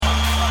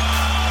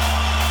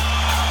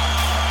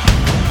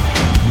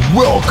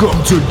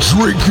Welcome to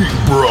Drinking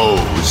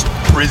Bros,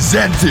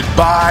 presented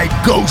by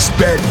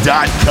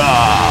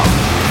GhostBed.com.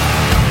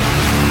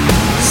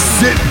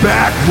 Sit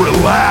back,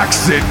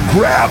 relax, and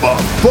grab a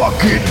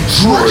fucking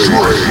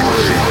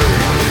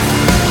drink.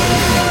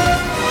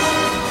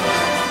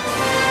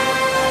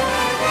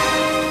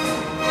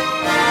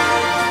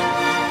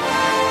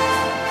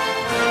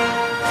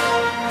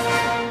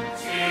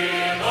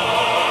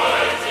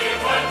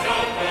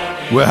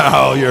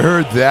 Well, you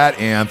heard that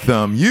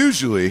anthem.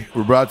 Usually,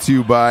 we're brought to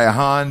you by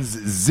Hans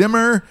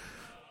Zimmer.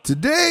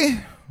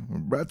 Today, we're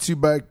brought to you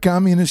by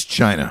Communist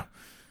China.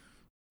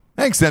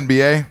 Thanks,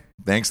 NBA.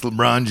 Thanks,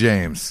 LeBron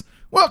James.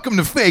 Welcome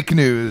to Fake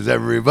News,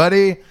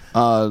 everybody.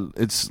 I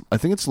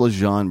think it's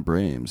LeJean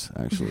Brames,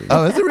 actually.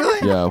 Oh, is it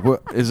really? Yeah.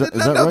 Is that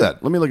right?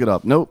 That. Let me look it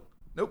up. Nope.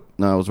 No,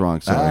 I was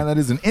wrong. Sorry. That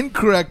is an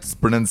incorrect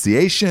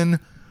pronunciation.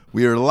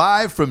 We are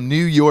live from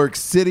New York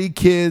City,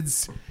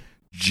 kids.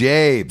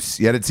 Jabes,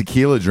 you had a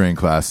tequila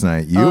drink last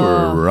night. You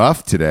were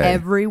rough today.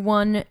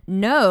 Everyone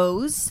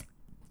knows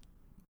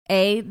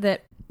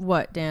that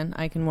what, Dan?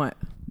 I can what?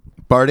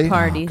 Party? Oh,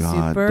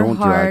 God, super don't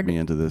hard. drag me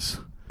into this.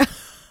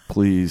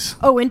 Please.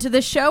 Oh, into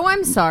the show?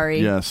 I'm sorry.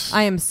 Yes.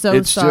 I am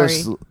so sorry.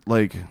 It's just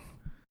like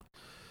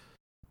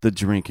the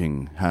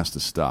drinking has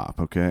to stop,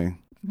 okay?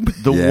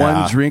 The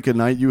one drink a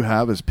night you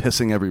have is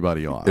pissing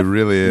everybody off. It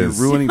really is.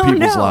 You're ruining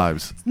people's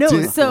lives. No,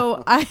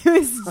 so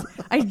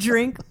I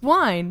drink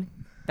wine.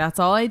 That's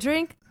all I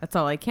drink. That's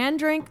all I can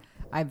drink.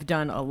 I've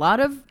done a lot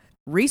of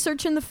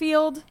research in the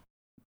field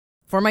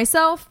for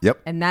myself.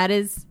 Yep. And that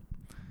is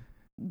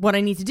what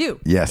I need to do.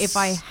 Yes. If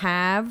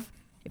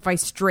I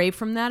stray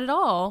from that at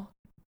all,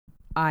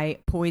 I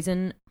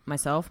poison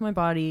myself, my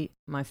body,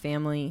 my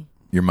family,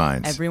 your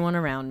minds, everyone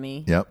around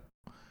me. Yep.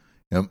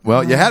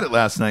 Well, you had it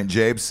last night,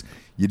 Jabes.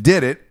 You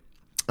did it.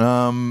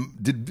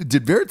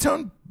 Did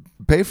Veritone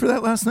pay for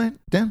that last night,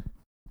 Dan?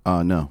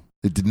 No.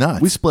 It did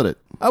not. We split it.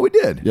 Oh, we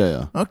did?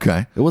 Yeah.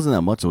 Okay. It wasn't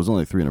that much. It was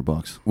only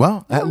 $300.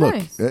 Well, look.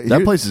 Nice.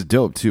 That place is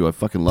dope, too. I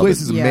fucking love it.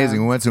 Place is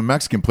amazing. We went to a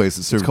Mexican place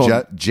that served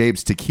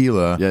Jabes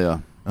tequila. Yeah.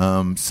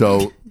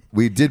 So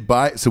we did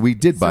buy her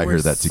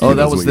that tequila. Oh,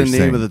 that was the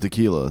name of the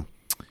tequila.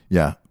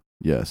 Yeah.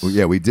 Yes. Well,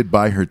 yeah, we did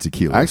buy her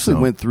tequila. I actually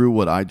went through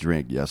what I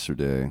drank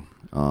yesterday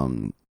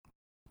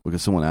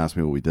because someone asked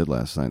me what we did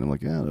last night. I'm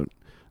like, yeah,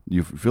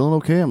 you feeling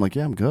okay? I'm like,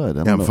 yeah, I'm good.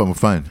 I'm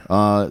fine.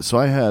 So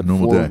I had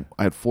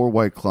I had 4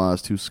 White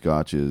Claws, 2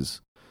 Scotches,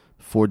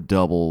 4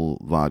 double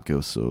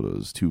vodka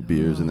sodas, 2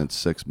 beers, and then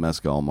 6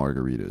 mezcal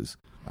margaritas.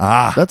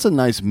 That's a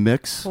nice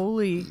mix.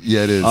 Holy.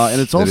 Yeah, it is. And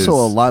it's also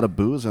a lot of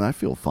booze, and I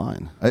feel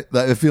fine.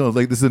 I feel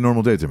like this is a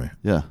normal day to me.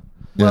 Yeah.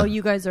 Well,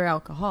 you guys are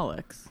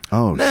alcoholics.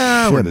 Oh,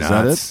 no, shit. we're Is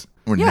not. that it?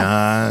 We're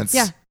not.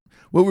 Yeah.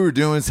 What we were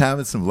doing is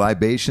having some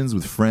libations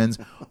with friends.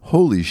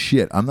 Holy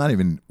shit. I'm not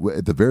even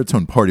at the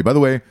Veritone party. By the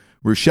way,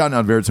 we're shouting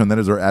out Veritone. That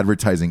is our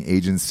advertising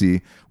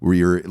agency.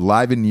 We're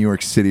live in New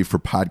York City for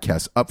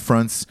podcast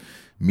upfronts,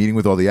 meeting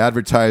with all the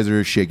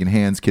advertisers, shaking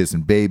hands,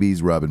 kissing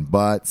babies, rubbing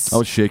butts.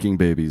 Oh, shaking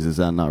babies. Is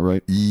that not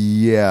right?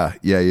 Yeah.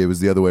 It was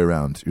the other way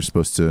around. You're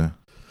supposed to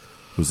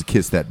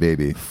kiss that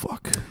baby.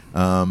 Fuck.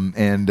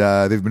 And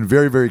they've been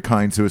very, very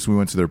kind to us. We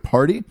went to their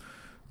party,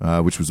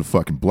 which was a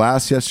fucking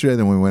blast yesterday.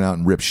 Then we went out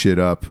and ripped shit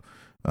up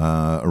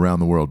around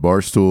the world.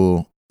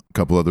 Barstool, a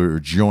couple other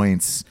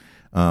joints.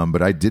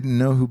 But I didn't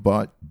know who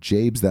bought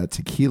Jabes that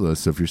tequila.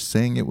 So if you're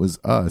saying it was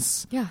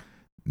us,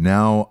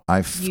 now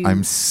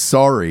I'm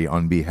sorry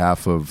on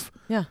behalf of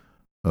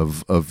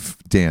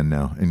Dan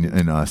now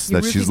and us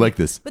that she's like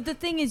this. But the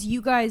thing is,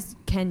 you guys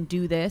can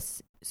do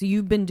this. So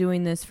you've been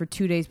doing this for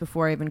 2 days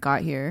before I even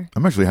got here.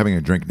 I'm actually having a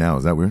drink now.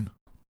 Is that weird?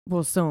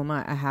 Well, so am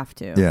I. I have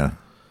to. Yeah.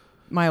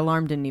 My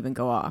alarm didn't even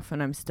go off,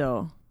 and I'm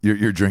still.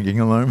 Your drinking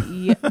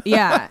alarm?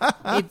 Yeah.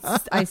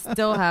 I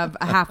still have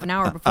a half an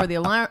hour before the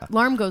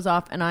alarm goes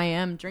off, and I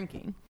am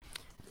drinking.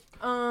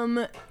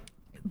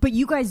 But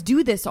you guys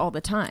do this all the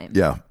time.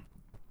 Yeah.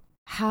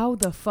 How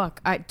the fuck?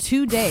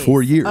 2 days.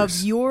 4 years of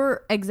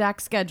your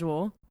exact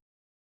schedule.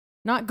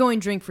 Not going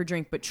drink for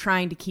drink, but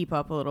trying to keep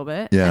up a little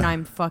bit. Yeah. And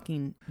I'm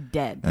fucking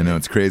dead. I know,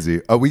 it's crazy.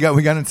 Oh, we got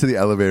into the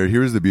elevator.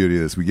 Here's the beauty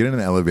of this. We get in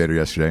an elevator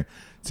yesterday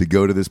to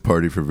go to this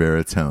party for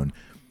Veritone.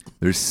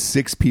 There's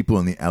 6 people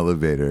in the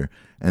elevator,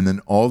 and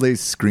then all they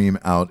scream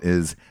out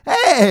is,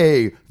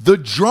 "Hey, the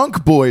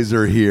drunk boys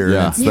are here."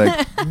 Yeah. And it's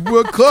like,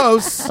 we're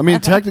close. I mean,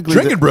 technically,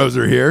 Drinking Bros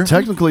are here.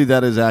 Technically,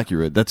 that is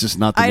accurate. That's just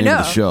not the name of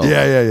the show.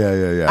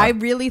 Yeah. I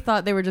really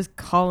thought they were just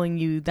calling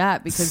you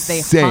that because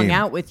they hung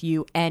out with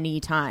you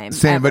anytime.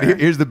 Same, but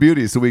here's the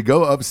beauty. So we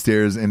go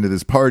upstairs into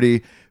this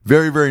party.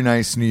 Very, very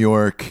nice New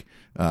York,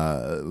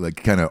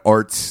 like kind of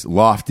arts,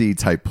 lofty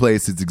type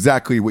place. It's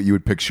exactly what you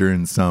would picture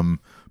in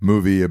some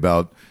movie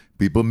about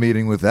people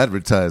meeting with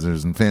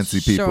advertisers and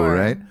fancy people,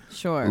 right?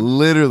 Sure.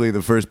 Literally,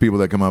 the first people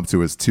that come up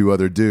to us, 2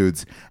 other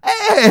dudes.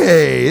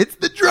 Hey, it's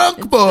the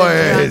drunk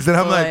boys. And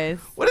I'm like,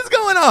 what is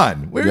going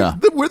on? We're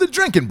the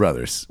Drinkin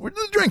brothers. We're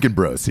the Drinkin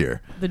Bros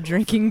here. The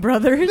Drinking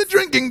Brothers? The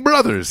Drinking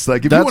Brothers.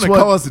 Like, if you want to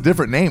call us a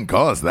different name,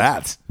 call us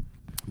that.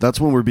 That's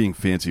when we're being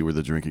fancy. We're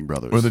the Drinking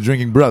Brothers. We're the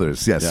Drinking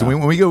Brothers. Yes. Yeah.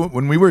 So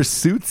when we wear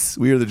suits,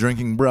 we are the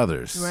Drinking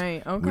Brothers.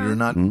 Right. Okay. We are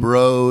not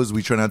bros.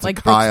 We try not to Like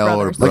Brooks Kyle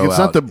or Brothers. bro Like it's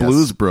not the out.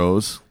 Blues Yes.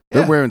 Bros. Yeah.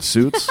 They're wearing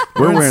suits.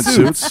 We're We're wearing in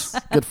suits.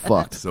 suits. Get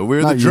fucked. So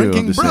we're Not the you, I'm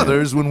Drinking just saying.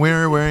 Brothers when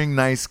we're wearing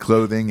nice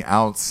clothing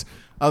outs.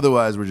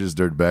 Otherwise, we're just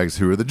dirtbags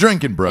who are the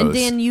Drinking Bros. And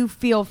Dan, you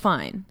feel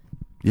fine.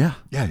 Yeah.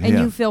 yeah, And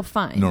you feel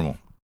fine. normal.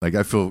 Like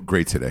I feel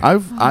great today.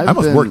 I've I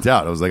almost been, worked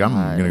out. I was like, I'm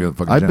gonna go to the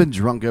fucking I've gym. been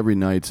drunk every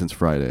night since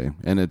Friday,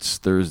 and it's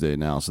Thursday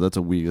now, so that's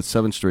a week. It's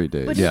 7 straight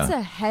days. But Yeah. it's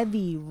a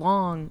heavy,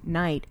 long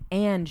night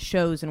and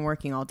shows and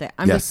working all day.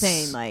 I'm Yes. just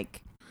saying,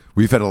 like,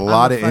 We've had a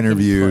lot a of fucking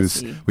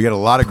interviews. pussy. We got a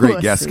lot of great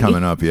guests Pussy.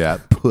 coming up. Yeah,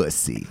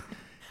 pussy.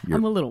 You're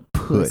I'm a little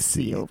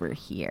pussy over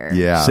here.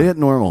 Yeah. Say it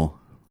normal.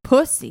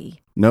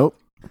 Pussy. Nope.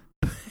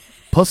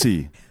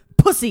 Pussy.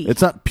 Pussy.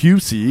 It's not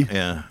pussy.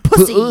 Yeah.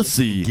 pussy.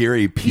 Pussy.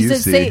 Gary You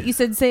Pusey.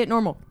 said say it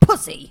normal.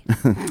 Pussy.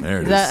 There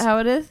it Is that how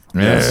it is?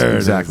 Yes, There it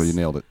exactly. is. You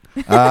nailed it.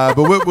 But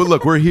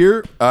look, we're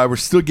here. We're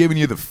still giving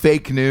you the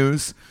fake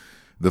news,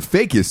 the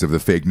fakest of the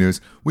fake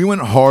news. We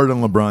went hard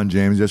on LeBron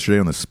James yesterday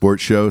on the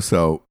sports show,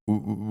 so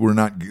we're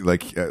not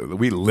like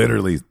we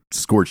literally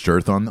scorched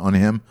earth on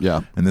him.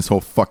 Yeah. And this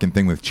whole fucking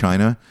thing with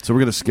China. So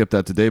we're gonna skip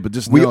that today, but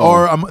just We know-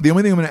 are. The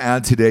only thing I'm going to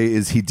add today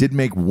is he did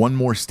make one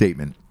more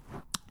statement,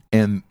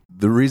 and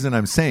the reason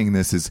I'm saying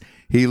this is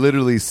he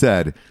literally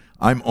said,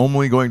 "I'm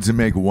only going to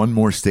make one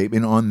more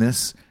statement on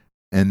this."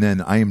 And then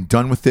I am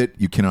done with it.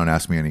 You cannot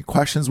ask me any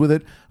questions with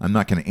it. I'm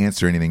not going to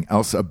answer anything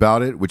else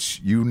about it,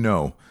 which you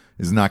know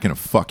is not going to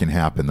fucking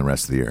happen the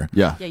rest of the year.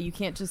 Yeah. Yeah, you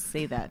can't just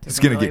say that. It's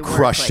going to get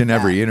crushed in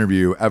every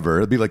interview ever.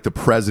 It'll be like the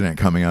president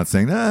coming out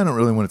saying, I don't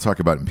really want to talk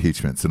about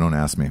impeachment, so don't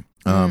ask me.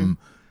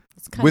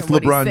 With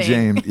LeBron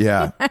James,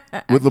 yeah.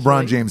 With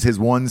LeBron James, his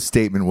one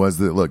statement was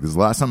that, look, this is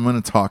the last time I'm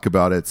going to talk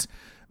about it.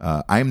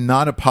 I'm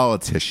not a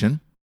politician.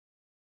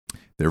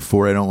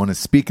 Therefore, I don't want to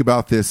speak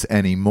about this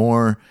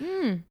anymore.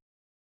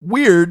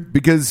 Weird,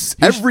 because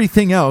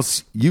everything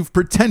else, you've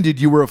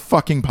pretended you were a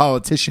fucking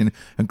politician,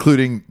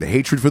 including the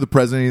hatred for the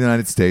president of the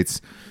United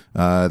States,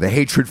 the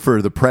hatred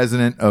for the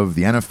president of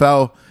the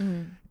NFL,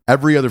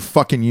 every other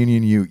fucking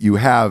union you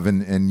have,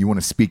 and you want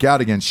to speak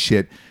out against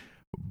shit.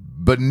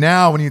 But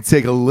now when you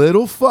take a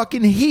little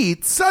fucking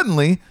heat,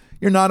 suddenly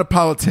you're not a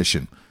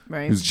politician.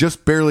 Right. Who's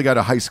just barely got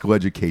a high school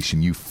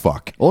education, you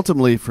fuck.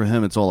 Ultimately, for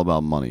him, it's all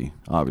about money.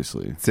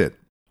 Obviously, That's it.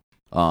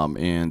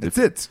 And That's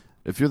it.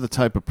 if you're the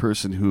type of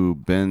person who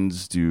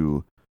bends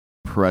to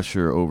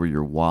pressure over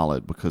your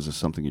wallet because of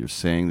something you're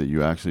saying that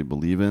you actually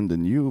believe in,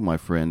 then you, my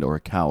friend, are a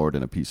coward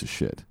and a piece of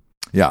shit.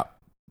 Yeah.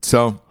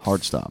 So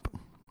Hard stop.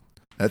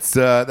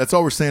 that's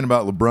all we're saying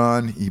about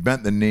LeBron. He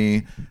bent the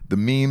knee. The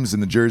memes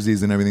and the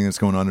jerseys and everything that's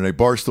going on today.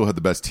 Barstool had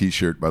the best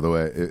T-shirt, by the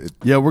way.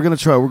 Yeah, we're going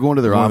to try. We're going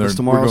to their We're going office there-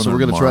 tomorrow, we're going so we're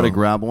there going to try to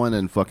tomorrow. grab one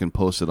and fucking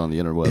post it on the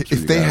interwebs. for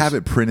If you they guys. have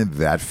it printed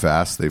that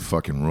fast, they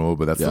fucking rule.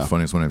 But that's Yeah. the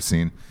funniest one I've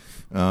seen.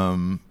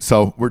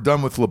 So we're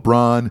done with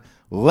LeBron.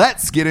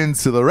 Let's get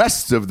into the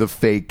rest of the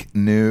fake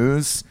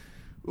news.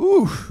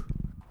 Ooh,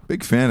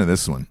 big fan of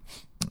this one.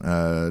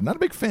 Not a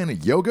big fan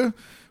of yoga,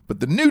 but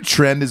the new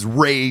trend is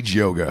rage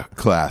yoga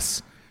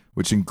class,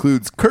 which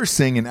includes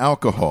cursing and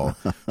alcohol.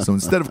 So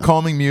instead of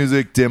calming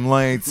music, dim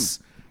lights,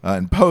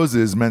 and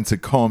poses meant to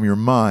calm your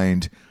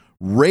mind,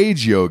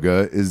 rage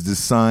yoga is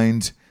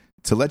designed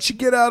to let you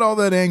get out all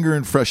that anger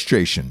and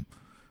frustration.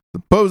 The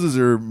poses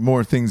are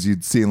more things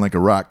you'd see in like a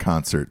rock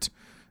concert.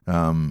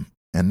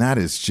 And that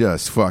is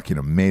just fucking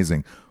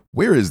amazing.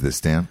 Where is this,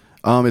 Dan?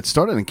 It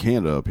started in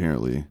Canada,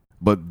 apparently.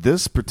 But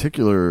this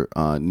particular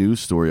news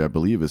story, I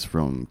believe, is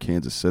from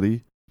Kansas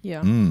City.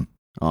 Yeah.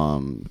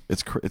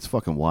 It's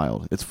fucking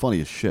wild. It's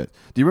funny as shit.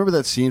 Do you remember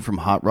that scene from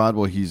Hot Rod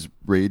where he's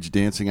rage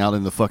dancing out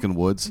in the fucking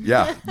woods?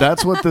 Yeah.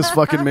 That's what this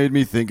fucking made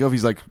me think of.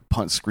 He's like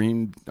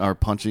punching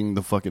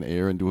the fucking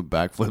air and doing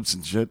backflips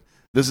and shit.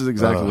 This is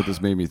exactly what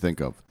this made me think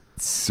of.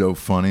 It's so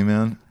funny,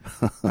 man.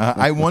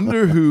 I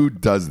wonder who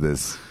does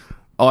this.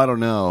 Oh, I don't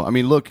know. I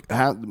mean, look,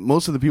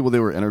 most of the people they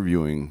were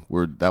interviewing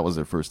that was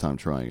their first time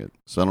trying it.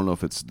 So I don't know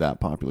if it's that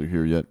popular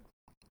here yet.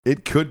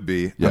 It could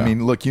be. Yeah. I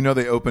mean, look,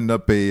 they opened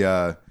up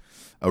a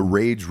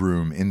rage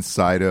room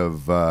inside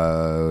of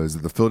is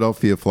it the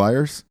Philadelphia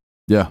Flyers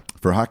Yeah.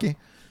 for hockey?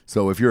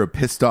 So if you're a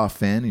pissed off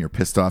fan and you're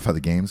pissed off how the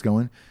game's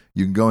going,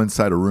 you can go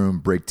inside a room,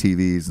 break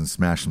TVs, and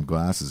smash some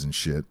glasses and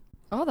shit.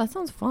 Oh, that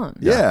sounds fun.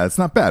 Yeah, it's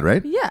not bad,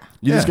 right? Yeah.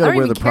 You just I got to don't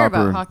wear even the care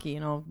proper. about hockey,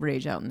 and I'll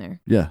rage out in there.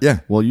 Yeah.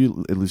 Yeah. Well,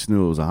 you at least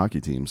knew it was a hockey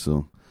team,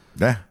 so.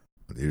 Yeah.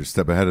 You're a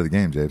step ahead of the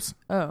game, Japes.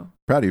 Oh.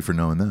 Proud of you for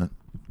knowing that.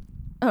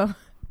 Oh.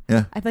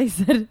 Yeah. I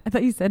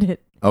thought you said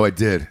it. Oh, I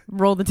did.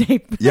 Roll the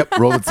tape. Yep,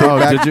 roll the tape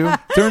back. Did you?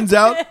 Turns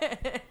out,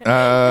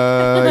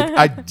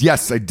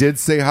 I did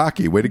say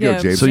hockey. Way to go, Yeah.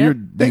 James. So you're,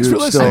 Thanks you're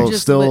for listening.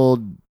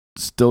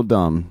 still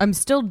dumb. I'm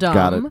still dumb.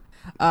 Got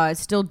it.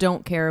 Still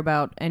don't care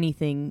about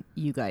anything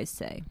you guys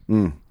say.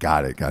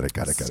 Got it.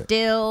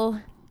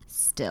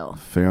 Still.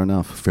 Fair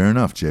enough. Fair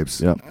enough,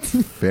 Japes. Yep.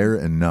 Fair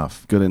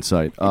enough. Good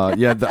insight.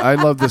 I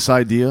love this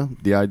idea.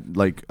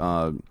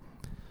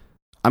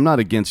 I'm not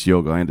against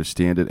yoga. I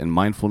understand it. And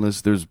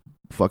mindfulness, there's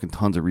fucking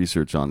tons of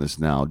research on this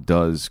now,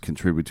 does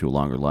contribute to a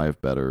longer life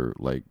better.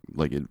 Like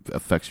it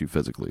affects you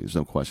physically. There's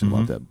no question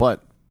about that.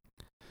 But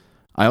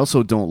I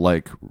also don't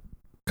like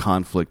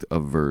conflict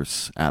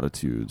averse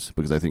attitudes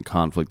because I think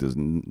conflict is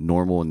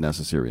normal and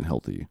necessary and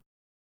healthy.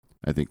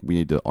 I think we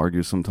need to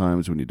argue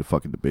sometimes. We need to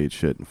fucking debate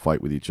shit and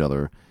fight with each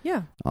other.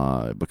 Yeah.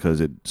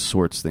 Because it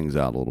sorts things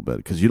out a little bit.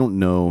 Because you don't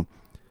know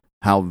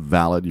how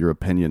valid your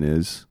opinion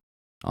is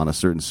on a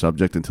certain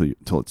subject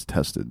until it's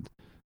tested.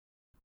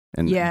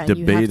 And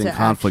debate and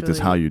conflict is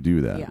how you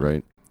do that,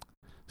 right?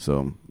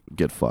 So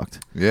get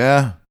fucked.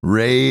 Yeah.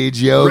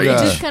 Rage yoga. It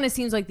just kind of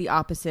seems like the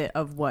opposite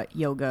of what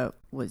yoga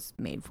was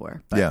made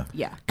for. But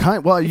yeah.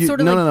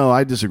 No.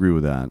 I disagree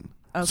with that.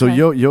 Okay. So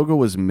yoga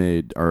was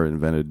made or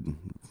invented,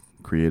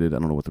 created. I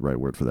don't know what the right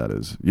word for that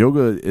is.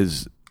 Yoga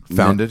is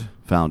founded.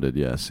 Founded,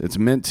 yes. It's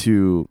meant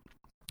to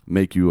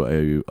make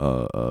you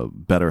a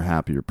better,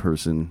 happier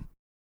person.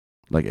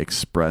 Like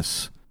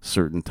express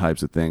certain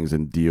types of things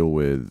and deal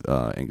with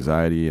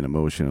anxiety and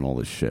emotion and all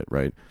this shit,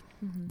 right?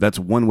 Mm-hmm. That's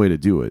one way to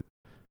do it,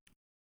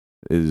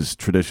 is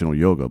traditional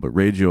yoga. But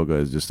rage yoga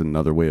is just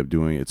another way of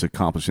doing it. It's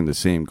accomplishing the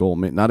same goal.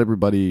 Not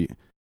everybody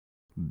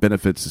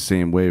benefits the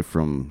same way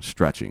from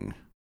stretching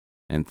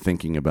and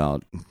thinking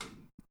about,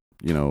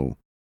 or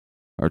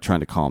trying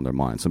to calm their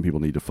mind. Some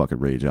people need to fucking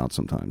rage out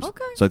sometimes.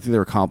 Okay. So I think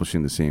they're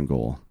accomplishing the same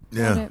goal.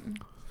 Yeah.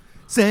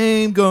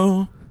 Same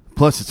goal.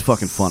 Plus, it's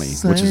fucking funny,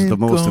 which is the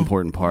most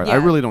important part. Yeah. I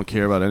really don't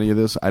care about any of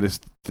this. I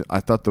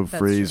thought the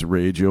phrase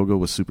rage yoga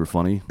was super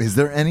funny. Is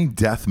there any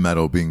death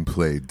metal being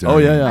played? Oh,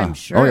 yeah. I'm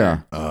sure. Oh, yeah.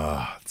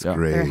 It's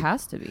great. There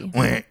has to be.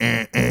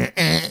 Yeah.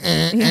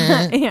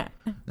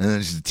 And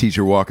then just a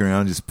teacher walking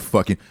around just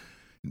fucking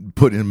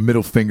putting a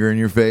middle finger in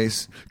your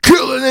face.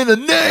 Killing in the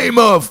name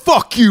of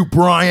fuck you,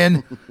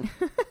 Brian.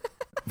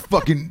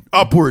 Fucking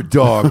upward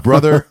dog,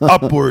 brother.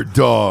 Upward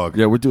dog.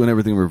 Yeah, we're doing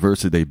everything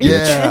reverse today, bitch.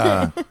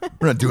 Yeah.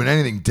 We're not doing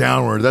anything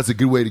downward. That's a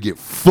good way to get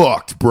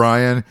fucked,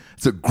 Brian.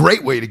 It's a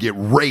great way to get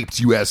raped,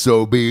 you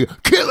SOB.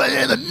 Killing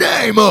in the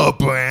name of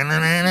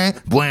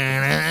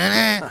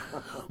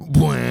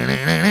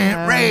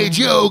rage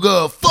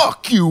yoga.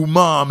 Fuck you,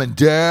 mom and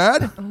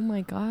dad. Oh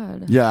my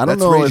god. Yeah, I don't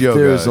know if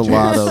there's a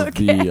lot of I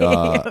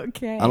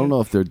don't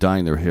know if they're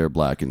dyeing their hair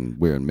black and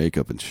wearing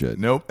makeup and shit.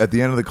 Nope. At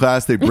the end of the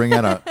class, they bring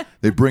out a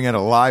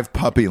live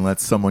puppy and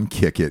let someone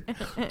kick it.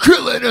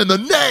 Kill it in the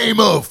name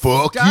of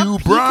fuck you,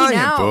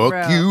 Brian.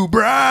 Fuck you,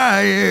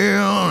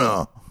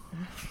 Brian.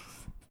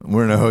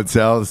 We're in a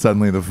hotel.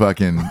 Suddenly, the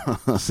fucking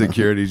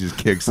security just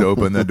kicks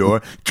open the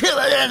door. Kill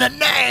it in the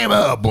name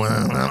of. What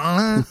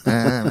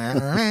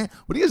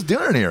are you guys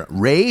doing here?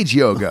 Rage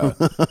yoga.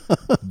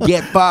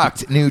 Get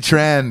fucked. New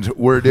trend.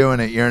 We're doing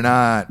it. You're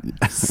not.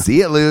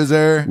 See it,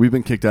 loser. We've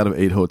been kicked out of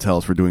 8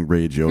 hotels for doing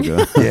rage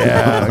yoga.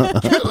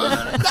 Yeah.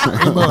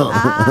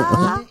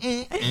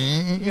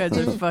 You guys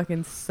are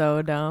fucking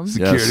so dumb.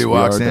 Security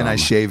walks in. Dumb. I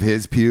shave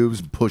his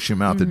pubes, push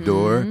him out the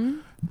door.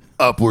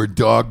 Upward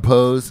dog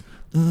pose.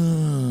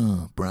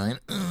 Brian.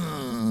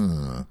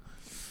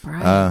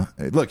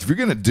 Look, if you're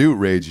gonna do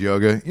rage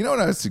yoga, you know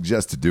what I would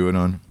suggest to do it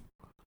on?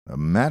 A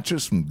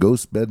mattress from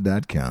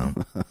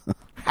ghostbed.com.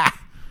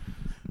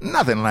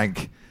 Nothing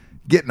like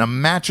getting a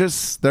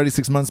mattress,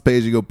 36 months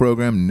pay-as-you-go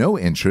program, no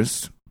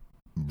interest,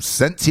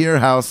 sent to your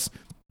house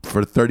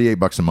for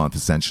 $38 a month,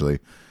 essentially.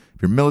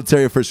 If you're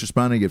military or first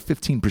responder, you get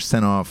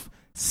 15% off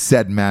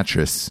said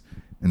mattress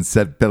and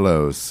said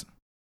pillows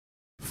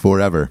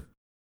forever.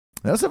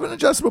 They also have an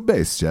adjustable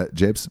base,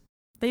 Japes.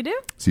 They do?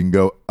 So you can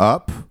go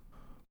up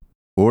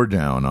or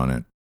down on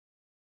it.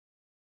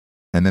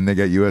 And then they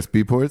got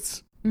USB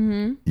ports.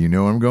 Mm-hmm. You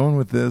know where I'm going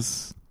with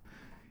this.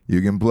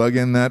 You can plug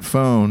in that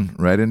phone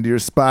right into your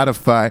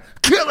Spotify.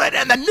 Kill it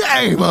in the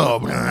name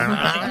of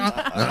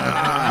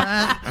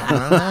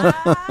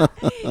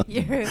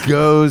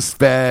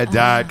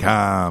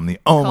ghostbed.com. The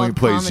only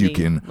place comedy. You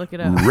can look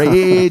it up.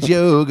 Rage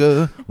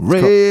yoga,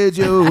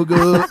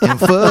 and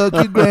fuck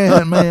your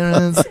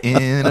grandparents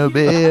in a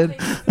bed.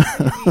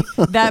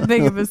 That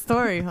big of a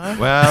story, huh?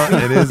 Well,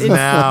 it is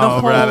now, the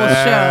whole brother.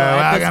 Show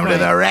Welcome to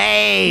the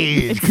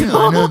rage.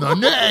 Killing in the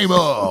name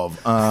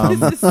of.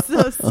 This is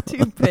so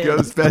stupid.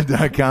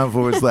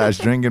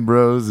 Ghostbed.com/Drinkin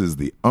Bros is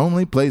the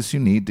only place you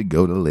need to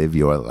go to live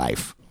your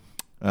life.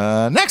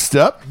 Next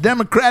up,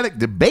 Democratic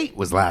debate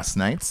was last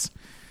night's.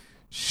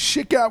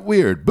 Shit got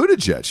weird.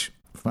 Buttigieg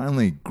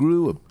finally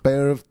grew a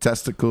pair of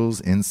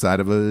testicles inside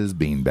of his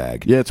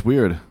beanbag. Yeah, it's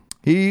weird.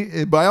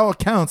 He, by all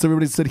accounts,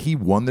 everybody said he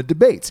won the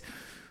debate.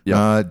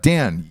 Yeah.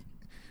 Dan,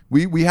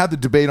 we had the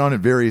debate on at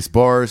various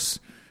bars.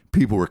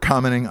 People were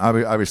commenting.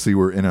 Obviously,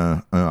 we're in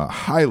a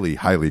highly,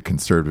 highly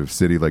conservative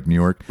city like New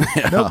York.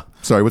 Yeah. Nope.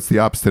 Sorry, what's the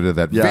opposite of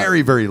that? Yeah.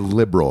 Very, very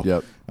liberal.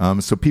 Yep.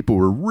 So people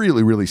were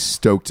really, really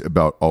stoked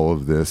about all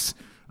of this.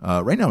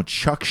 Right now,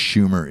 Chuck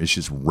Schumer is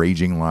just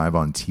raging live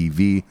on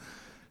TV.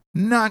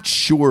 Not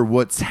sure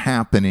what's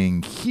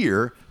happening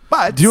here,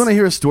 but... Do you want to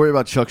hear a story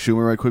about Chuck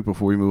Schumer right quick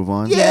before we move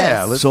on?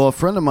 Yeah. So a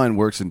friend of mine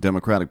works in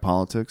Democratic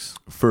politics.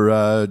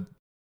 For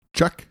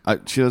Chuck?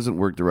 She doesn't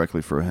work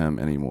directly for him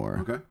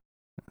anymore. Okay.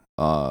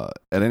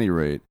 At any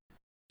rate,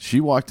 She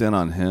walked in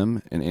on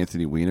him and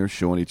Anthony Weiner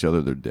showing each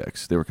other their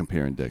dicks. They were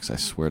comparing dicks. I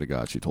swear to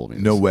God, she told me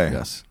this. No way.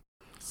 Yes.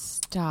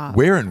 Stop.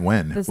 Where and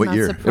when? That's What not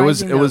year?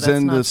 surprising, It was though.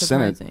 in That's the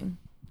not Senate.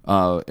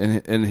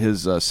 surprising. In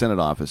his Senate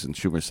office, in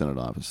Schumer's Senate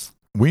office.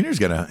 Wiener's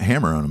got a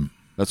hammer on him.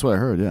 That's what I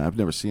heard. Yeah, I've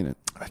never seen it.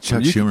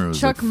 Chuck Schumer was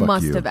Chuck like, fuck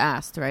must you. have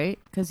asked, right?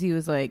 Because he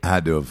was like,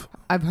 Had to have.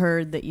 I've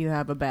heard that you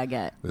have a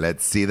baguette.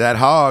 Let's see that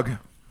hog.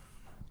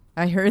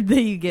 I heard that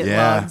you get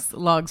Yeah.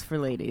 logs for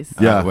ladies.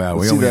 Yeah, well,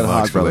 we let's only see get that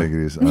logs hog, for brother.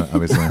 ladies,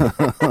 obviously.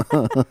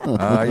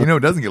 You know who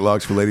doesn't get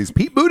logs for ladies?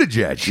 Pete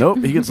Buttigieg.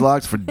 Nope, he gets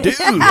logs for dudes.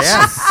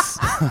 Yes.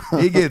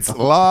 He gets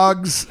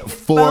logs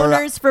for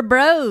Boners for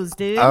bros,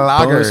 dude.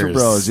 loggers. Boners for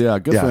bros. Yeah,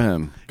 good for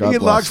him. God he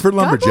get bless. logs for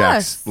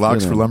lumberjacks. bless.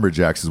 Logs Good for man.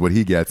 lumberjacks is what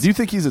he gets. Do you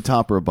think he's a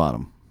top or a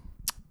bottom?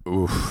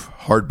 Oof,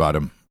 hard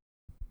bottom.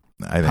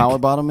 I think. Power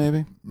bottom,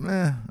 maybe?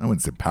 I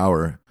wouldn't say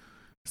power.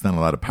 There's not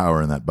a lot of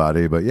power in that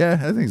body, but yeah,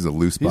 I think he's a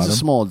loose He's bottom. a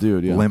small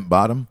dude, yeah. Limp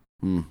bottom.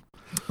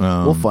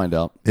 We'll find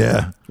out.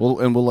 Yeah.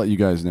 We'll let you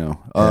guys know.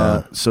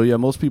 Yeah. So yeah,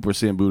 most people are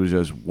saying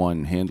Buttigieg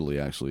won handily.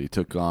 Actually, he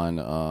took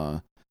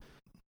on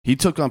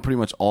pretty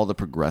much all the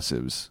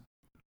progressives.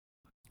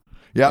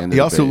 Yeah. in He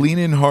the also debate. leaned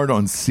in hard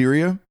on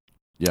Syria.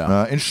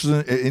 Yeah,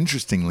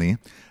 Interestingly,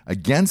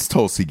 against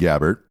Tulsi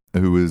Gabbard,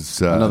 who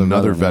is Another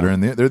another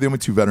veteran, veteran. They're the only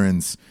two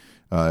veterans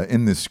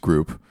in this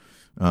group.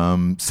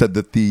 Said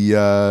that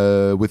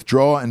the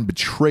withdrawal and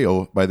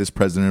betrayal by this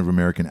president of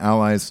American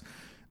allies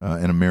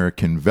and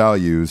American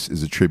values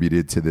is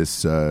attributed to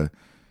this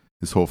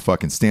whole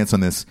fucking stance on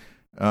this.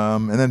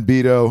 And then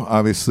Beto,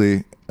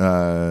 obviously,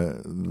 I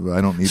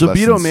don't need. So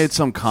lessons. Beto made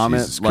some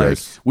comment Jesus like,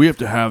 Christ. "We have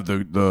to have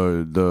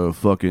the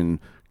fucking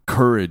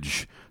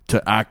courage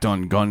to act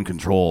on gun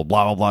control."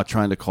 Blah blah blah,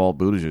 trying to call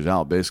Buttigieg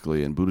out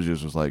basically. And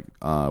Buttigieg was like,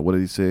 "What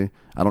did he say?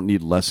 I don't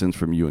need lessons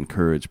from you in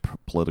courage,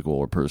 political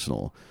or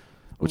personal."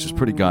 Which is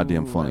pretty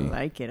goddamn funny. I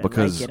like it.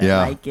 Because I like it. yeah.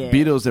 I like it.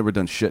 Beto's never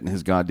done shit in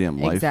his goddamn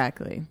life.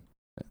 Exactly.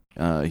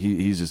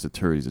 He's just a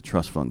turd. He's a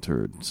trust fund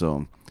turd.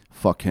 So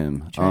fuck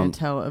him. Trying to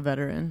tell a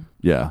veteran.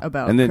 Yeah,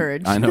 about and then,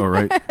 courage. I know,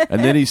 right?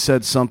 And then he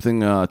said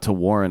something to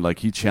Warren, like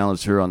he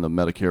challenged her on the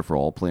Medicare for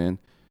All plan.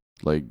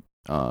 Like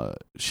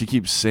she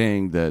keeps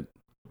saying that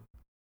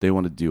they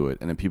want to do it,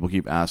 and then people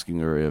keep asking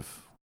her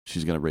if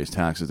she's going to raise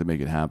taxes to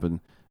make it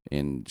happen,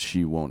 and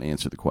she won't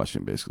answer the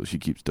question. Basically, she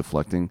keeps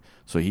deflecting.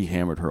 So he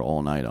hammered her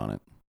all night on it.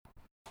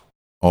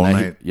 All And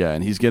night. yeah,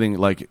 and he's getting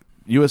like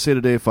USA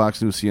Today,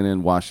 Fox News,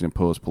 CNN, Washington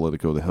Post,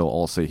 Politico. They'll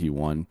all say he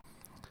won.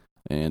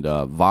 And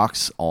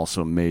Vox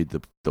also made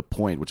the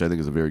point, which I think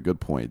is a very good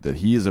point, that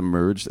he has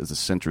emerged as a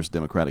centrist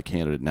Democratic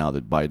candidate now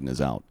that Biden is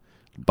out.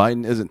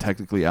 Biden isn't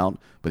technically out,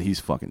 but he's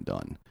fucking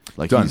done.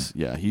 Like Done. he's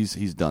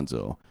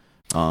donezo.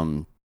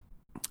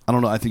 I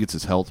don't know. I think it's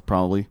his health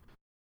probably,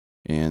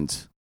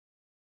 and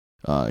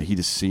he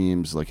just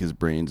seems like his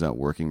brain's not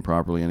working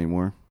properly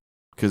anymore.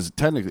 Because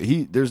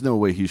technically, there's no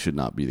way he should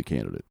not be the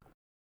candidate.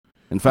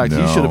 In fact, he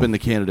No. should have been the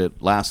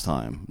candidate last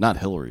time, not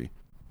Hillary.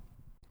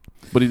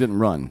 But he didn't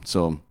run,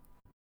 so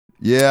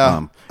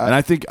Yeah. and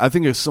I think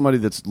if somebody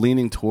that's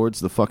leaning towards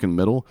the fucking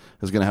middle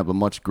is going to have a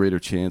much greater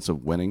chance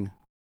of winning.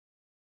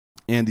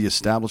 And the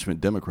establishment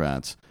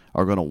Democrats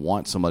are going to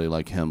want somebody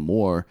like him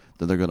more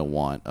than they're going to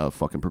want a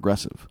fucking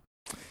progressive.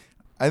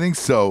 I think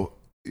so.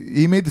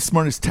 He made the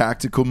smartest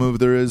tactical move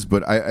there is,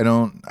 but I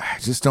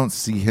just don't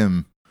see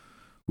him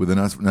with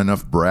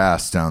enough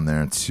brass down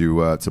there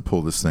to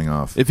pull this thing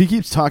off. If he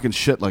keeps talking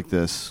shit like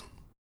this,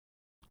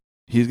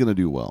 he's going to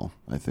do well,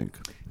 I think.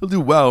 He'll do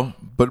well,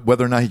 but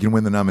whether or not he can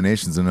win the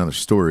nominations is another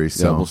story.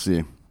 So Yeah, we'll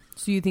see.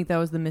 So you think that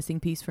was the missing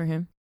piece for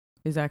him?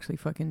 Is actually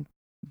fucking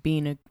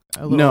being a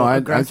little No, I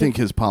aggressive? think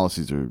his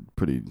policies are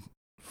pretty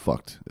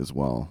fucked as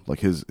well.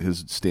 Like his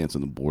stance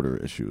on the border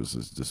issues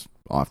is just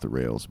off the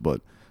rails. But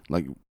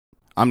like,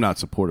 I'm not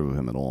supportive of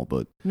him at all.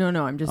 But No,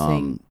 I'm just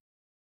saying.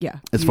 Yeah.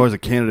 as far as a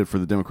candidate for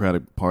the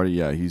Democratic Party,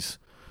 yeah, he's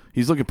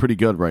looking pretty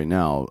good right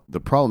now.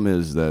 The problem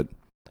is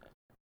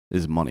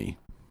money.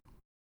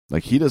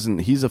 Like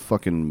he's a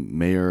fucking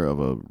mayor of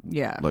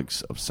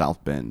of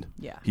South Bend.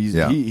 Yeah.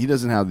 He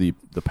doesn't have the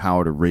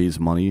power to raise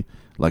money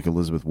like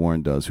Elizabeth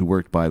Warren does, who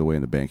worked, by the way,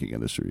 in the banking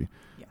industry.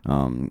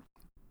 Yeah.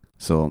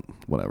 So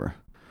whatever.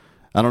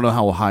 I don't know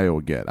how Ohio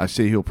will get. I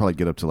say he'll probably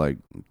get up to like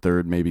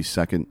third, maybe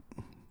second.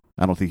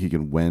 I don't think he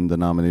can win the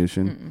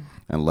nomination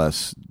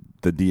unless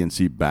the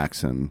DNC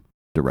backs him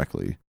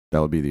directly.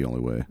 That would be the only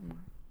way.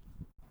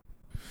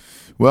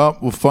 Well,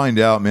 we'll find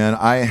out, man.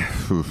 I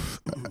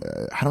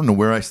don't know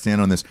where I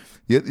stand on this.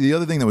 The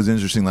other thing that was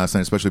interesting last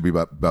night, especially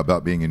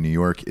about being in New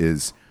York,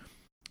 is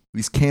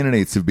these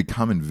candidates have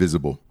become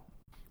invisible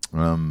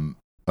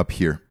up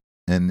here.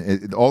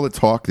 And all the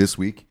talk this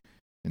week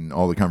and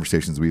all the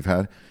conversations we've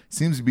had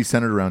seems to be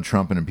centered around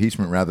Trump and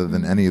impeachment rather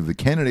than any of the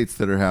candidates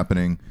that are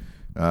happening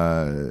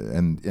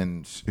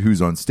and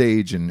who's on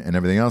stage and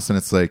everything else. And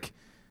it's like,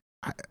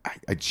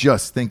 I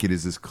just think it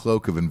is this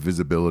cloak of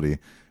invisibility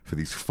for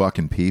these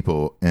fucking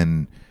people,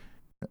 and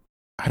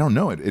I don't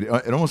know. It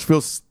almost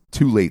feels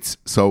too late.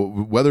 So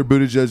whether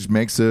Buttigieg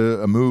makes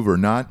a move or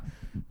not,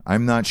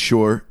 I'm not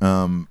sure.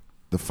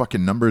 The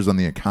fucking numbers on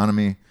the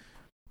economy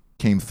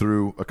came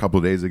through a couple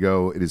of days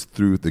ago. It is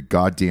through the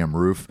goddamn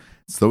roof.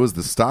 So is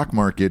the stock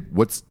market.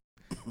 What's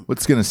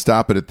going to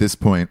stop it at this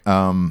point?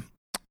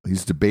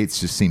 These debates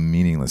just seem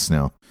meaningless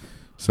now.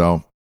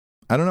 So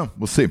I don't know.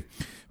 We'll see.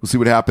 We'll see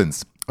what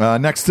happens.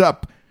 Next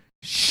up,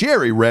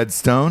 Sherry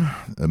Redstone,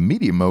 a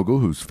media mogul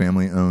whose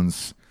family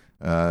owns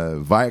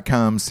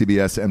Viacom,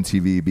 CBS,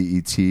 MTV,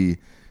 BET,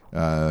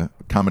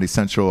 Comedy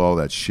Central, all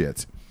that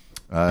shit,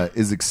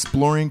 is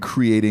exploring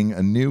creating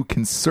a new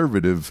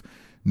conservative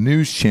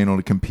news channel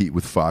to compete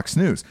with Fox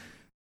News.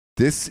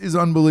 This is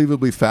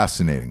unbelievably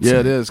fascinating. Yeah,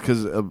 it is,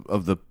 because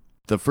of the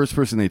first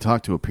person they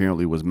talked to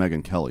apparently was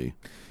Megyn Kelly.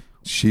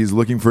 She's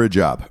looking for a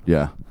job.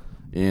 Yeah,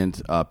 and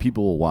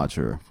people will watch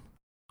her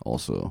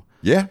also.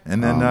 Yeah,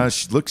 and then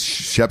look,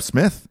 Shep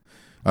Smith.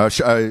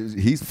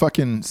 He's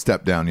fucking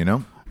stepped down, you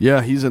know?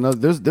 Yeah, he's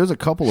another. There's a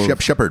couple of Shep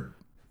Shepard.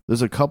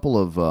 There's a couple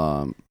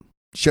of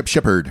Shep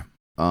Shepard.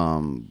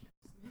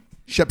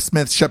 Shep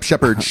Smith, Shep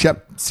Shepard,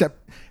 Shep.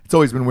 It's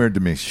always been weird to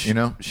me, you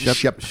know?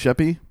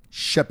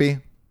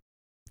 Sheppy.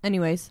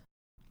 Anyways.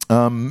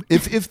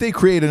 If they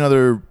create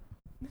another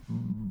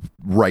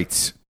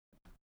rights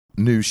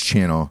news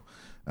channel,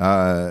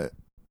 I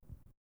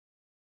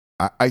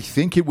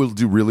think it will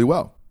do really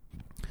well.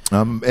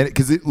 And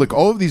because look,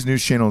 all of these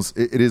news channels,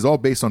 it is all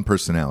based on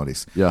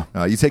personalities. Yeah.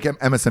 You take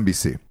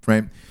MSNBC,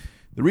 right?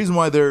 The reason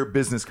why their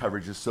business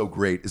coverage is so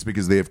great is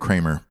because they have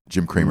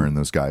Jim Cramer, and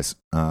those guys.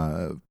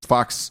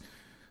 Fox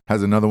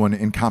has another one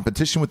in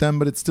competition with them,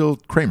 but it's still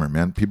Cramer,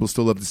 man. People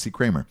still love to see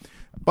Cramer.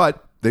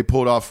 But they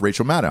pulled off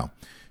Rachel Maddow.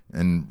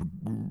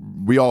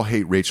 And we all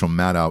hate Rachel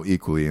Maddow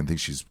equally and think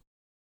she's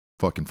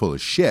fucking full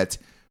of shit.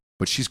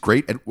 But she's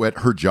great at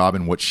her job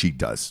and what she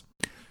does.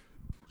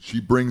 She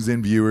brings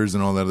in viewers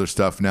and all that other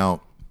stuff.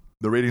 Now,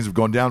 the ratings have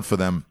gone down for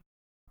them.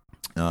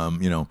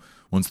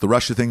 Once the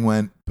Russia thing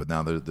went, but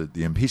now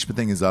the impeachment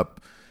thing is up.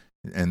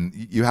 And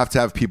you have to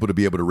have people to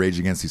be able to rage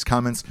against these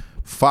comments.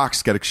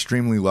 Fox got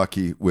extremely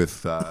lucky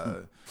with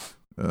the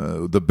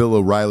Bill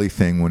O'Reilly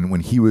thing when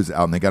he was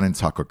out and they got into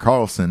Tucker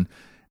Carlson.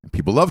 And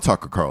people love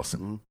Tucker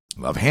Carlson,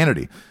 love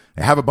Hannity.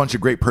 They have a bunch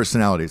of great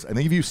personalities. I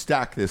think if you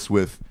stack this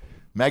with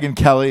Megyn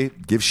Kelly,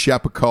 give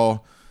Shep a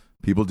call.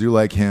 People do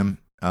like him.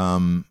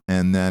 And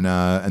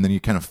then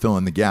you kind of fill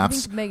in the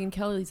gaps. I think Megyn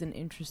Kelly's an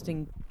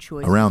interesting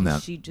choice around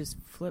that. She just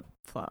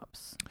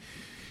flip-flops.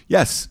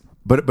 Yes,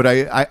 but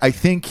I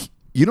think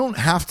you don't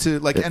have to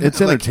like.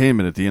 It's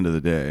entertainment at the end of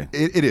the day.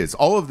 It is.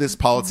 All of this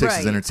politics is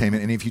Right.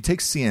 entertainment, and if you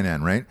take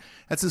CNN, right,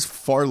 that's as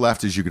far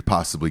left as you could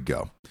possibly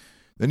go.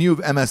 Then you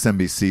have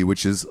MSNBC,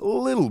 which is a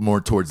little more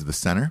towards the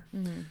center.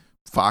 Mm-hmm.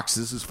 Fox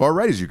is as far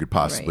right as you could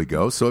possibly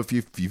go. So if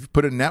you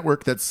put a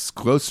network that's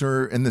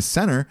closer in the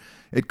center,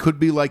 it could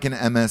be like an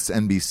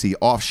MSNBC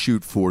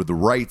offshoot for the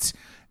right,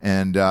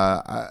 and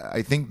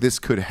I think this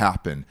could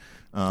happen.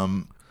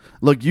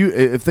 Look,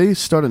 if they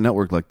start a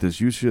network like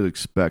this, you should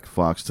expect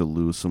Fox to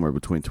lose somewhere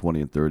between 20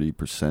 and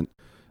 30%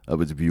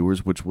 of its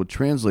viewers, which would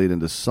translate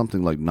into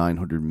something like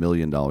 $900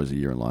 million a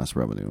year in lost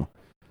revenue.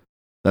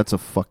 That's a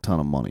fuck ton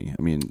of money.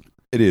 I mean,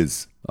 it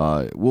is.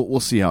 We'll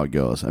see how it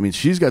goes. I mean,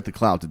 she's got the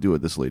clout to do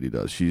it. This lady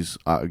does. She's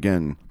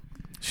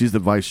she's the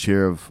vice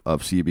chair of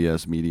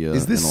CBS Media.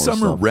 Is this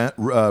Summer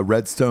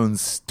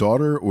Redstone's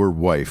daughter or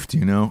wife? Do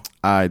you know?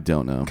 I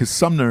don't know. Because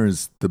Sumner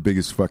is the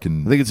biggest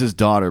fucking. I think it's his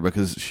daughter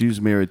because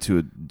she's married to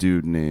a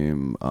dude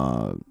named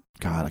God,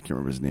 I can't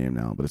remember his name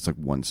now, but it's like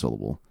one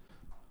syllable.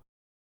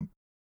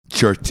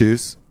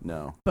 Chartreuse?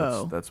 No,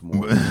 Bo. That's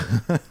more.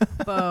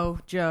 Bo,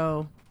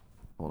 Joe,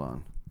 Hold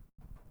on.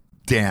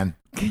 Dan.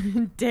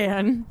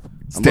 Dan.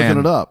 I'm looking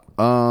it up.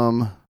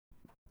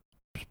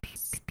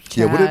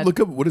 Chad,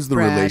 What is the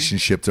Brad.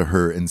 relationship to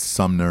her and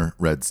Sumner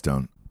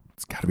Redstone?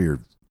 It's got to be her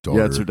daughter.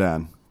 Yeah, it's her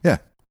dad. Yeah,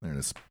 there it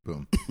is.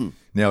 Boom,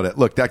 nailed it.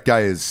 Look, that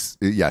guy is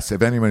yes.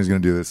 If anybody's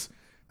going to do this,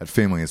 that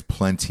family has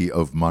plenty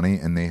of money,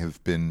 and they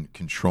have been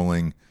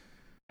controlling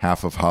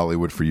half of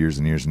Hollywood for years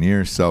and years and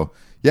years. So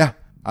yeah,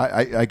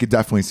 I could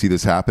definitely see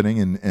this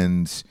happening.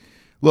 And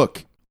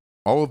look,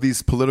 all of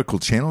these political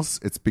channels,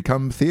 it's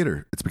become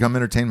theater. It's become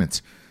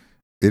entertainment.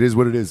 It is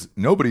what it is.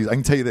 I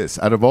can tell you this,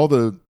 out of all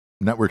the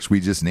networks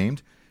we just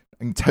named,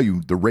 I can tell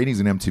you the ratings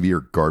in MTV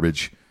are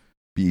garbage.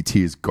 BET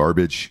is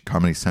garbage.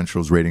 Comedy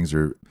Central's ratings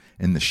are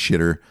in the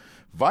shitter.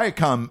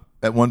 Viacom,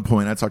 at one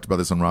point, I talked about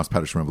this on Ross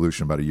Patterson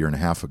Revolution about a year and a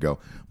half ago.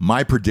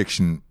 My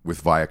prediction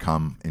with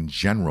Viacom in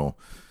general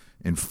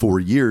in 4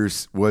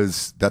 years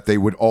was that they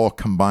would all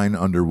combine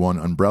under one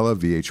umbrella,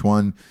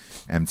 VH1,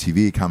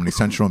 MTV, Comedy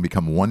Central, and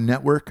become one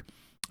network.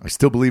 I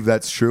still believe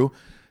that's true.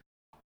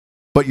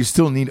 But you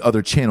still need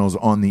other channels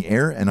on the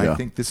air, and I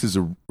think this is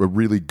a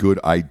really good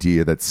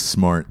idea that's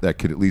smart, that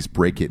could at least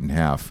break it in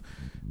half.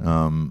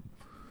 Megyn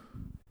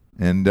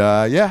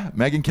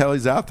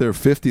Kelly's out there,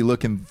 50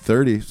 looking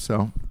 30,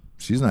 so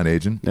she's not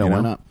aging. Yeah,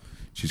 why not?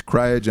 She's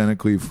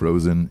cryogenically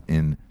frozen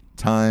in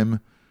time.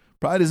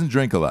 Probably doesn't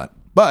drink a lot,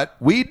 but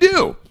we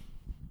do.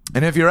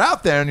 And if you're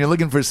out there and you're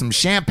looking for some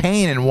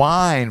champagne and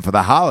wine for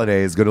the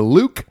holidays, go to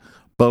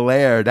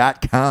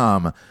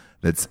LukeBelaire.com.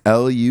 That's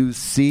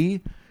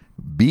LucBelaire.com.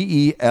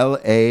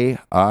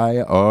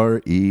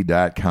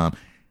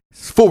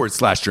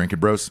 .com/Drinkin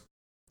Bros.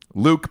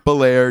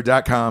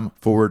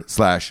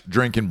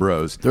 LukeBelair.com/Drinkin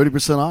Bros.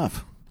 30%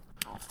 off.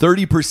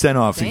 30%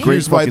 off. Dang. And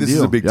here's why Fucking this is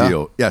a deal. big Yeah.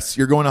 deal. Yes,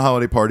 you're going to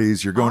holiday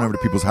parties. You're going over to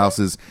people's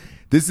houses.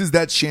 This is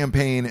that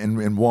champagne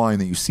and wine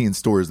that you see in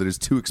stores that is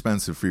too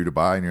expensive for you to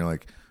buy. And you're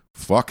like,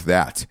 fuck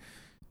that.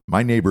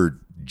 My neighbor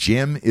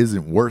Jim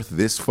isn't worth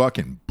this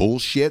fucking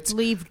bullshit.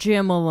 Leave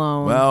Jim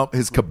alone. Well,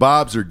 his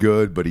kebabs are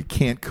good, but he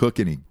can't cook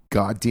any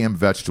goddamn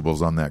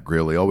vegetables on that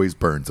grill. He always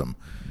burns them.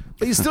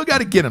 But you still got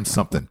to get him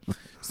something.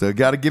 Still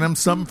got to get him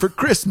something for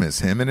Christmas.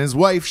 Him and his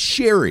wife,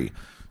 Sherry.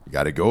 You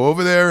got to go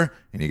over there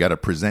and you got to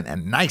present a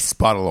nice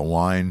bottle of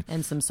wine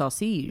and some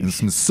sausage. and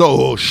some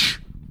sausage.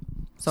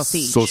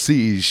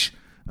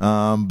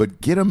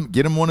 But get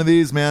him one of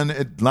these, man.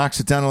 It knocks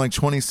it down to like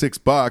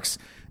 $26,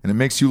 and it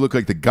makes you look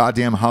like the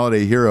goddamn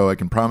holiday hero. I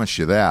can promise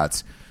you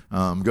that.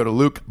 Go to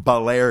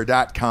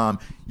LukeBelair.com.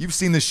 You've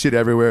seen this shit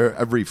everywhere.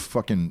 Every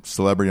fucking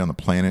celebrity on the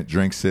planet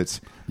drinks it.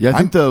 Yeah,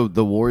 I think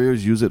the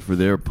Warriors use it for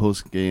their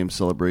post-game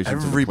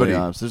celebrations. Everybody- In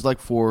the playoffs. There's like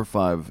 4 or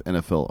 5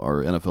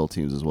 NFL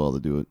teams as well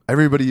that do it.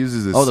 Everybody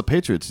uses this. Oh, the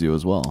Patriots do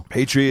as well.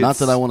 Patriots. Not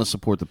that I want to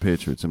support the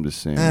Patriots. I'm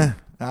just saying the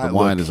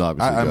wine is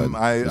obviously good. is all I'm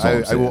I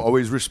will saying.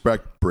 always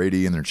respect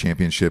Brady and their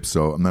championships,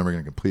 so I'm never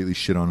going to completely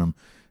shit on them.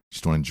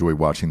 Just don't enjoy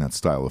watching that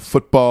style of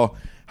football.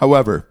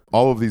 However,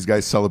 all of these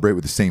guys celebrate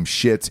with the same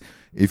shit.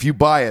 If you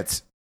buy a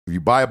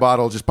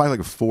bottle, just buy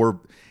like 4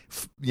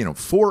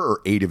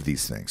 or 8 of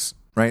these things,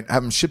 right?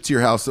 Have them shipped to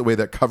your house the way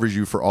that covers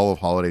you for all of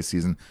holiday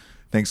season,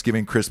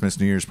 Thanksgiving, Christmas,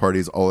 New Year's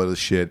parties, all of this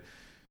shit.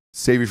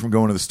 Save you from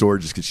going to the store.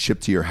 Just get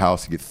shipped to your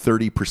house. You get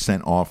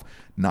 30% off.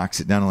 Knocks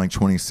it down to like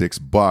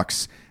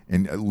 $26.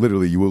 And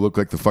literally, you will look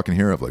like the fucking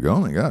hero of like, oh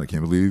my God, I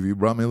can't believe you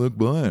brought me Luke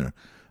Belair.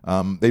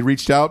 They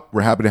reached out.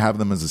 We're happy to have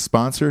them as a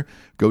sponsor.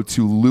 Go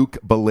to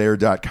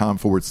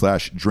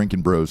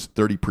LukeBelair.com/Drinkin Bros.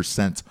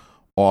 30%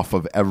 off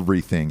of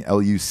everything.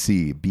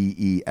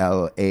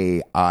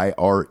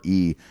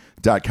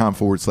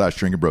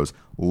 LucBelaire.com/Drinkin Bros.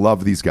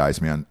 Love these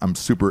guys, man. I'm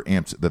super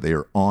amped that they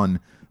are on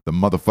the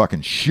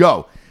motherfucking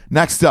show.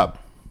 Next up,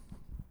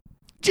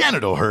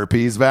 genital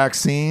herpes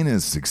vaccine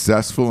is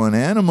successful in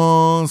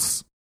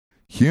animals.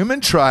 Human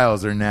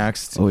trials are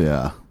next. Oh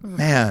yeah,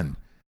 Man,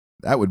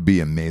 that would be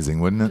amazing,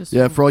 wouldn't it? Just-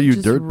 yeah. For all you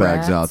just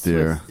dirtbags out rats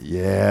there, with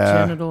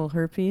Yeah. genital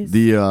herpes.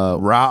 the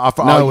Raw,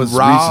 for no, all it you was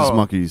raw, Reese's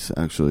Monkeys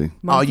actually.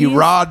 all you Monkeys?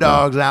 raw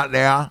dogs out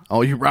there.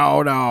 Oh, you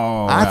raw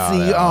dog. I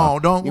see you. Oh,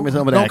 don't Give me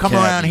some of don't that come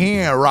cat. around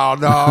here, raw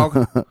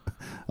dog.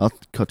 I'll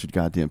cut your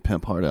goddamn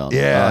pimp heart out.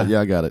 Yeah. yeah,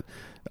 I got it.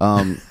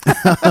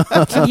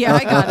 Yeah,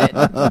 I got it.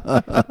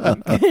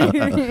 That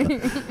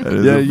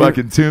is Yeah, a you-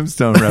 fucking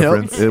tombstone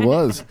reference. Yep, it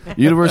was.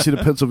 University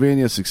of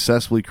Pennsylvania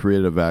successfully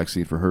created a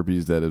vaccine for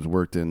herpes that has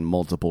worked in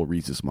multiple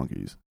rhesus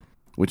monkeys,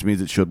 which means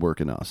it should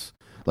work in us.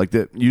 Like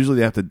that, usually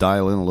they have to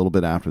dial in a little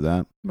bit after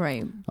that.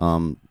 Right.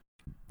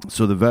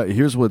 So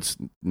here's what's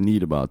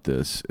neat about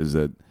this is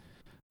that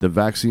the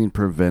vaccine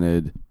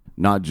prevented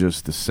not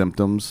just the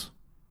symptoms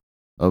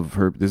of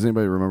herpes. Does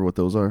anybody remember what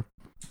those are?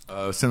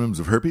 Symptoms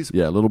of herpes?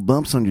 Yeah, little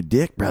bumps on your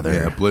dick, brother.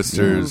 Yeah,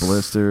 blisters. Yeah,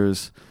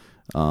 blisters.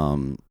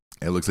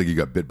 It looks like you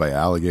got bit by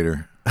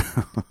alligator.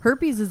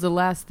 Herpes is the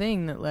last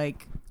thing that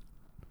like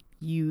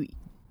you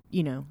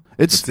know.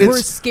 It's We're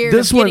scared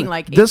this of getting, one.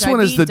 like, this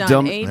one is HIV the done,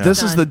 dumb. AIDS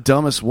This is done, the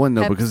dumbest one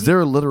though Hep because C. there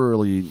are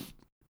literally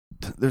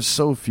there's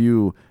so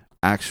few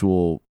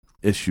actual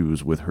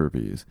issues with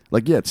herpes.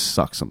 Like yeah, it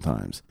sucks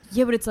sometimes.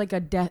 Yeah, but it's like a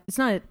death. It's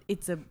not.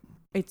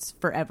 It's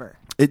forever.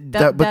 But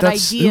That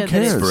that's idea who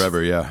that it's cares?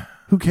 Forever, yeah.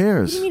 Who What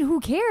cares? do you mean? Who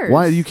cares?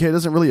 Why you care? It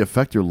doesn't really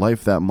affect your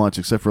life that much,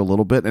 except for a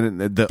little bit.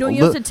 And Don't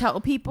you have to tell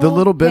people? the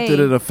little bit hey, that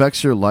it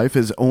affects your life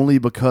is only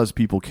because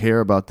people care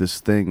about this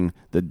thing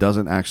that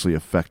doesn't actually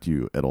affect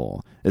you at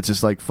all. It's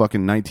just like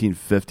fucking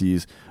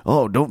 1950s.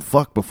 Oh, don't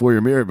fuck before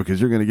you're married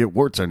because you're going to get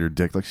warts on your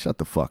dick. Like, shut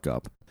the fuck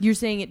up. You're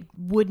saying it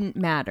wouldn't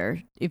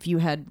matter if you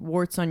had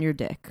warts on your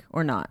dick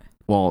or not.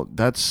 Well,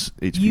 that's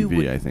You HPV,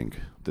 would- I think,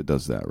 that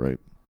does that, right?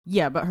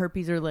 Yeah, but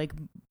herpes are like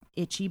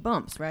itchy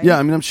bumps, right? Yeah,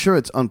 I mean, I'm sure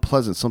it's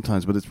unpleasant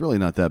sometimes, but it's really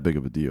not that big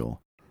of a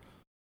deal.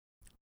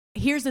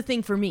 Here's the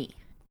thing for me.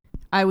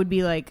 I would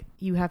be like,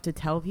 you have to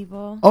tell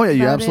people. Oh yeah,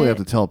 you about absolutely it,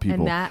 have to tell people.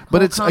 And that But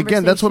whole it's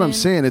again, that's what I'm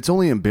conversation, saying. It's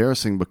only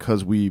embarrassing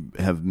because we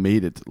have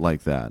made it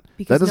like that.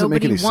 Because that doesn't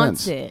make nobody any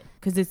wants sense. it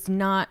because it's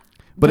not.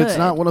 But it's good.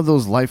 not one of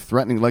those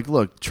life-threatening. Like,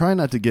 look, try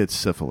not to get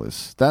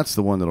syphilis. That's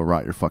the one that'll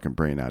rot your fucking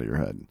brain out of your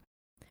head.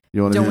 You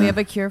know what I Don't mean? we have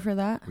a cure for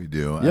that? We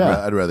do.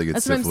 Yeah. I'd rather get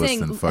That's what I'm syphilis saying.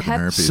 than fucking Hep-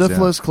 herpes.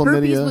 Syphilis, chlamydia.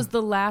 Herpes was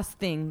the last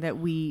thing that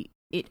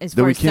as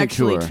That far we as can't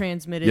sexually cure.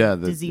 transmitted Yeah,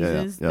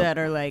 diseases yeah. that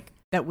are like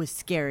that was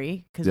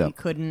scary because Yeah. we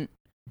couldn't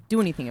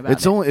do anything about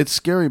It's it. it's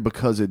scary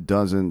because it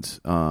doesn't.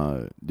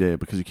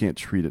 Because you can't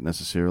treat it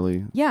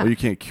necessarily. Yeah. Or you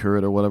can't cure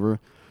it or whatever.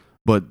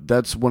 But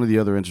that's one of the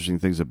other interesting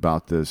things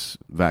about this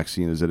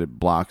vaccine is that it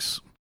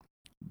blocks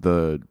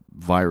the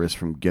virus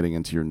from getting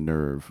into your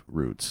nerve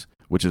roots,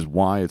 which is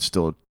why it's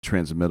still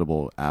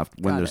transmittable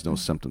when Got there's it. no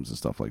symptoms and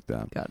stuff like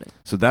that. Got it.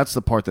 So that's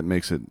the part that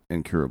makes it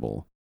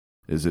incurable,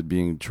 is it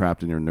being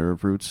trapped in your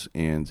nerve roots,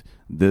 and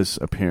this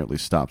apparently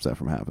stops that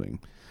from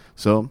happening.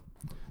 So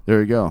there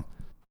you go.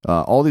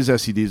 All these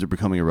STDs are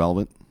becoming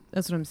irrelevant.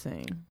 That's what I'm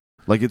saying.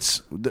 Like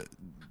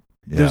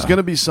there's going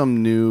to be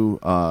some new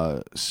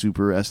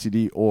super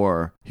STD,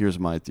 or here's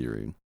my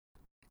theory.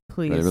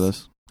 Please. Ready for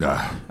this?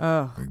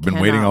 Oh, I've been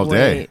waiting all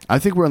day. wait. I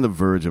think we're on the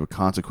verge of a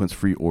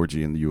consequence-free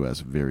orgy in the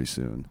U.S. very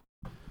soon.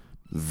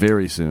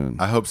 Very soon.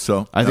 I hope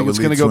so. I think That it's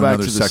would going lead to go back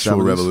another to the sexual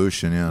 70s.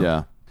 revolution.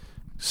 Yeah.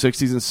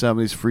 60s and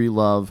 70s, free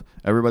love.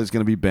 Everybody's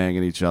going to be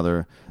banging each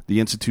other. The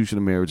institution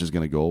of marriage is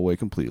going to go away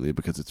completely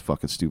because it's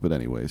fucking stupid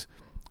anyways.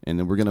 And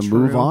then we're going to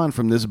move on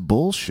from this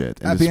bullshit.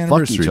 And Happy just fuck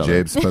anniversary, each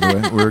other. Jabes, by the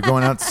way. We're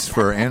going out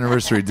for our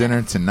anniversary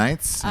dinner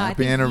tonight. I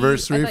Happy think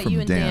anniversary I thought from you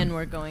and Dan. Dan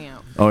were going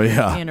out. Oh,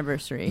 yeah.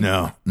 Anniversary.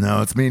 No,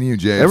 it's me and you,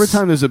 Jabes. Every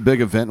time there's a big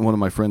event in one of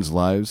my friends'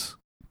 lives,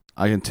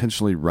 I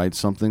intentionally write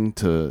something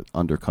to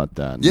undercut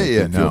that. And make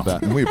them feel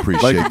bad. And we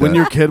appreciate Like that. when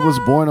your kid was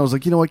born, I was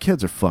like, you know what?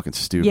 Kids are fucking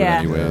stupid Yeah.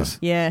 anyways.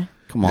 Yeah.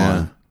 Come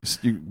on.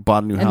 You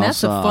bought a new house. And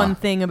that's a fun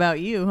thing about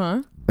you,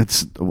 huh?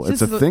 It's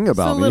Just a thing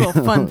about me. It's a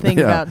little fun thing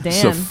Yeah. about It's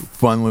a Dan.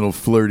 fun little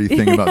flirty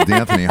thing about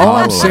D'Anthony All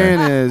I'm Holloway. saying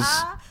is,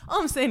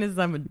 All I'm saying is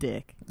I'm a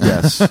dick.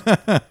 yes.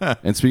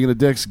 And speaking of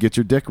dicks, get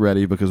your dick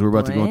ready because we're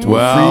about to go into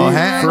Well, a free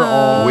hang, for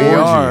all we orgy.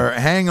 are.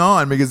 Hang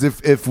on, because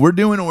if we're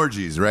doing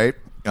orgies, right?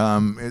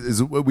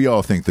 Is we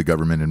all think the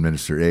government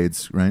administered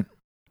AIDS, right?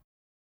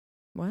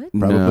 What?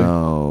 Probably.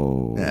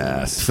 No.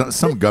 Yeah,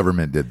 some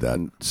government did that.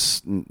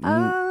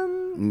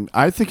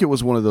 I think it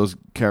was one of those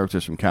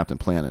characters from Captain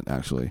Planet,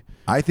 actually.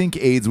 I think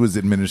AIDS was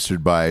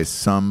administered by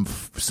some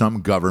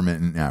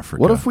government in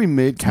Africa. What if we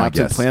made That's my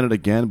Captain guess. Planet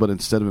again, but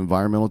instead of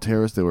environmental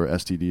terrorists, they were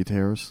STD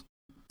terrorists?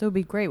 That would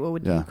be great. What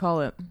would Yeah. you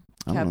call it?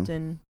 I don't know.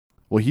 Captain.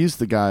 Well, he's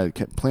the guy.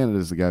 Planet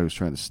is the guy who's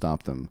trying to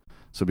stop them.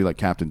 So it'd be like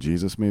Captain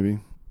Jesus, maybe.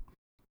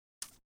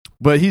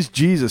 But he's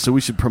Jesus, so we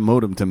should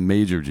promote him to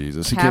Major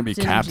Jesus. He can't be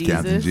Captain Captain.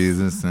 Captain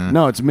Jesus?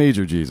 No, it's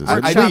Major Jesus. I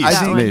It's think- It's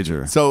that one.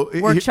 Major. So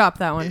Workshop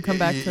that one. Come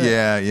back to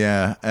it.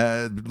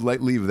 Yeah.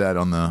 Leave that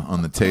on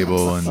the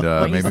table and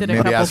Well, you said a maybe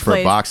couple ask for a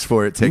plays. box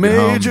for it. Take it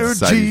home. Major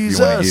Decide if you want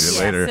to eat Jesus. it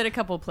Yeah, later. sit a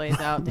couple plays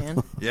out,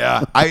 Dan.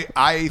 Yeah,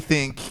 I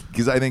think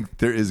because I think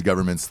there is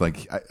governments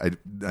like I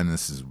and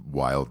this is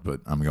wild, but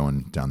I'm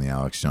going down the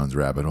Alex Jones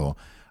rabbit hole.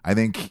 I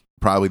think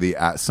probably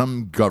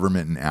some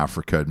government in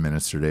Africa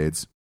administered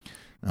AIDS.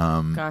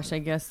 Gosh, I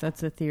guess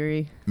that's a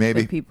theory.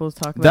 Maybe. that people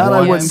talk about. That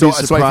I Yeah. wouldn't So be I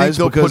think surprised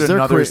they'll because put they're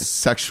another crea-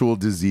 sexual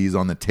disease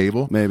on the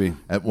table. Maybe.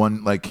 At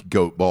one like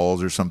goat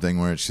balls or something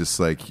where it's just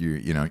like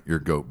your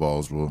goat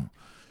balls will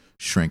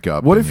shrink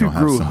up. What and if you you'll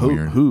have grew some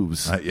weird-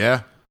 hooves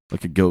yeah,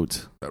 like a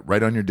goat?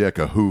 right on your dick,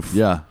 a hoof.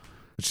 Yeah.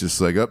 It's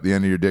just like up the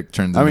end of your dick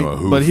turns I into mean, a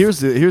hoof. but here's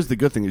the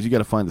good thing is you got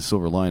to find the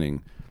silver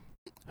lining.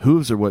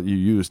 Hooves are what you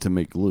use to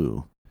make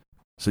glue,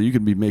 so you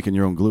can be making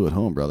your own glue at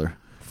home, brother.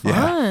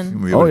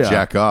 Fun. We able Oh, to yeah.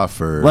 jack off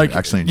or Like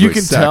actually enjoy you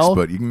can sex, tell,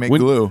 but you can make when,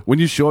 glue. when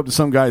you show up to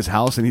some guy's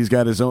house and he's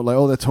got his own, like,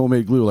 oh, that's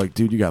homemade glue. Like,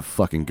 dude, you got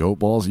fucking goat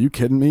balls. Are you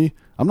kidding me?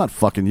 I'm not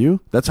fucking you.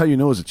 That's how you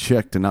know as a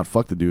chick to not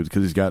fuck the dude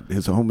because he's got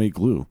his homemade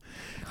glue.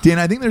 Dan,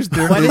 I think there is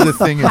a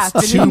thing. It's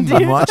too happening,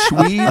 dude? much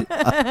weed.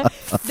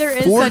 There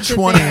is such a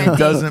 420 thing, I think.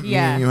 doesn't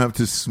Yeah. mean you have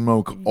to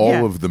smoke all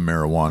Yeah. of the I'm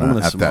marijuana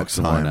gonna at smoke that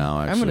some more time. now.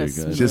 I'm Actually,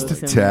 gonna guys. Just a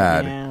smoke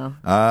tad. some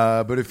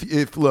now. But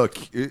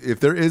if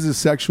there is a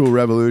sexual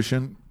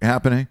revolution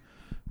happening,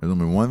 there's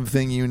only one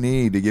thing you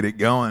need to get it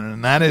going,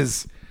 and that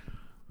is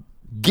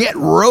get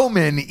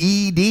Roman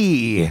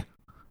ED.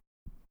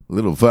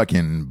 Little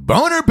fucking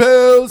boner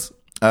pills.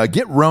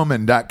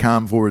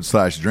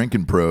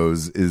 GetRoman.com/drinking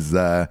pros is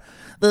the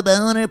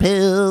boner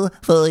pill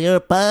for your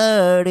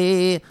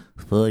party,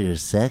 for your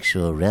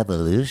sexual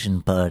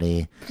revolution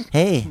party.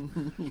 Hey,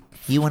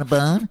 you want a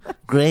bone?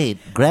 Great.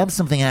 Grab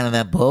something out of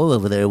that bowl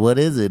over there. What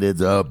is it?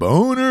 It's a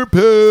boner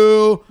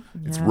pill.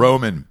 It's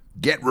Roman.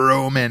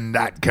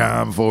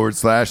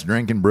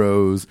 GetRoman.com/drinking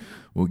bros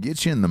will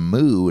get you in the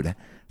mood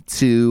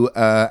to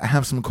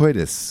have some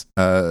coitus,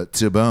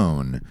 to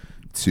bone,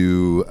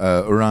 to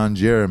Oran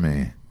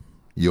Jeremy,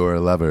 your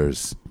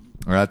lovers.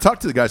 I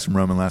talked to the guys from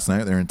Roman last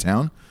night. They're in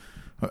town.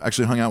 I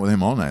actually hung out with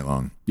him all night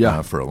long.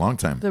 Yeah. For a long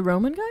time. The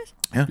Roman guys?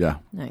 Yeah.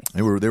 Nice.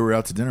 They were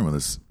out to dinner with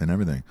us and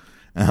everything.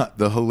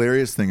 The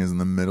hilarious thing is in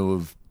the middle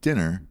of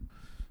dinner,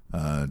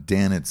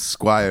 Dan had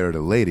squired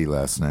a lady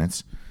last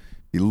night.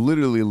 He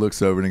literally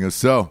looks over and he goes,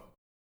 "So,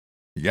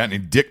 you got any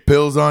dick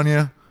pills on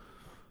you?"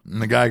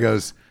 And the guy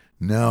goes,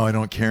 "No, I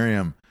don't carry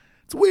them."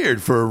 It's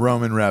weird for a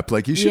Roman rep.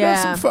 Like, you should have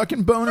some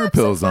fucking boner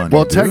pills on you.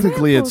 Well, dude.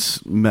 technically,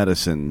 it's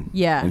medicine.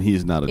 Yeah. And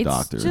he's not a It's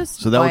doctor.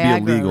 just So that would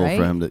Viagra, be illegal right?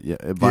 for him to. Yeah,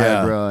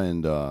 Viagra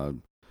and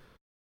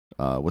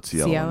what's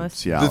the other one? Cialis?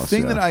 Cialis, The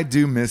thing yeah. that I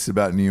do miss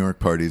about New York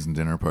parties and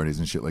dinner parties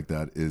and shit like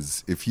that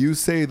is if you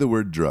say the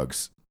word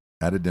drugs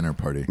at a dinner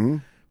party,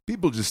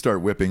 people just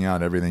start whipping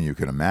out everything you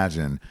could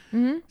imagine.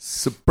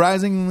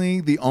 Surprisingly,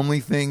 the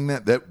only thing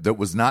that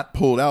was not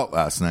pulled out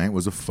last night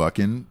was a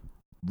fucking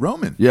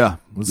Roman. Yeah.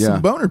 With yeah.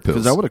 some boner pills.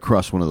 Because I would have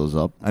crushed one of those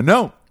up. I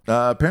know.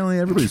 Apparently,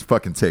 everybody's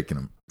fucking taking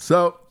them.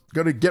 So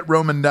go to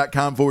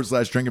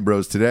GetRoman.com/drinking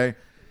bros today.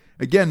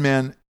 Again,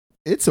 man,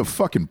 it's a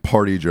fucking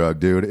party drug,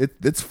 dude.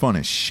 It's fun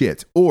as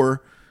shit.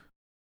 Or,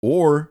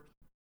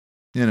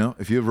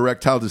 if you have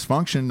erectile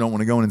dysfunction, don't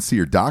want to go in and see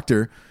your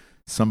doctor,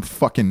 some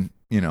fucking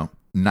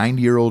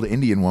 90-year-old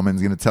Indian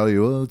woman's going to tell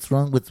you, "Oh,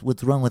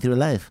 what's wrong with your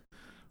life?"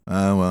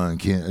 Well, I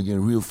get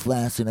real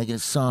flaccid. I get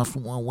soft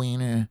from one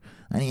wiener.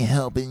 I need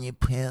help in your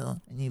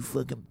pill. I need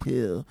fucking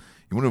pill.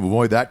 You want to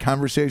avoid that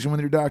conversation with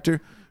your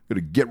doctor? Go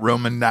to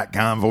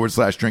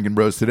GetRoman.com/Drinkin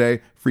Bros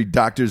today. Free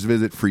doctor's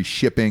visit, free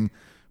shipping.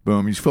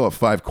 Boom. You just fill out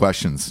 5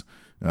 questions.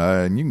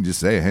 And you can just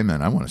say, "Hey,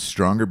 man, I want a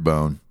stronger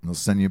bone." And they'll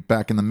send you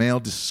back in the mail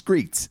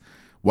discreet.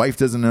 Wife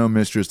doesn't know.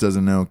 Mistress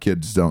doesn't know.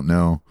 Kids don't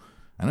know.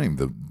 I don't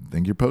even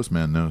think your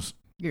postman knows.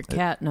 Your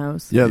cat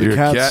knows. Yeah, your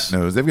cat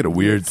knows. They've got a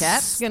weird... Your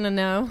cat's going to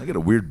know. They got a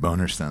weird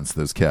boner sense,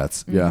 those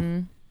cats.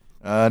 Yeah.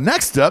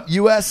 Next up,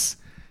 U.S.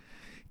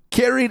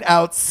 carried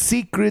out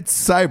secret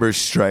cyber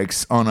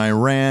strikes on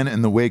Iran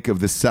in the wake of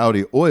the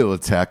Saudi oil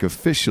attack.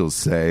 Officials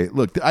say,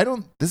 look,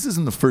 this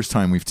isn't the first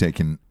time we've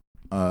taken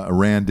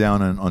Iran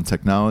down on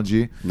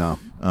technology. No.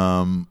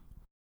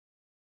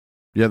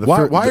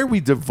 Why are we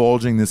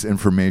divulging this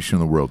information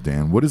in the world,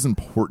 Dan? What is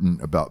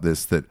important about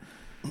this? That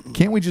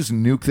can't we just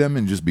nuke them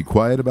and just be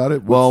quiet about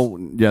it?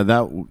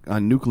 That a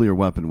nuclear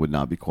weapon would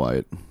not be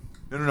quiet.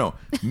 No.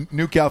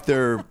 Nuke out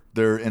their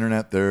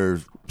internet, their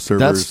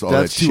servers, all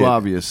that that's shit. too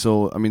obvious.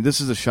 So, I mean, this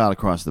is a shot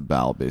across the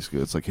bow, basically.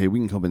 It's like, hey, we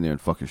can come in there and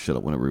fuck your shit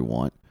up whenever we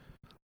want.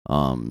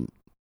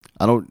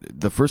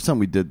 The first time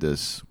we did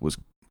this was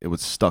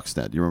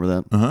Stuxnet. Do you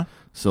remember that? Uh-huh.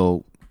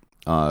 So,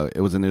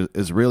 it was an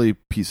Israeli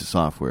piece of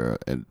software,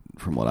 and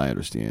from what I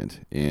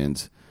understand,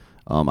 and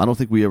I don't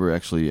think we ever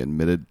actually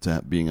admitted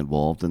to being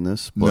involved in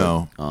this. But,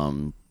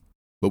 no,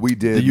 but we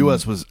did. The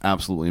U.S. was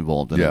absolutely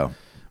involved in it. Yeah.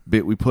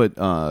 But we put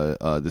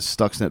this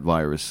Stuxnet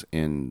virus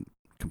in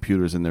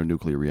computers in their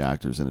nuclear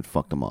reactors, and it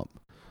fucked them up.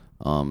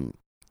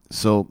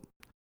 So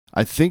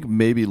I think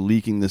maybe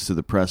leaking this to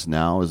the press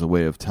now is a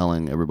way of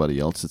telling everybody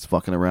else that's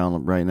fucking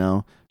around right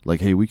now, like,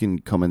 hey, we can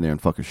come in there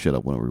and fuck your shit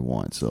up whenever we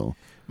want. So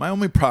my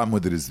only problem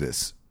with it is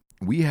this: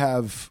 we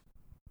have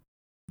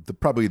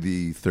probably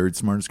the 3rd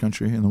smartest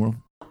country in the world.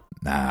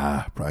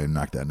 Nah, probably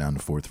knock that down to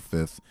 4th or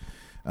 5th.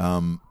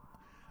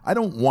 I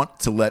don't want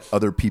to let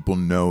other people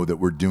know that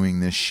we're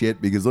doing this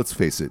shit because let's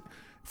face it,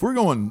 if we're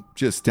going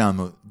just down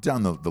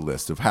the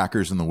list of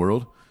hackers in the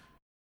world,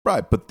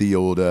 probably put the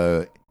old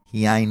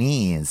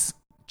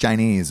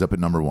Chinese up at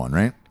number 1,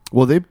 right?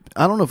 Well,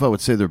 I don't know if I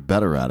would say they're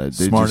better at it.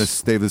 They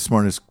have the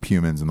smartest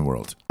humans in the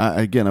world.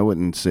 I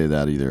wouldn't say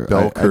that either.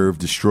 Bell curve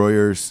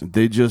destroyers.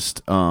 They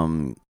just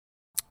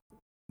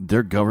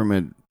their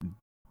government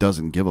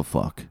doesn't give a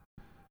fuck.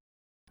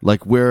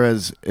 Like,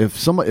 whereas if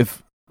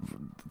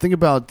think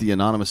about the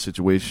anonymous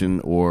situation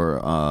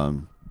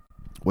or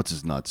what's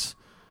his nuts,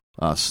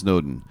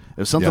 Snowden.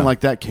 If something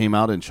like that came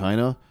out in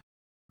China,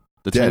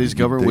 the Chinese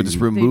government would just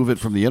remove it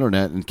from the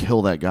internet and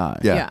kill that guy.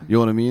 Yeah. You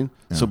know what I mean?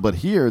 Yeah. So, but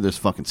here there's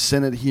fucking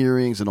Senate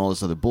hearings and all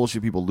this other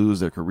bullshit. People lose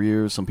their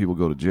careers. Some people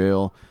go to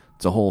jail.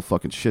 It's a whole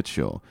fucking shit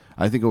show.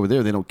 I think over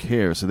there they don't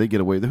care, so they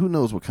get away. Who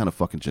knows what kind of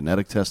fucking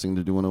genetic testing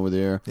they're doing over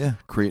there? Yeah.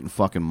 Creating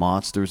fucking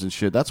monsters and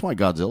shit. That's why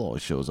Godzilla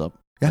always shows up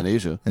in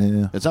Asia.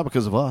 Yeah. It's not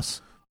because of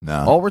us.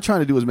 No. All we're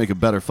trying to do is make a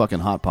better fucking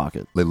Hot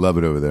Pocket. They love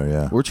it over there,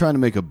 yeah. We're trying to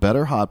make a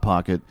better Hot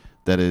Pocket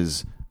that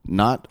is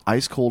not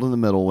ice cold in the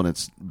middle when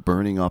it's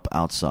burning up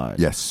outside.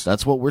 Yes.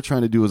 That's what we're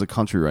trying to do as a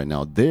country right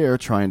now. They're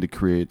trying to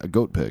create a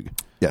goat pig.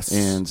 Yes.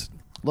 And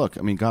look,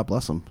 I mean, God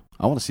bless them.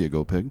 I want to see a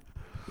goat pig.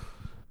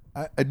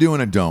 I do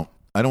and I don't.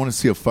 I don't want to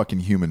see a fucking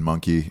human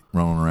monkey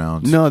rolling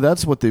around. No,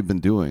 that's what they've been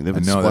doing. They've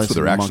been that's what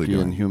splicing they're actually monkey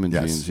doing. and human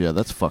Yes. genes. Yeah,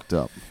 that's fucked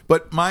up.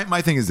 But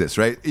my thing is this,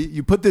 right?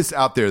 You put this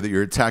out there that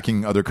you're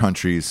attacking other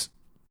countries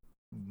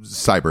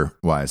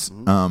cyber-wise.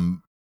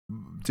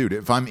 Dude,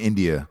 if I'm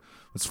India,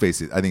 let's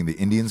face it, I think the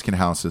Indians can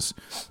house us.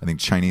 I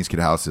think Chinese can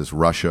house us.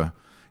 Russia,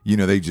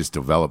 they just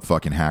develop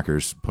fucking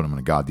hackers, put them in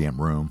a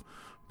goddamn room.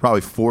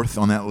 Probably 4th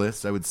on that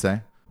list, I would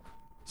say.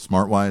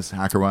 Smart-wise,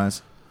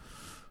 hacker-wise.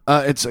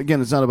 It's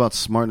not about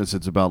smartness.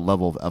 It's about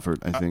level of effort,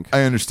 I think.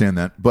 I understand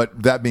that.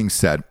 But that being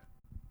said,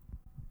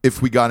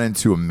 if we got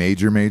into a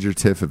major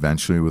tiff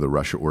eventually with a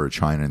Russia or a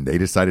China and they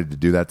decided to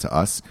do that to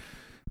us,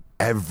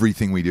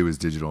 everything we do is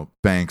digital.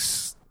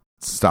 Banks,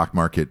 stock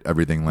market,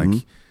 everything.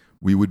 Like,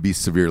 we would be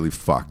severely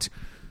fucked.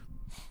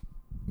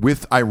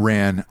 With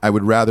Iran, I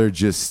would rather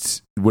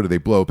just, what do they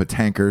blow up a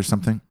tanker or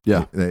something?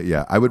 Yeah.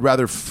 Yeah. I would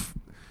rather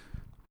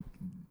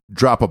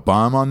drop a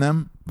bomb on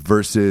them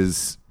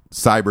versus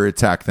cyber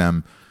attack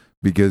them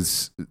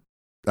because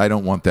I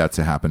don't want that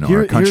to happen in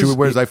our country.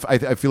 Whereas I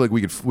feel like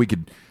we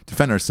could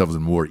defend ourselves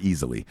in war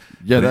easily.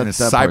 Yeah, but in a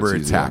cyber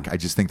easy, attack, yeah. I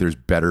just think there's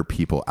better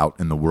people out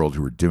in the world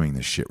who are doing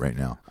this shit right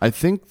now. I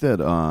think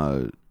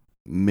that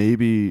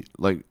maybe,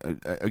 like,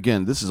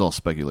 again, this is all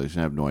speculation.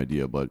 I have no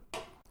idea, but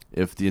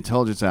if the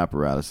intelligence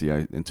apparatus,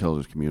 the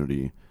intelligence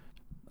community,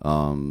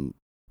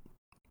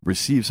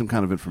 receives some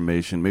kind of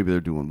information, maybe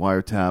they're doing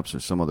wiretaps or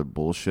some other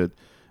bullshit,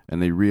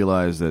 and they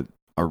realize that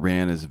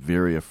Iran is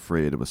very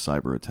afraid of a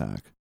cyber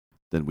attack,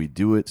 then we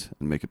do it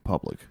and make it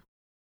public.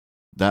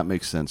 That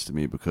makes sense to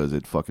me because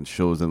it fucking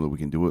shows them that we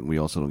can do it, and we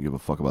also don't give a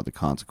fuck about the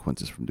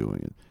consequences from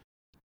doing it.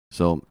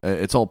 So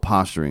it's all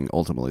posturing,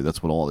 ultimately.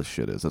 That's what all this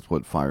shit is. That's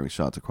what firing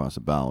shots across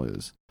the bow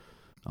is.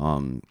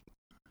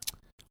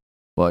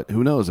 But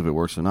who knows if it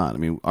works or not? I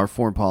mean, our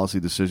foreign policy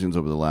decisions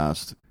over the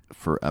last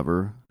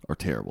forever are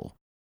terrible.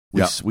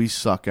 We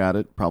suck at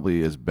it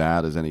probably as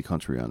bad as any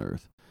country on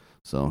earth.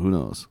 So who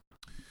knows?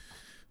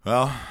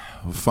 Well,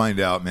 we'll find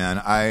out,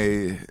 man.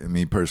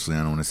 Me personally,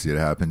 I don't want to see it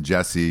happen.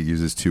 Jesse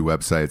uses 2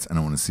 websites. I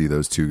don't want to see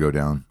those 2 go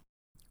down.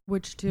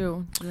 Which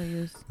 2 do they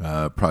use?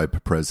 Probably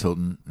Perez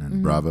Hilton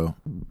and Bravo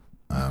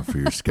for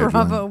your scheduling.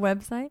 Bravo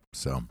website?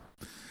 So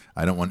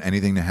I don't want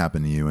anything to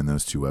happen to you in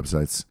those 2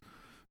 websites.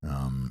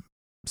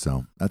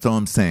 So that's all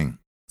I'm saying.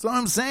 That's all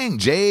I'm saying,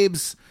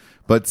 Jabes.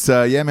 But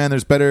yeah, man,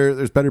 there's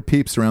better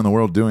peeps around the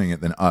world doing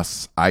it than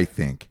us, I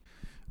think.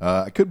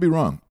 I could be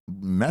wrong.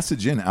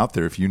 Message in out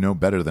there if you know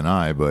better than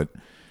I, but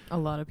a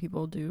lot of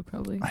people do,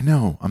 probably. I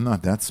know. I'm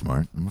not that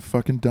smart. I'm a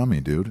fucking dummy,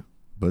 dude.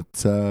 But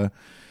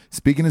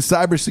speaking of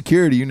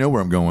cybersecurity, you know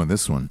where I'm going with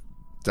this one.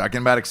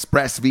 Talking about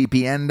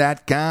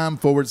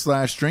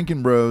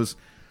expressvpn.com/drinking bros.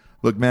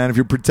 Look, man, if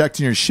you're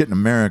protecting your shit in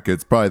America,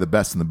 it's probably the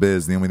best in the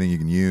biz. The only thing you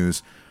can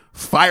use.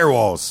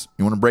 Firewalls.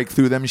 You want to break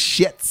through them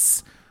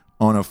shits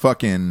on a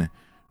fucking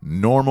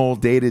normal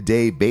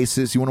day-to-day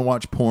basis. You want to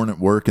watch porn at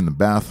work in the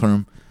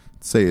bathroom.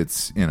 Say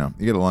it's, you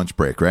get a lunch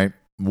break, right?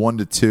 1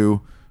 to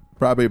 2,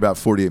 probably about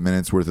 48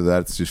 minutes worth of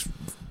that. It's just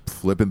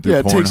flipping through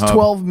Pornhub. Yeah, it takes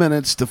 12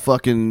 minutes to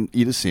fucking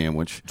eat a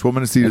sandwich. 12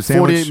 minutes to eat a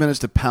sandwich. 48 minutes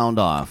to pound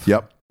off.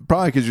 Yep.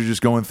 Probably because you're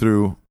just going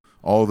through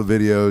all the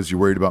videos. You're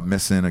worried about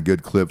missing a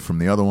good clip from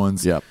the other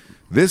ones. Yep.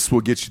 This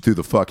will get you through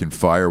the fucking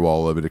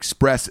firewall of it.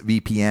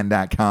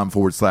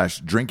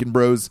 expressvpn.com/drinking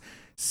bros.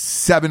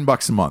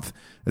 $7 a month.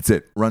 That's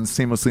it. Runs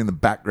seamlessly in the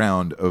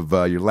background of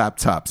your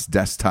laptops,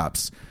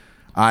 desktops,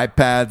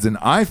 iPads, and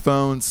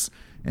iPhones.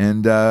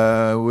 And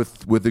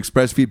with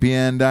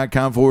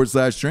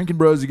expressvpn.com/drinking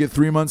bros, you get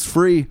 3 months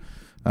free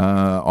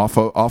off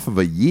of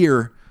a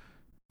year.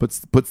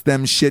 Puts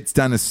them shits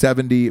down to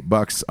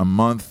 $70 a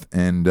month.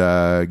 And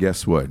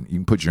guess what? You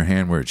can put your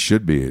hand where it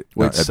should be.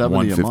 Wait, at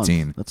 $70 a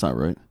 $115. month. That's not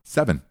right.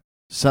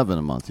 $7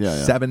 a month. Yeah,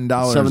 yeah.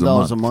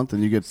 $7 a month,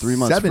 and you get 3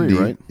 months 70,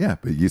 free, right? Yeah,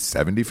 but you get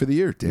 70 for the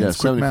year. Dan, Yeah, it's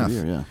quick 70 math. for the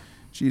year. Yeah.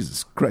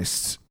 Jesus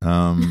Christ.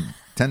 10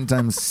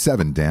 times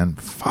 7, Dan.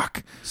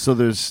 Fuck. So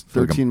there's Like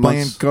 13 I'm playing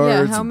months.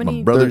 cards. Yeah, how with many-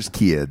 my brother's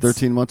kids.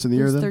 13 months in the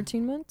year There's then?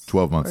 13 months?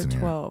 12 months Or in the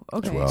year. 12.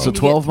 Okay. 12. And So you get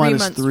 12 3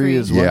 minus months 3 free.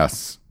 is what?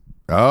 Yes.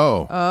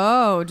 Oh.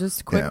 Oh,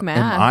 just quick Yeah.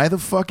 math. Am I the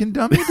fucking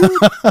dummy, dude?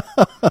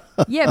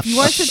 Yeah, if you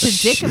weren't such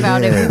a dick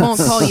about it, we won't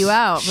call you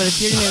out. But if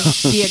you're going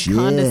to be a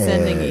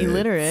condescending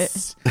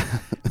illiterate.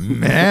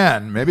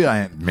 Man, maybe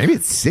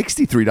it's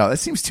 $63. That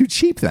seems too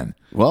cheap then.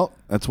 Well,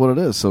 that's what it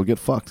is, so get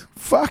fucked.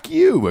 Fuck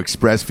you,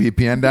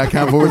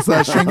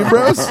 expressvpn.com/drinking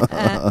bros.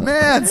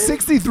 Man,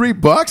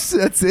 $63.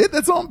 That's it.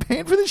 That's all I'm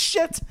paying for this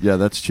shit. Yeah,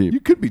 that's cheap.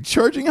 You could be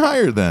charging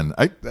higher then.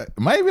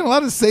 Am I even allowed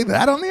to say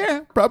that on the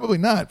air? Probably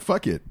not.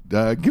 Fuck it.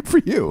 Good for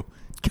you.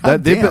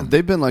 God damn.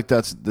 They've been like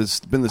that. This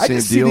has been the I same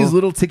just deal. see these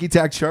little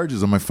ticky-tack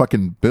charges on my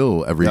fucking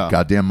bill every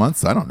goddamn month.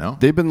 So I don't know.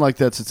 They've been like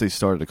that since they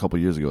started a couple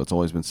years ago. It's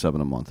always been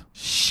 $7 a month.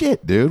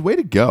 Shit, dude. Way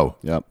to go.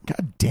 Yep.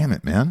 God damn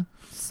it, man.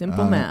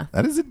 Simple math.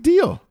 That is a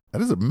deal.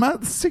 That is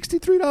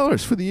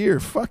 $63 for the year.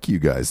 Fuck you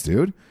guys,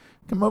 dude.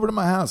 Come over to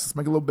my house. Let's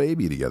make a little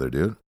baby together,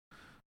 dude.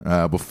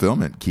 We'll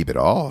film it. Keep it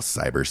all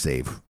cyber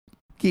safe.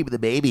 Keep the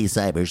baby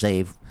cyber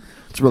safe.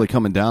 It's really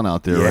coming down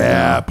out there right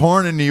Yeah, now.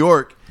 porn in New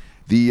York.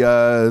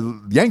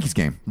 The Yankees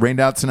game rained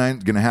out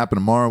tonight. Going to happen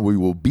tomorrow. We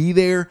will be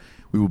there.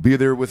 We will be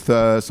there with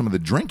some of the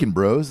Drinkin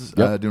bros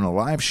doing a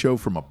live show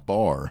from a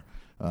bar.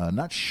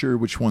 Not sure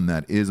which one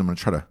that is. I'm going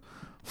to try to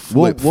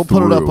We'll flip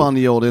put it up through. on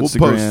the old We'll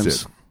Instagrams.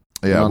 post it.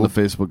 Yeah, on the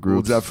Facebook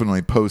groups. We'll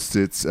definitely post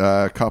it.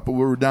 Couple.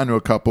 We're down to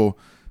a couple.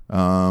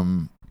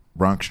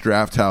 Bronx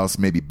Draft House,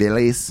 maybe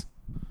Billy's.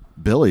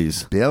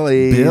 Billy's. Let's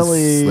I get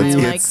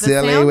like the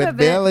silly sound with of it.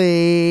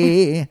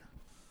 Billy.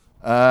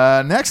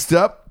 Next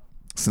up,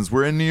 since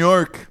we're in New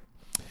York,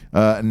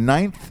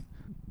 9th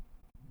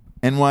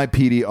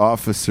NYPD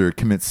officer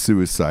commits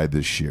suicide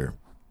this year.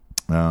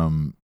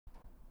 Man,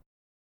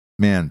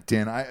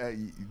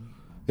 Dan,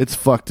 It's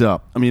fucked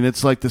up. I mean,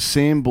 it's like the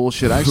same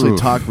bullshit. I actually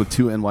talked with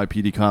 2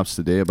 NYPD cops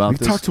today about we've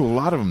this. talked to a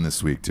lot of them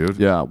this week, dude.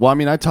 Yeah. Well, I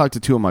mean, I talked to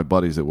 2 of my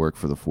buddies that work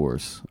for the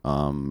force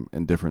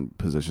in different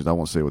positions. I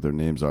won't say what their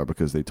names are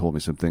because they told me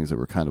some things that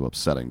were kind of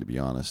upsetting, to be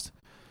honest.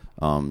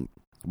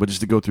 But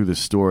just to go through this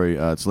story,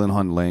 it's Lin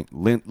Hung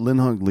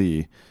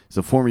Lee. He's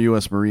a former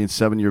U.S. Marine,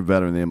 7-year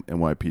veteran. The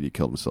NYPD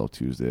killed himself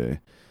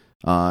Tuesday.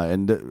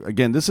 And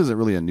again, this isn't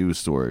really a news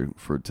story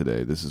for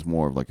today. This is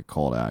more of like a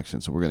call to action.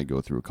 So we're going to go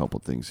through a couple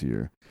things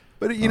here.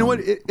 But you know what?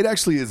 It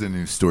actually is a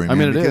news story, man. I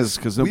mean, it because is,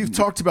 'cause we've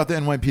talked about the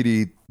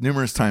NYPD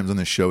numerous times on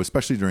this show,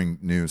 especially during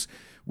news,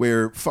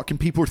 where fucking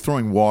people are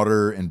throwing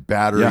water and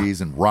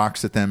batteries and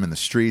rocks at them in the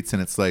streets,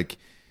 and it's like,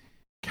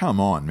 come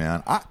on,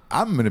 man.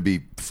 I'm going to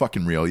be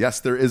fucking real. Yes,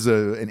 there is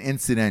an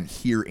incident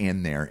here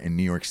and there in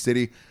New York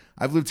City.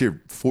 I've lived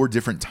here 4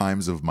 different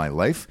times of my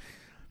life.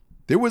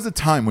 There was a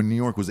time when New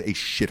York was a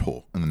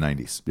shithole in the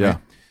 90s. Yeah. Right?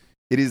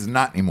 It is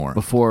not anymore.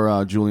 Before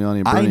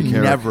Giuliani and I Bernie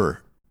Kerik.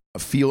 never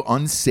feel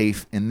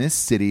unsafe in this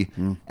city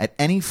at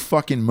any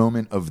fucking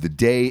moment of the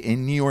day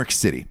in New York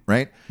City,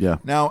 right? Yeah.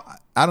 Now,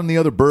 out in the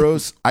other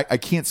boroughs, I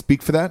can't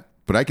speak for that,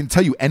 but I can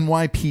tell you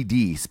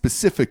NYPD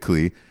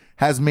specifically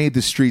has made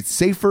the streets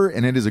safer,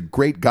 and it is a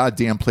great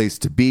goddamn place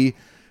to be,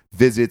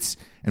 visit,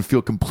 and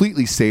feel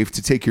completely safe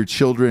to take your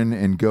children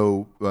and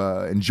go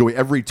enjoy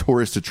every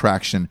tourist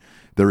attraction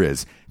there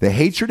is. The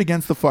hatred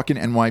against the fucking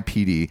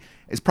NYPD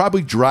is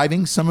probably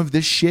driving some of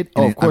this shit,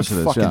 and of course I'm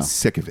it is, fucking yeah.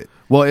 sick of it.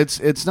 Well,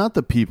 it's not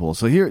the people.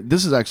 So here,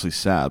 this is actually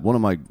sad. One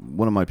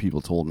of my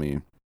people told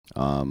me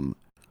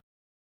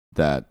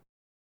that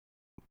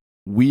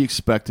we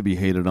expect to be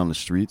hated on the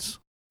streets,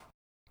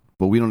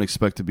 but we don't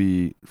expect to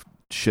be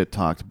shit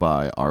talked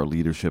by our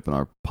leadership and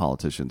our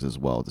politicians as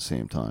well at the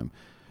same time.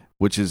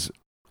 Which is,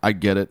 I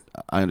get it,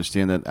 I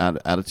understand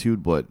that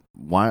attitude, but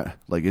why?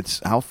 Like, it's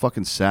how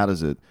fucking sad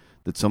is it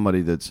that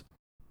somebody that's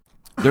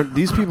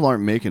these people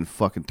aren't making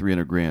fucking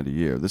 $300,000 a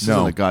year. This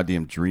isn't a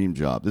goddamn dream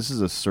job. This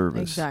is a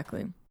service.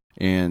 Exactly.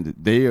 And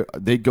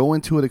they go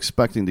into it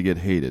expecting to get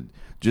hated.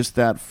 Just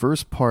that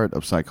first part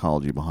of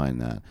psychology behind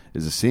that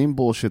is the same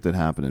bullshit that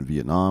happened in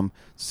Vietnam,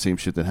 same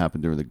shit that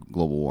happened during the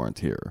global war on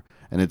terror.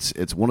 And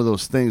it's one of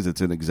those things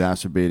that's an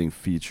exacerbating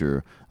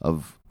feature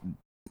of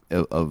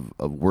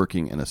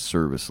working in a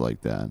service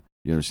like that.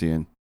 You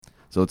understand?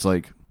 So it's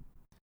like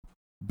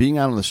being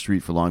out on the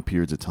street for long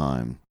periods of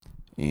time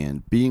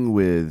and being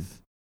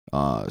with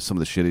some of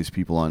the shittiest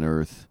people on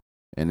earth,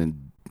 and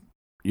then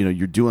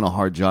you're doing a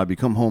hard job. You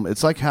come home.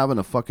 It's like having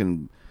a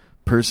fucking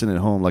person at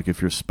home. Like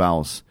if your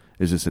spouse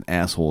is just an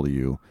asshole to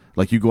you.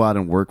 Like you go out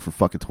and work for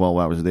fucking 12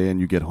 hours a day, and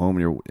you get home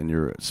and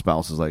your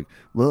spouse is like,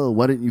 well,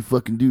 why didn't you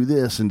fucking do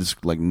this? And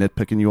just like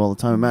nitpicking you all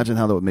the time. Imagine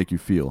how that would make you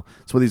feel.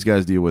 That's what these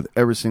guys deal with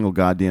every single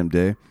goddamn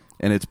day.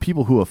 And it's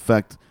people who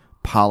affect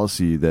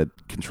policy that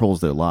controls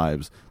their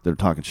lives that are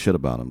talking shit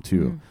about them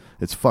too. Mm.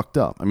 It's fucked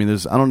up. I mean,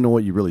 I don't know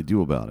what you really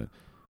do about it.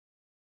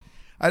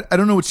 I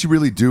don't know what you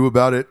really do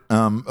about it.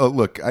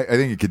 Look, I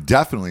think it could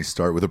definitely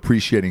start with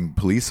appreciating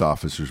police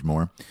officers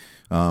more.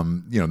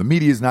 The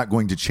media is not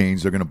going to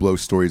change. They're going to blow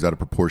stories out of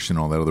proportion,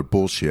 all that other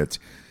bullshit.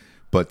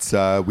 But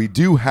we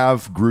do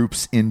have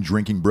groups in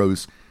Drinking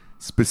Bros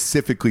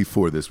specifically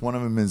for this. One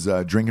of them is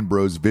Drinkin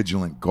Bros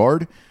Vigilant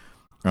Guard.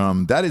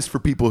 That is for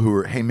people who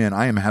are, hey man,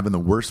 I am having the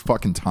worst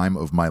fucking time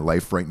of my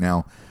life right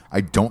now.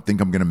 I don't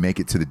think I'm going to make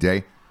it to the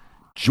day.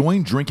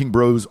 Join Drinking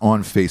Bros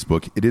on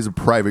Facebook. It is a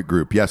private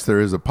group. Yes, there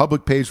is a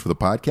public page for the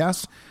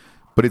podcast,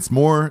 but it's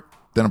more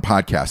than a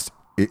podcast.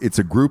 It's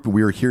a group, and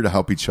we are here to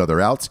help each other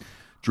out.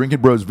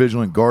 Drinkin Bros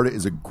Vigilant Guard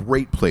is a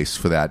great place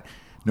for that.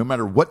 No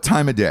matter what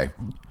time of day,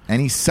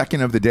 any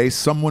second of the day,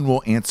 someone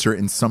will answer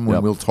and someone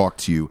will talk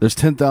to you. There's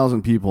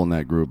 10,000 people in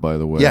that group, by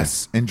the way.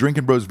 Yes, and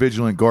Drinkin Bros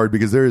Vigilant Guard,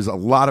 because there is a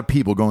lot of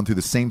people going through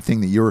the same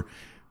thing that you're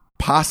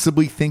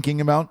possibly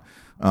thinking about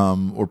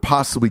or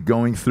possibly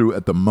going through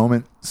at the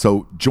moment.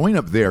 So join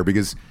up there,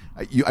 because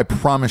I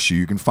promise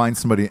you can find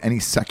somebody any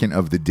second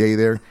of the day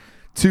there.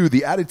 Two,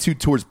 the attitude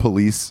towards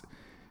police,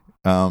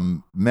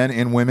 men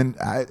and women,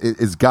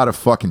 it's got to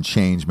fucking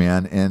change,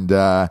 man. And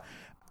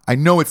I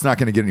know it's not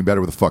going to get any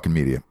better with the fucking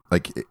media.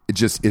 Like, it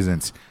just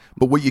isn't.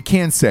 But what you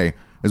can say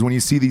is when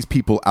you see these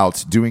people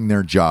out doing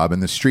their job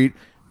in the street,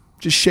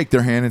 just shake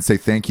their hand and say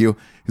thank you.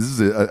 This is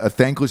a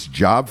thankless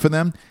job for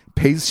them.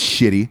 Pays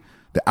shitty.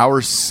 The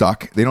hours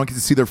suck. They don't get to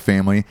see their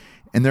family.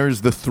 And there's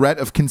the threat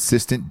of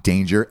consistent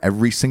danger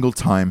every single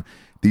time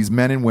these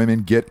men and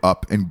women get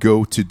up and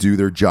go to do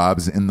their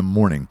jobs in the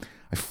morning.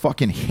 I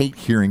fucking hate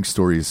hearing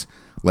stories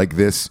like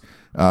this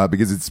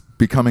because it's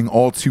becoming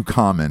all too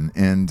common.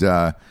 And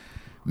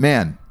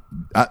man,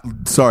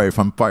 sorry if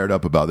I'm fired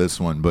up about this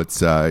one, but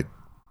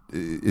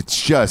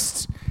it's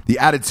just the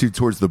attitude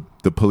towards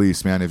the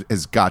police, man,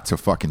 has got to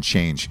fucking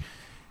change.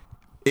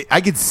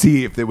 I could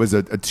see if there was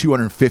a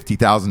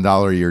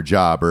 $250,000 a year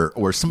job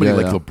or somebody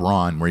like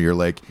LeBron, where you're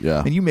like,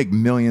 and you make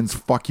millions,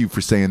 fuck you for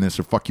saying this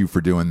or fuck you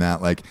for doing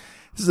that. Like,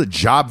 this is a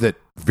job that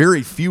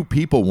very few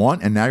people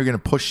want, and now you're going to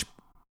push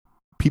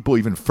people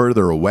even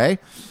further away.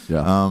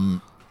 I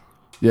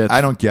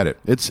don't get it.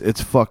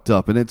 It's fucked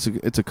up, and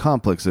it's a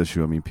complex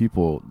issue. I mean,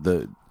 people,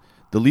 the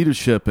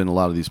leadership in a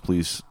lot of these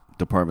police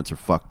departments are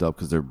fucked up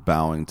because they're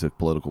bowing to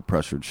political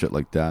pressure and shit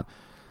like that.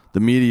 The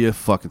media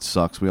fucking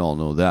sucks. We all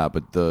know that,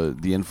 but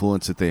the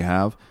influence that they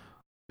have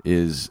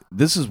is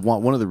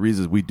one of the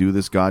reasons we do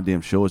this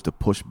goddamn show is to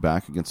push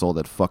back against all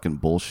that fucking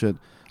bullshit.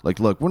 Like,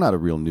 look, we're not a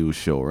real news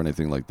show or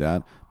anything like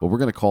that, but we're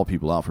going to call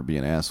people out for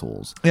being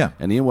assholes. Yeah.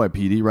 And the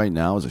NYPD right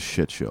now is a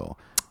shit show.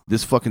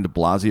 This fucking de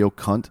Blasio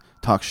cunt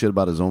talks shit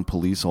about his own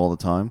police all the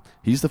time.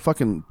 He's the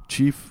fucking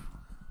chief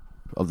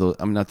of the...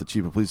 I mean, not the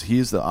chief of police.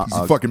 He's the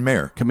fucking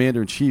mayor.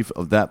 Commander-in-chief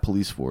of that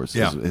police force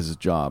is his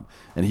job.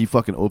 And he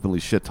fucking openly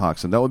shit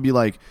talks. And that would be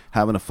like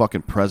having a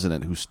fucking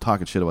president who's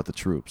talking shit about the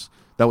troops.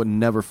 That would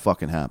never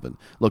fucking happen.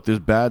 Look, there's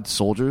bad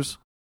soldiers.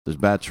 There's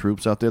bad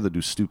troops out there that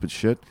do stupid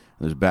shit.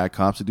 And there's bad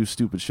cops that do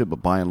stupid shit.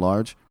 But by and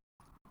large,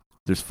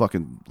 there's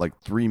fucking like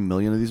 3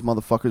 million of these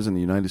motherfuckers in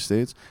the United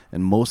States.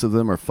 And most of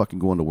them are fucking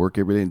going to work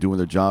every day and doing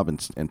their job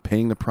and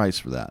paying the price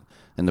for that.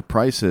 And the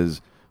price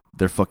is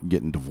they're fucking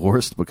getting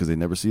divorced because they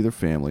never see their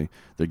family.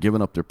 They're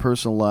giving up their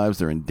personal lives.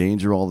 They're in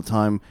danger all the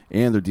time,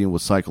 and they're dealing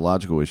with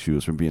psychological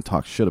issues from being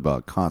talked shit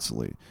about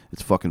constantly.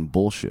 It's fucking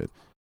bullshit.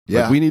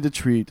 Yeah. Like, we need to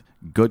treat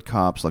good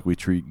cops like we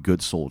treat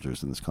good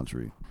soldiers in this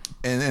country.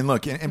 And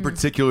look, in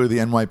particular, the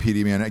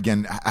NYPD, man,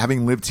 again,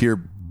 having lived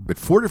here at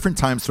 4 different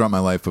times throughout my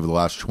life over the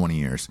last 20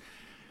 years,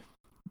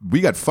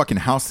 we got fucking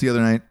house the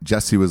other night.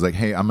 Jesse was like,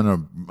 hey, I'm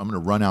gonna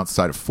run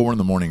outside at 4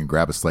 a.m. and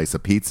grab a slice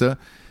of pizza.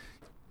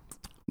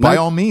 By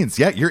all means,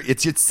 yeah,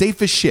 it's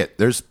safe as shit.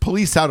 There's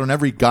police out on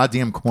every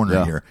goddamn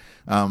corner here.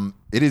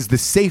 It is the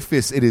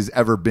safest it has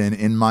ever been,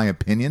 in my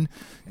opinion.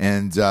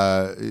 And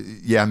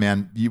yeah,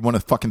 man, you want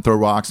to fucking throw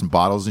rocks and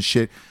bottles and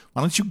shit?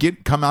 Why don't you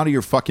come out of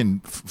your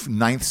fucking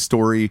 9th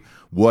story,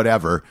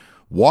 whatever,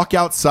 walk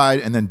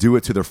outside and then do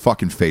it to their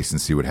fucking face and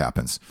see what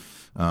happens.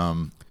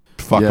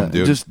 Fuck them,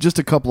 dude. Just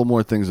a couple of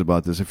more things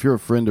about this. If you're a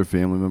friend or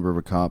family member of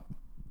a cop,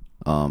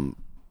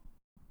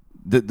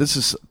 this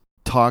is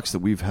talks that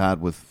we've had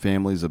with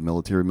families of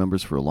military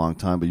members for a long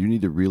time, but you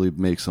need to really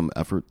make some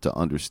effort to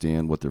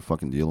understand what they're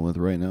fucking dealing with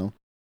right now.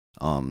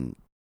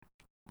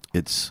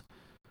 It's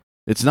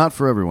not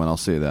for everyone, I'll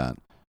say that.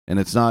 And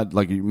it's not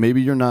like,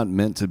 maybe you're not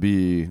meant to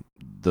be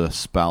the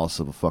spouse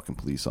of a fucking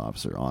police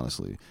officer,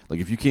 honestly. Like,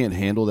 if you can't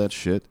handle that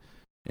shit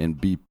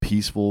and be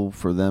peaceful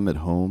for them at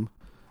home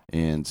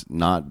and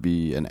not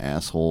be an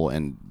asshole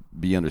and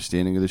be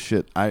understanding of this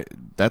shit,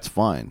 that's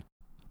fine.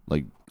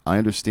 Like, I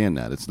understand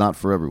that. It's not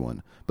for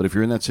everyone. But if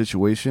you're in that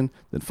situation,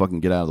 then fucking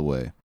get out of the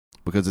way.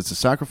 Because it's a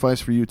sacrifice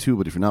for you too,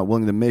 but if you're not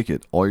willing to make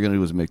it, all you're going to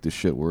do is make this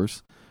shit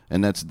worse.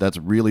 And that's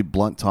really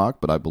blunt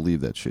talk, but I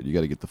believe that shit. You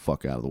got to get the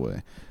fuck out of the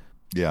way.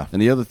 Yeah.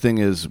 And the other thing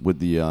is, with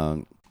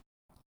the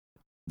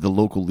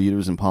local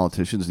leaders and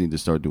politicians need to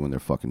start doing their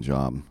fucking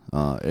job.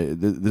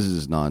 This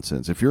is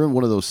nonsense. If you're in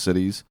one of those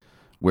cities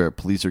where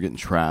police are getting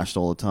trashed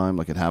all the time,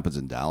 like it happens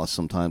in Dallas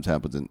sometimes,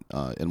 happens in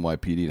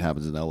NYPD, it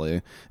happens in LA.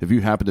 If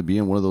you happen to be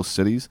in one of those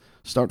cities,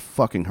 start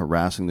fucking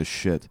harassing the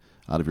shit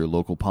out of your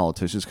local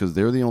politicians, because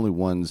they're the only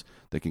ones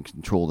that can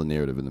control the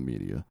narrative in the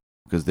media,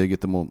 because they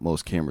get the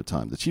most camera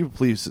time. The chief of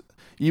police,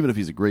 even if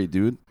he's a great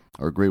dude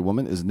or a great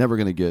woman, is never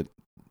going to get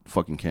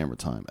fucking camera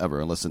time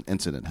ever unless an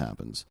incident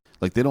happens.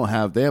 Like, they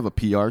have a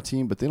PR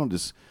team, but they don't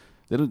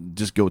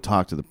just go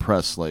talk to the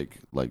press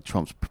like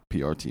Trump's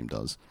PR team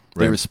does.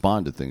 They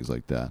respond to things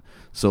like that.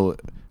 So,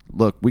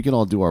 look, we can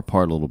all do our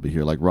part a little bit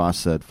here. Like Ross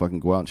said,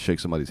 fucking go out and shake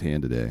somebody's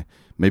hand today.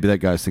 Maybe that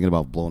guy's thinking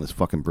about blowing his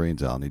fucking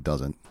brains out, and he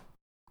doesn't.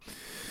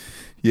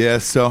 Yeah,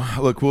 so,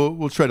 look,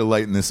 we'll try to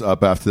lighten this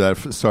up after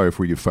that. Sorry if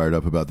we get fired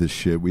up about this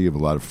shit. We have a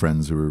lot of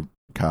friends who are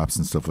cops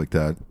and stuff like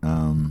that.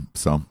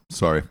 So,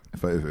 sorry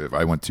if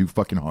I went too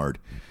fucking hard.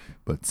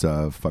 But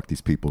fuck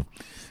these people.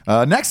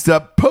 Next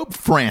up, Pope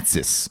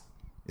Francis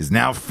is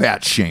now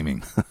fat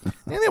shaming.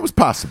 And that was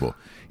possible.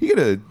 You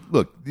gotta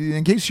look,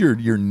 in case you're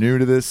new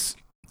to this.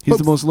 He's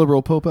the most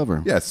liberal pope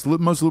ever. Yes,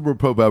 most liberal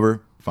pope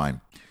ever.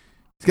 Fine.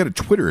 He's got a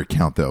Twitter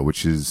account though,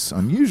 which is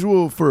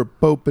unusual for a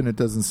pope, and it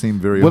doesn't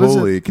seem very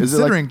holy.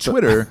 Considering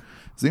Twitter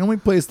is the only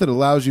place that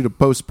allows you to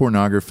post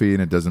pornography,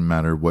 and it doesn't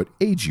matter what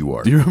age you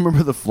are. Do you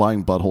remember the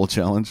flying butthole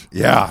challenge?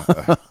 Yeah.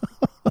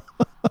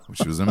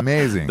 Which was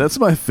amazing. That's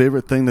my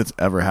favorite thing that's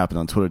ever happened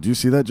on Twitter. Do you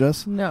see that,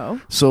 Jess?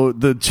 No. So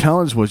the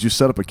challenge was you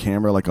set up a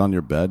camera like on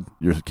your bed,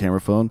 your camera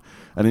phone,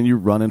 and then you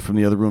run in from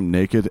the other room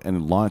naked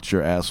and launch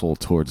your asshole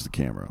towards the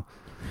camera.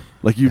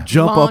 Like you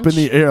jump up in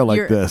the air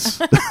like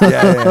this.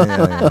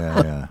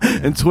 Yeah.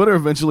 And Twitter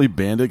eventually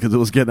banned it because it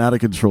was getting out of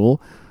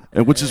control.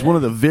 And which is one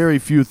of the very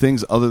few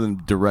things other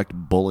than direct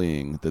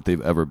bullying that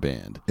they've ever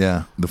banned.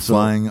 Yeah, the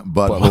flying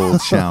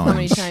butthole challenge. How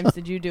many times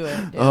did you do it?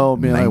 Dude? Oh,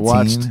 man, 19? I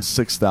watched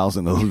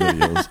 6,000 of those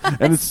videos.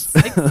 And it's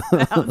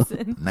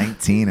 6,000.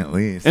 19 at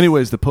least.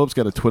 Anyways, the Pope's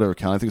got a Twitter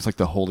account. I think it's like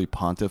the Holy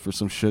Pontiff or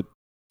some shit.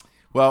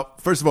 Well,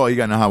 first of all, he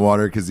got in hot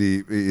water because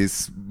he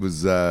was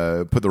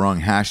put the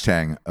wrong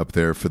hashtag up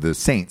there for the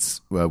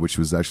Saints, which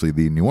was actually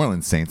the New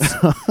Orleans Saints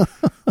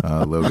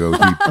logo.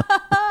 He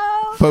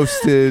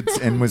posted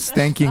and was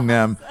thanking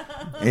them.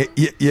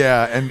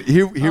 Yeah, and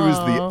here was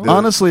the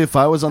honestly, if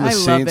I was on the I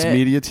love Saints it.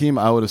 media team,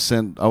 I would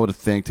have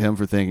thanked him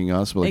for thanking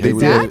us. But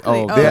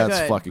Exactly. That's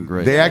good. fucking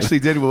great. They actually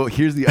did. Well,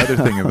 here's the other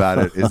thing about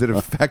it is it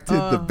affected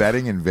the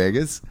betting in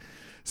Vegas.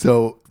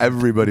 So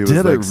everybody was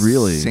Did like, it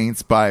really?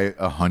 Saints by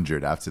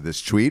 100 after this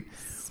tweet.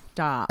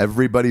 Stop.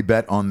 Everybody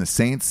bet on the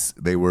Saints.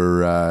 They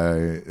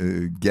were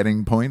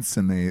getting points,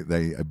 and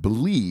they I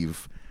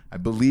believe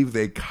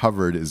they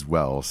covered as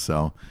well.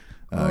 So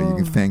you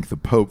can thank the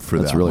Pope for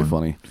that. That's really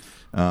one.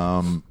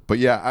 funny. But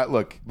yeah,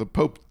 look, the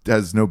Pope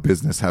has no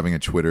business having a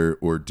Twitter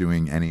or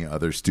doing any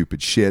other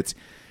stupid shit,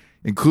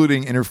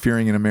 including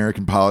interfering in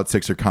American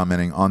politics or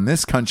commenting on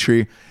this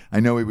country. I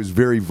know he was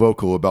very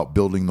vocal about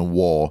building the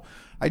wall.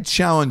 I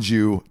challenge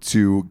you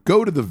to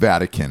go to the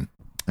Vatican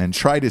and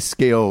try to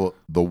scale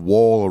the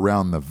wall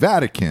around the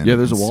Vatican. Yeah,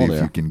 there's a and wall see there.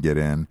 if you can get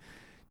in.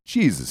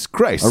 Jesus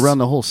Christ. Around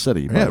the whole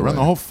city. Yeah, around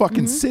the whole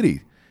fucking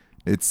city.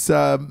 It's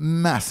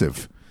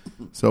massive.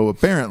 So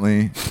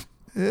apparently,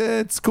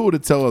 it's cool to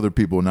tell other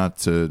people not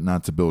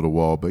to build a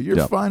wall, but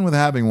you're fine with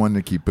having one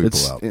to keep people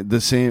out.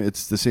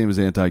 It's the same as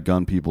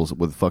anti-gun people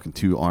with fucking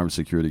 2 armed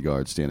security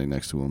guards standing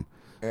next to him.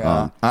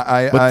 Yeah.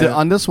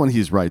 On this one,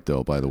 he's right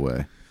though. By the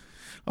way,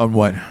 on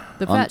what?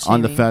 The fat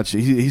on the shaming. fat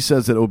he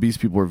says that obese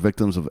people are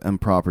victims of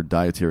improper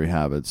dietary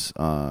habits,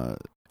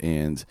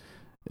 and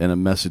a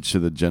message to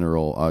the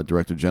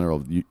director general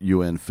of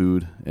UN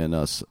Food and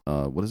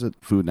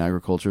Food and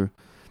Agriculture.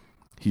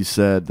 He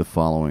said the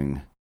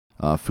following: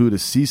 food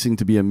is ceasing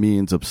to be a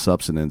means of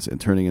subsistence and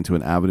turning into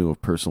an avenue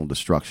of personal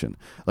destruction.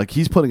 Like,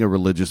 he's putting a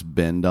religious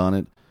bend on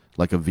it,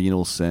 like a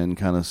venal sin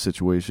kind of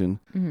situation.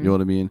 Mm-hmm. You know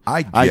what I mean?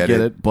 I get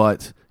it,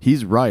 but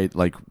he's right.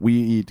 Like, we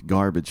eat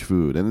garbage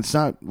food, and it's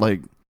not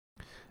like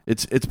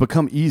it's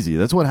become easy.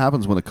 That's what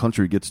happens when a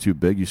country gets too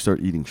big. You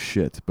start eating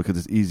shit because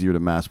it's easier to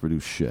mass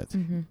produce shit.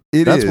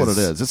 Mm-hmm. That's what it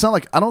is. It's not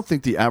like, I don't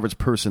think the average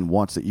person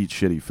wants to eat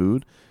shitty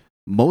food.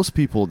 Most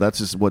people, that's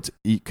just what's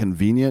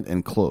convenient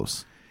and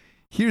close.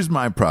 Here's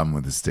my problem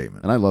with this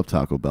statement. And I love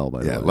Taco Bell,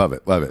 by the way. Yeah, love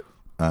it.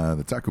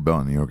 The Taco Bell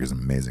in New York is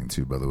amazing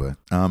too, by the way.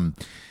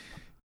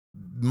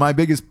 My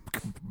biggest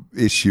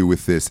issue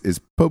with this is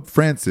Pope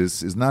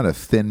Francis is not a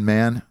thin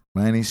man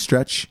by any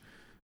stretch.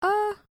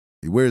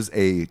 He wears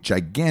a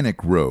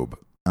gigantic robe.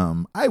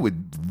 I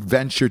would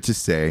venture to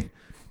say,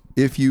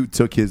 if you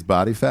took his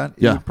body fat,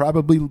 he would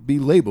probably be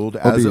labeled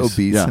as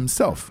obese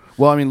himself.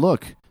 Well, I mean,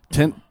 look,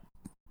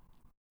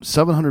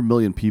 700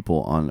 million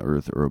people on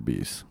Earth are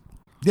obese.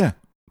 Yeah.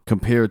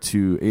 Compared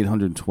to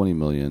 820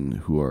 million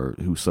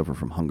who suffer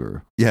from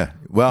hunger. Yeah.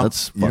 Well,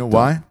 that's you know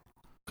why?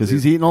 Because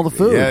he's eating all the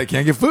food. Yeah, he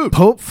can't get food.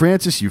 Pope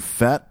Francis, you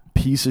fat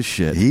piece of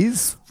shit.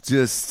 He's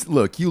just,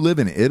 look, you live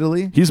in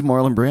Italy. He's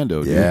Marlon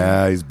Brando. Dude.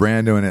 Yeah, he's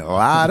Brandoing it. A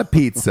lot of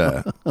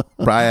pizza.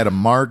 Probably had a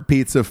marg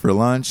pizza for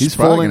lunch. He's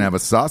probably going to have a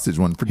sausage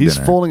one for dinner. He's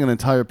folding an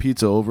entire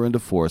pizza over into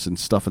force and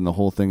stuffing the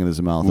whole thing in his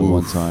mouth at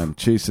one time,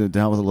 chasing it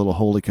down with a little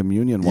Holy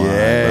Communion wine.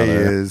 Yeah,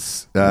 brother. he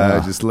is.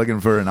 Just looking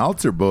for an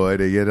altar boy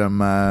to get him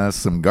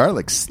some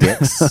garlic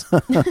sticks.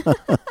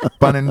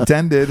 Pun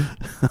intended.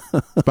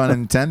 Pun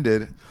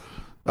intended.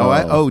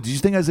 Did you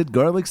think I said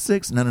garlic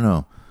sticks?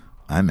 No.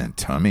 I meant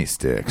tummy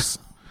sticks.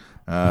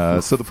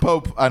 So the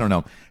Pope, I don't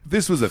know. If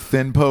this was a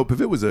thin Pope, if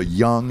it was a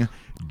young,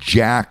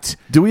 jacked,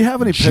 do we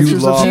have any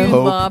pictures of him? Jude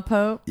Law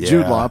Pope? Yeah.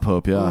 Jude Law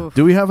Pope, yeah. Oof.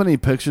 Do we have any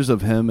pictures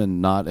of him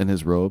and not in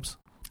his robes?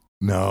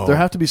 No. There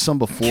have to be some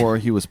before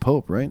he was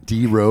Pope, right?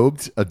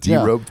 Derobed? A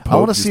derobed Pope? I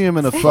want to see him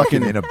in a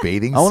fucking in a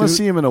bathing suit. I want to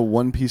see him in a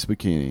one-piece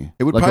bikini.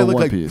 It would like probably a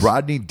look like one-piece.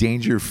 Rodney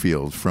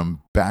Dangerfield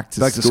from Back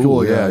to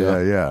School. School.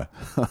 Yeah.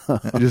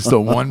 Just a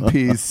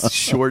one-piece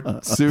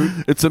short suit.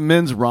 It's a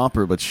men's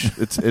romper, but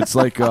it's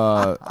like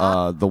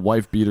the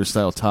wife beater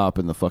style top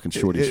and the fucking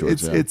shorty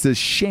shorts. It's a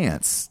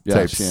shantz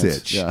type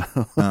sitch. Yeah.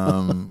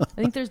 I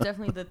think there's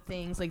definitely the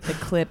things like the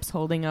clips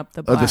holding up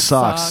the black the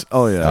socks.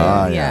 Oh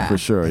yeah, yeah, for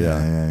sure.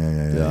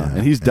 Yeah.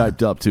 And he's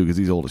diped up too because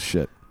he's old as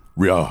shit.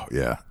 Oh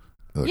yeah.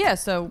 Look. Yeah,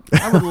 so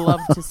I would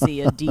love to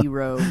see a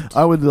derobed.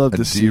 I would love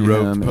to see him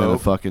in a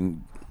Pope.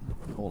 fucking.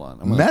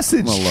 Hold on.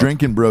 Message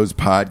Drinkin Bros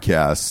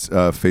podcast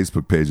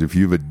Facebook page if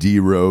you have a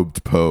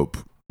derobed Pope.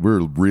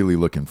 We're really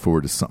looking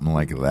forward to something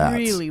like that.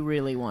 Really,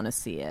 really want to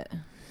see it.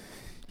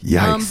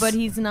 Yikes. But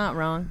he's not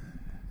wrong.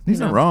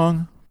 He's not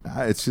wrong.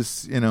 It's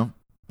just,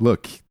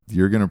 look,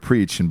 you're going to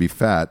preach and be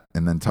fat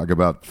and then talk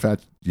about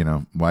fat,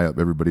 why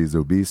everybody's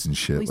obese and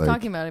shit. Well, he's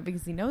talking about it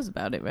because he knows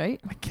about it, right?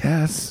 I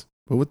guess.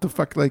 But what the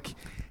fuck? Like,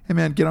 hey,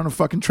 man, get on a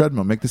fucking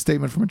treadmill. Make the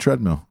statement from a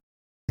treadmill.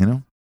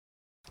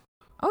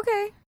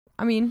 Okay.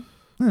 I mean,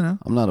 I'm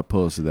not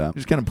opposed to that.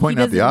 Just kind of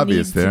pointing out the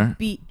obvious there.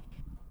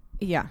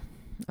 Yeah.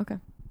 Okay.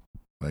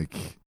 Like,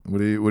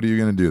 what are you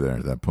going to do there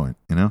at that point?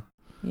 Yeah.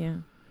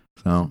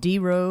 So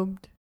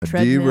Derobed. a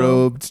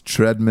Treadmill. derobed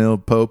treadmill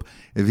Pope.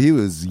 If he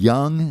was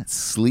young,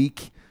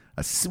 sleek,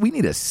 we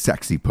need a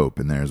sexy Pope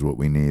in there is what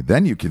we need.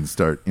 Then you can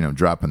start,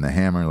 dropping the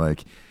hammer.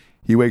 Like,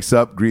 he wakes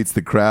up, greets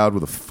the crowd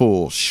with a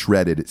full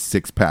shredded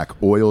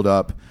 6-pack, oiled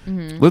up.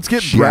 Mm-hmm. Let's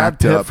get Brad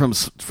Jacked Pitt up.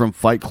 from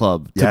Fight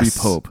Club to be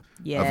Pope.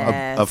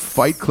 Yes. A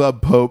Fight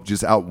Club Pope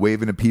just out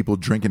waving at people,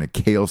 drinking a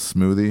kale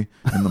smoothie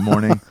in the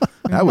morning.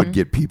 That would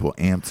get people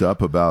amped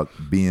up about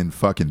being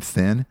fucking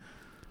thin.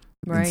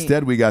 Right.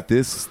 Instead, we got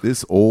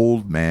this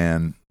old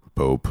man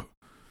Pope,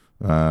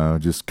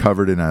 just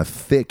covered in a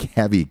thick,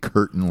 heavy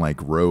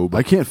curtain-like robe.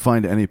 I can't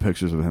find any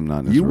pictures of him not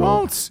in his You robe.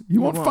 won't.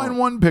 You won't find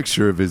one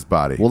picture of his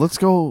body. Well, let's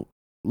go.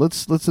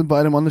 Let's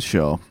invite him on the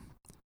show.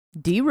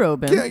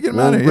 Derobe him. Yeah, get him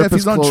We'll out of here. rip If he's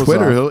his on clothes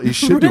Twitter, off. he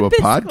should do a Rip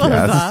his clothes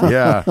podcast. off.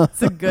 Yeah.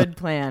 It's a good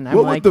plan. I'm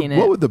What liking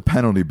it. would the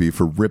penalty be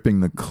for ripping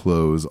the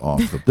clothes off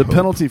the The Pope?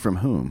 penalty from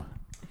whom?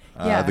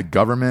 Yeah. The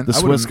government. The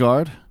Swiss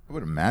guard? I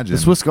would imagine.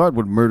 The Swiss guard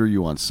would murder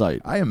you on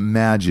sight. I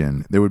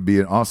imagine there would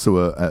be also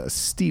a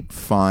steep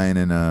fine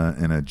and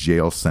a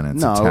jail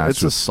sentence No, attached it's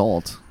to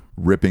assault.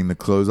 ripping the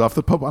clothes off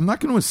the Pope. I'm not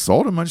going to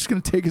assault him. I'm just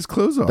going to take his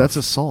clothes off. That's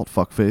assault,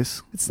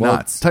 fuckface. It's well,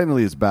 not.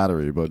 Technically, it's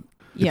battery, but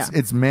Yeah.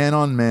 It's man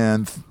on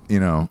man,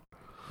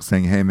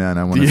 saying, hey, man,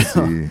 I want to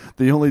see.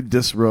 the only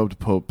disrobed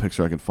Pope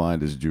picture I can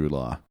find is Jude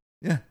Law.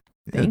 Yeah.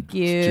 Thank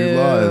you. True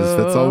laws.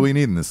 That's all we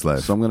need in this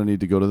life. So I'm going to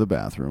need to go to the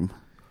bathroom.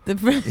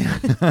 Because Because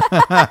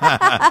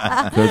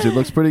it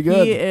looks pretty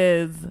good. he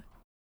is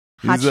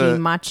He's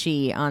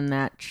hachi-machi on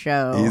that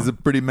show. He's a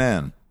pretty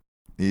man.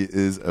 He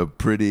is a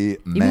pretty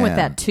man. Even with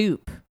that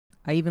toque.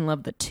 I even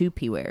love the toque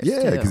he wears.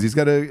 Yeah, because he's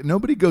got a...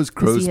 Nobody goes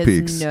crow's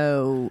peaks.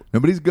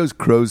 Nobody goes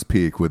crow's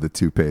peak with a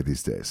toupee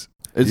these days.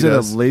 Is it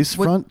a lace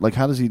front? Like,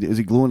 how does he... Is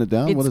he gluing it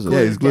down? What is it?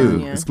 Yeah, he's glued.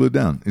 Down, yeah. It's glued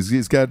down.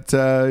 He's got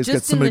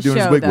somebody doing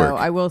show, his wig though,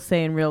 work. I will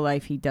say in real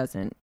life he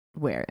doesn't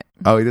wear it.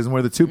 Oh, he doesn't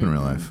wear the toupee in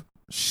real life.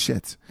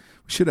 Shit.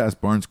 We should ask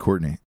Barnes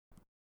Courtney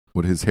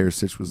what his hair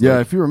stitch was Yeah,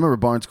 like. if you remember,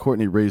 Barnes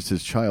Courtney raised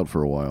his child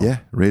for a while. Yeah,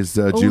 raised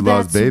Jude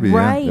Law's that's baby.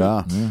 right.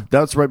 Yeah.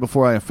 That's right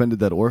before I offended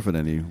that orphan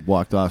and he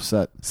walked off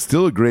set.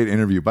 Still a great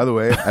interview. By the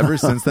way, ever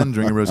since then,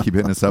 Drinkin Bros keep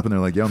hitting us up and they're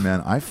like, yo,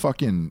 man, I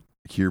fucking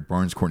hear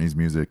Barnes Courtney's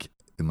music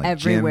in like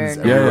Everywhere.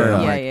 gyms. now. Everywhere.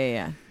 I'm Yeah, like,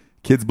 yeah.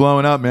 Kids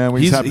blowing up, man.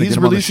 We just have to He's get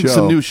him on the releasing show.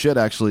 some new shit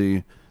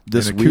actually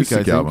this An week, I acoustic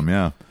think. album,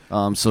 yeah.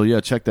 So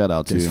yeah, check that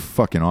out too. It's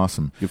fucking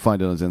awesome. You can find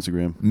it on his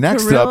Instagram.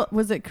 Next Kirill, up,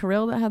 was it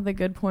Kirill that had the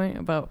good point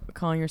about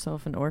calling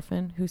yourself an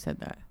orphan? Who said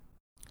that?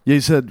 Yeah,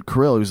 he said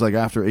Kirill. He was like,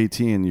 after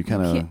 18, you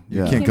kind of you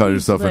can't Can't call be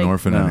yourself an like-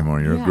 orphan No. anymore.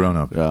 You're a Yeah. grown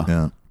up.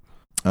 Yeah.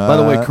 By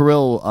the way,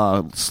 Kirill,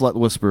 Slut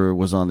Whisperer,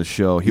 was on the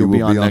show. he will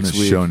be on next the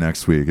week. show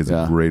next week. It's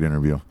Yeah. a great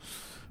interview.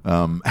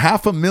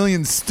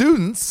 500,000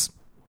 students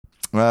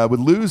would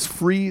lose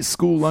free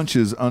school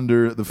lunches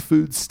under the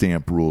food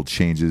stamp rule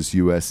changes,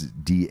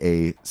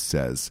 USDA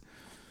says.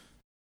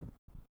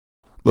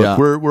 Look, Yeah.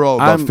 we're all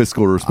about I'm-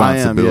 fiscal I am,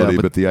 responsibility,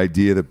 yeah, but the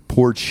idea that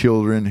poor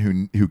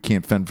children who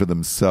can't fend for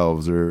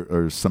themselves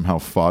are somehow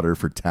fodder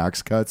for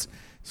tax cuts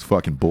is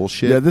fucking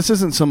bullshit. Yeah, this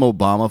isn't some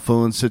Obama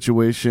phone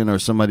situation or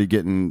somebody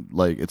getting,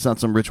 like, it's not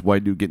some rich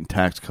white dude getting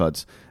tax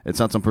cuts. It's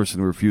not some person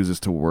who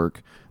refuses to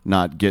work,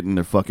 not getting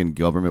their fucking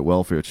government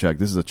welfare check.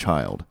 This is a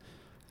child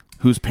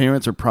whose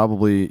parents are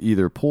probably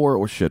either poor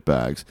or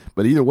shitbags.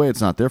 But either way,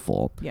 it's not their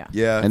fault. Yeah.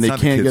 Yeah, And it's they not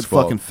the can't kid's get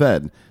fault. fucking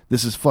fed.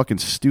 This is fucking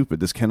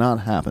stupid. This cannot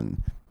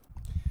happen.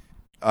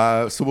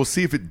 So we'll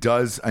see if it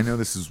does. I know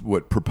this is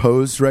what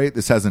proposed, right?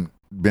 This hasn't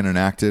been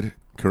enacted,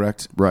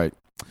 correct? Right.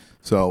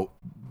 So,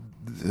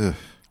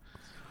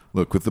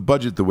 look, with the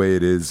budget the way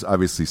it is,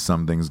 obviously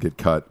some things get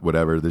cut,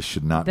 whatever. This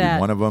should not That be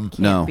one of them. Can't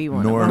No. be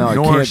one Nor, of them. No, it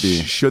nor can't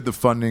be. should the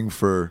funding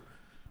for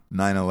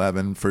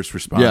 9/11 first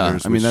responders. Yeah,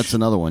 I mean, which that's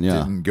another one, yeah.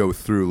 didn't go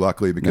through,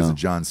 luckily, because No. of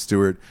Jon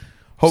Stewart.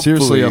 Hopefully,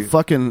 Seriously, a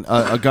fucking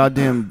a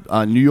goddamn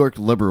New York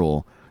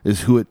liberal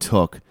is who it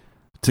took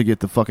to get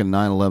the fucking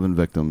 9/11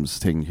 victims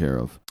taken care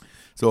of.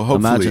 so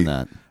hopefully, Imagine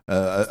that.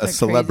 A that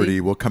celebrity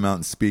crazy? will come out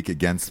and speak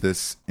against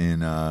this in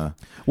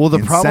Well, the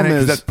in problem Senate,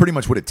 'cause is that's pretty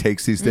much what it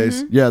takes these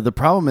days. Yeah, the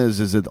problem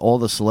is that all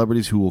the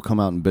celebrities who will come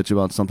out and bitch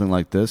about something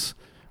like this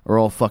are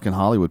all fucking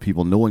Hollywood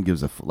people. No one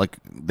gives like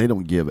they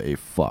don't give a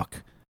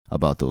fuck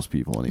about those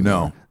people anymore.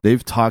 No.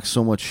 They've talked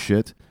so much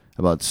shit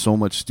about so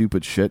much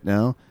stupid shit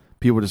now.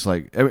 People are just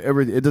like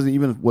it doesn't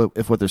even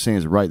if what they're saying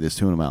is right, they just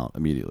tune them out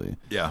immediately.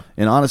 Yeah.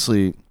 And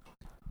honestly,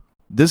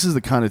 this is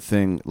the kind of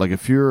thing, like,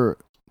 if you're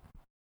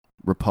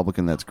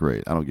Republican, that's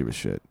great. I don't give a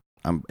shit.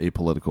 I'm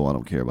apolitical. I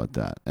don't care about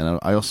that. And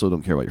I also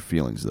don't care about your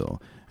feelings, though.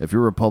 If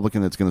you're a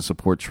Republican that's going to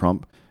support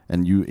Trump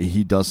and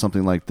he does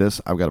something like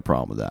this, I've got a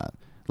problem with that.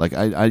 Like,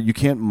 you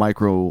can't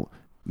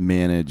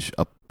micromanage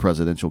a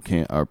presidential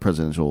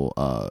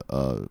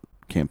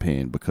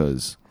campaign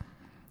because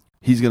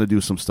he's going to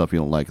do some stuff you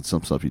don't like and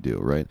some stuff you do,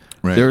 right?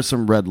 Right. There are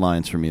some red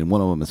lines for me, and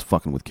one of them is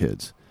fucking with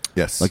kids.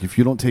 Yes. Like, if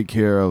you don't take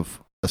care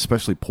of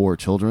especially poor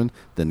children,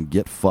 then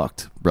get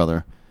fucked,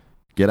 brother.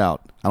 Get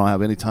out. I don't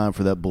have any time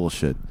for that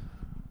bullshit.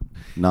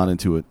 Not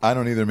into it. I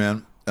don't either,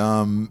 man.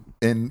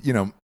 And, you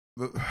know,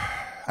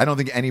 I don't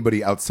think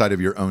anybody outside of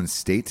your own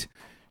state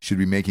should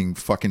be making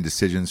fucking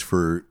decisions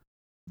for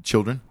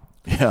children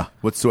Yeah.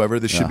 whatsoever.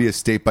 This should Yeah. be a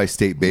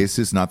state-by-state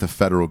basis, not the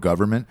federal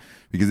government,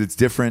 because it's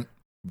different.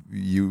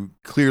 You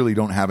clearly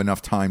don't have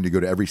enough time to go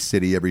to every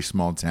city, every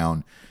small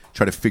town,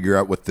 try to figure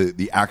out what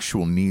the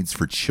actual needs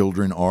for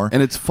children are.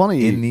 And it's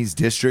funny. in these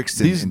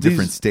districts in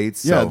different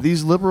states. Yeah, So,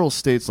 these liberal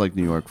states like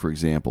New York, for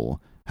example,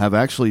 have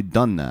actually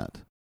done that.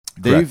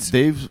 Correct.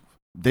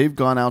 They've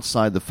gone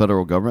outside the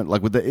federal government,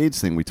 like with the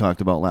AIDS thing we talked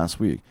about last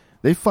week.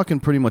 They fucking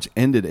pretty much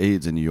ended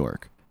AIDS in New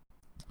York.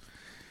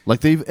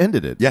 Like, they've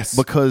ended it. Yes.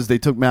 Because they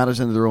took matters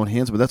into their own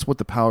hands, but that's what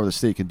the power of the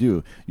state can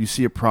do. You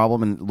see a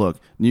problem, and look,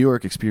 New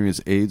York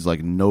experienced AIDS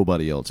like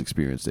nobody else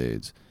experienced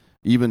AIDS.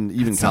 Even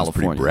sounds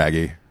pretty California.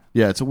 braggy.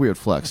 Yeah, it's a weird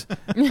flex.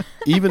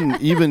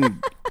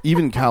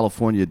 even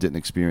California didn't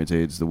experience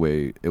AIDS the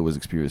way it was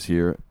experienced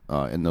here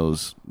in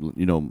those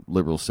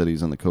liberal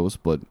cities on the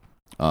coast, but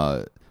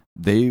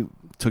they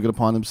took it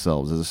upon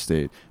themselves as a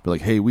state, be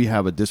like, hey, we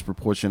have a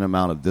disproportionate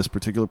amount of this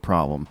particular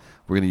problem.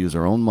 We're going to use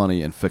our own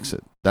money and fix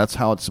it. That's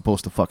how it's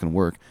supposed to fucking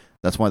work.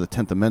 That's why the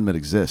 10th Amendment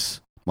exists,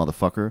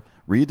 motherfucker.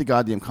 Read the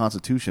goddamn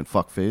Constitution,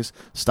 fuckface.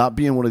 Stop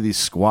being one of these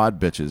squad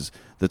bitches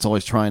that's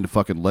always trying to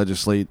fucking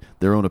legislate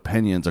their own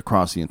opinions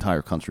across the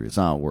entire country. It's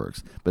not how it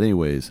works. But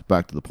anyways,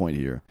 back to the point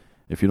here.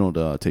 If you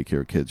don't take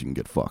care of kids, you can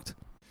get fucked.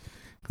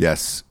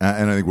 Yes.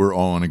 And I think we're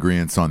all in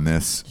agreement on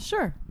this.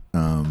 Sure.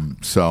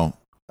 So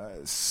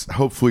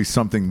hopefully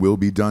something will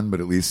be done, but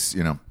at least,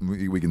 you know,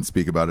 we can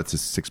speak about it to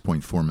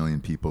 6.4 million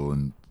people,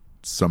 and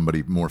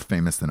somebody more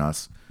famous than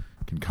us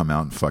can come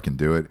out and fucking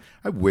do it.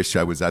 I wish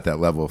I was at that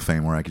level of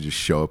fame where I could just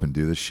show up and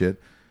do this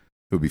shit.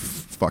 It would be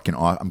fucking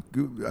awesome.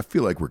 I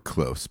feel like we're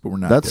close, but we're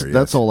not there yet.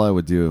 That's all I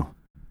would do.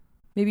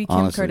 Maybe Kim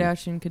Honestly.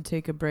 Kardashian could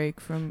take a break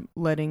from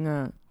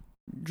letting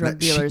drug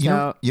dealers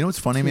out. You know what's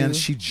funny, man? too.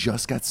 She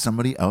just got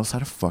somebody else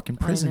out of fucking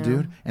prison, know.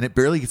 dude. And it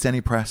barely gets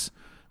any press.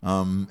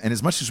 And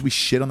as much as we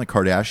shit on the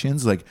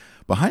Kardashians, like,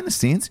 behind the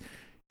scenes,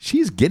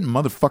 she's getting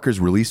motherfuckers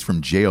released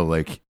from jail,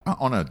 like,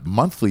 on a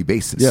monthly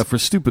basis. Yeah, for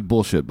stupid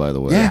bullshit, by the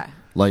way. Yeah.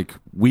 Like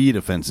weed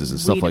offenses and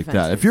stuff Weed like that.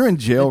 offenses. If you're in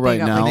jail That they right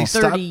got, now, like, And they 30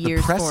 stopped, the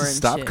years press for has and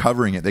stopped shit.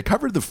 covering it. They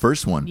covered the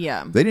first one.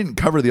 Yeah. They didn't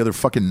cover the other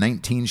fucking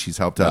 19 she's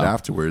helped out No.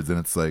 afterwards, and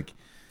it's like,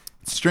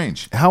 it's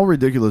strange. how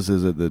ridiculous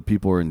is it that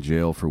people are in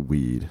jail for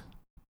weed?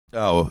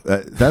 Oh,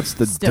 That's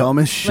the Still,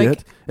 dumbest shit. like,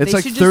 It's they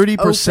like should just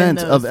 30%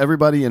 open of those.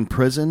 everybody in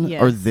prison Yes.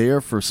 are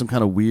there for some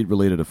kind of weed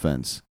related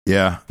offense.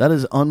 yeah, That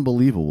is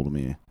unbelievable to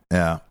me.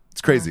 yeah.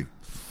 It's crazy.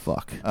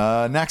 Fuck.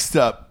 Next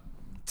up,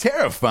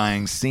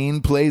 terrifying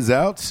scene plays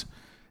out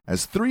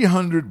as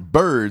 300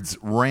 birds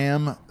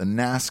ram the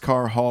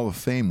NASCAR Hall of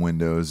Fame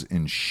windows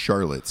in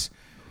Charlotte.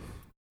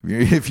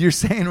 If you're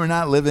saying we're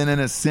not living in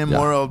a sim Yeah.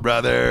 world,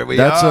 brother, we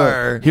That's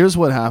are. here's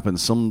what happened.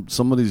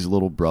 Somebody's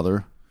little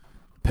brother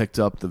picked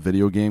up the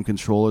video game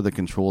controller that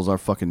controls our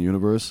fucking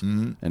universe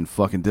and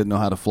fucking didn't know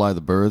how to fly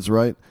the birds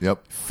right.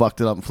 Yep.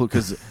 Fucked it up and flew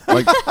because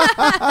like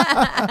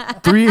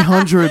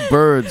 300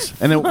 birds,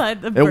 and Fly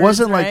the it birds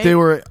wasn't like right. they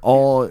were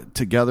all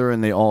together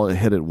and they all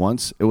hit at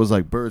once. It was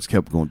like birds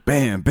kept going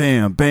bam,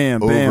 bam,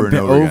 bam, Over bam, and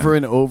bam, over over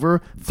again. and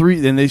over.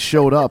 Then they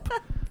showed up.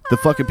 The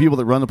fucking people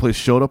that run the place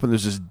showed up, and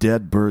there's just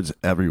dead birds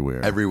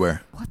everywhere.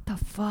 Everywhere. What the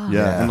fuck?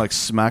 Yeah, Yeah. and like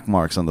smack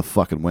marks on the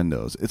fucking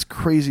windows. It's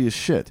crazy as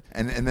shit.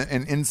 And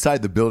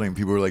inside the building,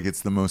 people were like, it's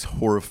the most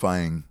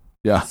horrifying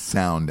Yeah.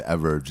 sound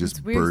ever. Just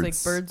It's weird.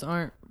 birds. Like birds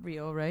aren't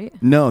real, right?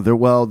 No,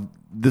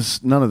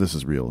 none of this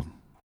is real.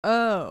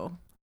 Oh.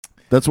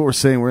 That's what we're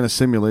saying. We're in a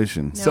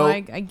simulation. No, So-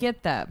 I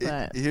get that,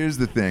 but Here's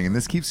the thing, and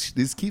this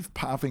keeps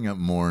popping up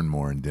more and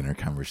more in dinner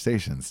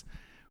conversations.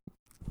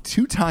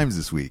 2 times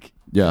this week,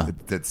 Yeah.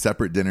 at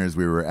separate dinners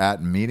we were at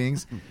and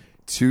meetings,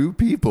 2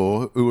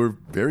 people who were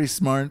very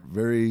smart,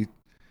 very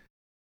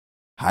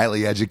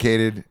highly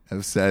educated,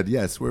 have said,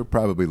 yes, we're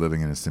probably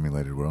living in a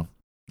simulated world.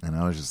 And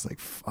I was just like,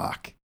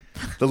 fuck.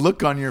 The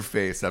look on your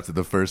face after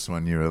the first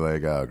one, you were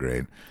like, oh,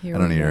 great. Here I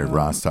don't we hear go.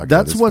 Ross talk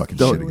That's about this what fucking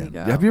the- shit Here we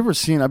again. go. Have you ever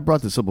seen? I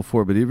brought this up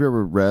before, but have you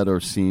ever read or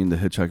seen The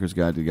Hitchhiker's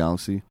Guide to the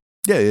Galaxy?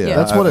 Yeah. Yeah.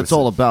 That's what I've it's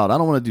all seen- about. I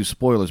don't want to do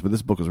spoilers, but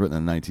this book was written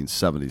in the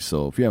 1970s,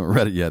 so if you haven't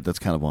read it yet, that's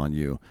kind of on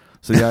you.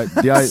 So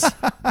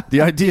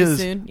the idea is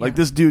soon? like Yeah.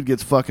 this dude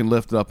gets fucking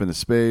lifted up into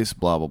space,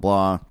 blah blah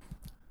blah.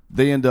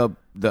 They end up,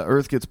 the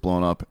Earth gets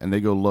blown up, and they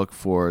go look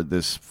for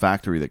this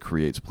factory that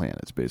creates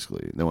planets.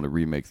 Basically, they want to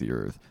remake the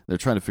Earth. They're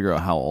trying to figure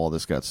out how all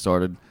this got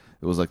started.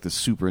 It was like this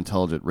super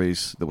intelligent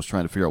race that was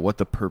trying to figure out what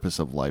the purpose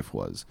of life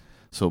was.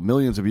 So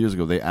millions of years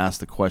ago, they asked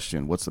the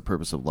question, "What's the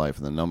purpose of life?"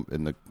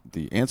 And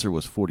the answer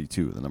was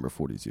 42, the number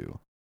 42,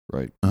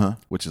 right? Uh-huh.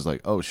 Which is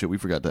like, oh shit, we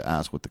forgot to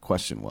ask what the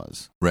question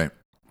was Right.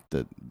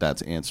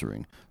 that's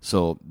answering.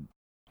 So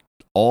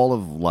all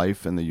of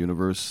life in the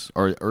universe,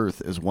 or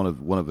Earth, is one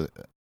of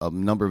a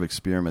number of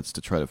experiments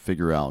to try to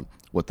figure out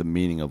what the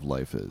meaning of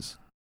life is.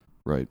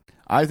 Right.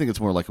 I think it's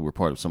more like we're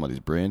part of somebody's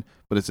brain,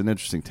 but it's an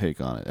interesting take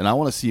on it. And I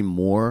want to see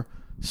more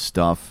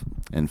stuff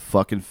in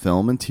fucking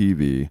film and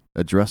TV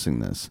addressing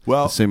this.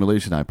 Well, the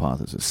simulation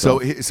hypothesis. So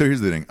here's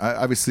the thing.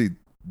 Obviously,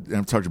 and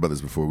I've talked about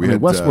this before. We had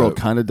Westworld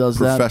kind of does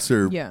that.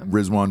 Professor Yeah.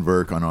 Rizwan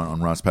Virk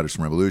on Ross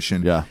Patterson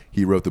Revolution. Yeah.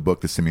 He wrote the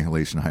book, The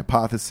Simulation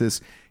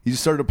Hypothesis. He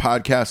just started a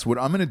podcast. What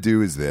I'm going to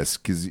do is this,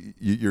 because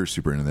you're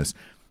super into this.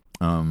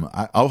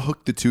 I'll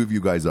hook the 2 of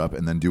you guys up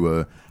and then do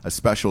a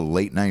special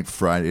late night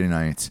Friday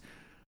night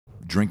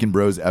Drinkin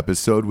Bros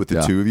episode with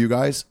the 2 of you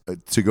guys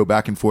to go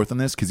back and forth on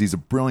this, because he's a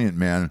brilliant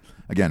man.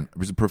 Again, he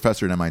was a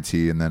professor at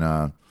MIT, and then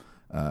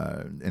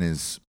in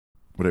his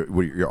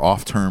whatever your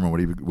off term or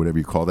whatever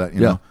you call that, you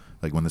know,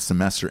 like when the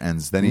semester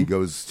ends, then he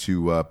goes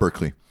to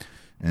Berkeley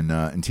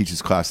and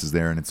teaches classes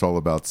there, and it's all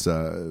about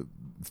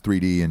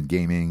 3D and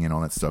gaming and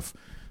all that stuff.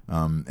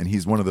 And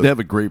he's one of the They have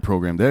a great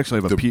program. They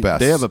actually have best.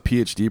 they have a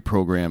PhD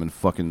program in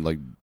fucking like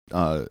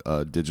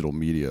digital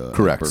media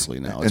correct at Berkeley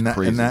now. It's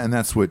crazy. and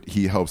that's what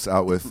he helps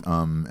out with.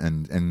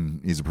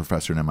 And he's a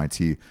professor at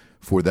MIT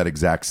for that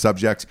exact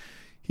subject.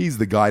 He's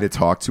the guy to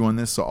talk to on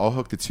this, so I'll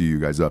hook the 2 of you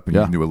guys up, and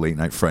you can do a late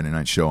night Friday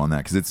night show on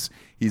that, because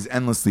he's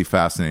endlessly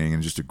fascinating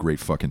and just a great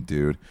fucking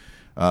dude.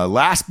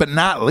 Last but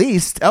not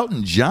least,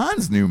 Elton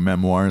John's new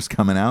memoir is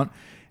coming out,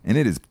 and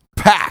it is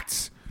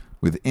packed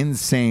with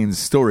insane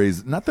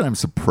stories. Not that I'm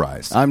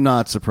surprised. I'm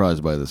not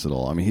surprised by this at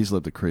all. I mean, he's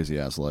lived a crazy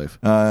ass life.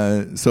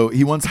 So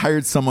he once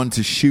hired someone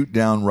to shoot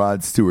down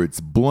Rod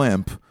Stewart's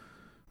blimp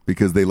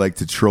because they like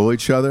to troll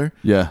each other.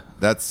 Yeah,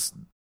 That's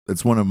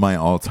one of my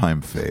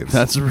all-time faves.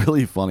 that's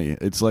really funny.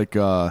 It's like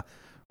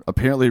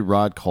apparently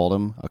Rod called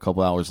him a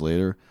couple hours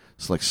later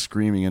It's like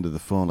screaming into the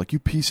phone, like, you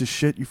piece of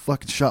shit, you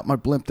fucking shot my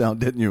blimp down,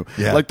 didn't you?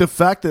 Yeah. Like the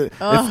fact that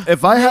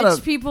if I had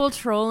rich people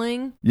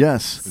trolling.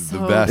 yes, It's So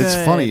the best. it's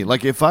good. funny.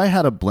 Like if I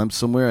had a blimp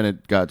somewhere and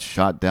it got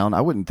shot down,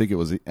 I wouldn't think it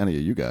was any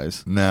of you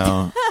guys.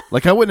 No.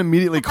 Like I wouldn't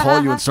immediately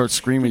call you and start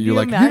screaming at you you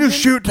like, imagine? you just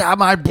shoot down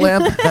my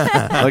blimp.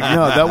 Like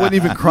no, that wouldn't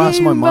even cross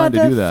You my mind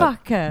to do that.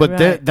 motherfucker, But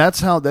right.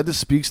 that just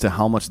speaks to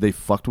how much they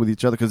fucked with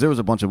each other, because there was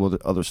a bunch of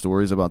other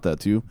stories about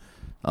that too.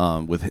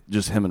 With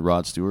just him and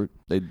Rod Stewart,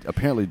 they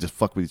apparently just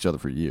fucked with each other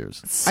for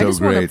years. So I just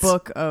great. want a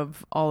book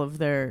of all of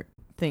their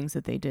things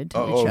that they did to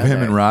each Oh, other.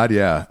 him and Rod,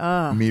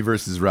 yeah. Me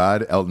versus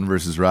Rod, Elton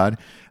versus Rod.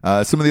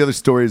 Some of the other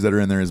stories that are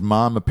in there is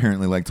mom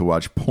apparently liked to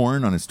watch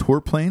porn on his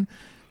tour plane,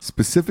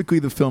 specifically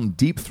the film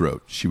Deep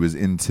Throat. She was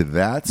into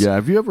that. Yeah,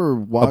 have you ever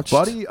watched? A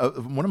buddy,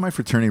 one of my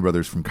fraternity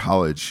brothers from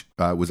college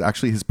was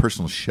actually his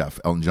personal chef,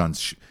 Elton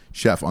John's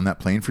chef, on that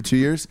plane for 2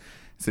 years.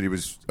 Said he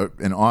was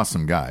an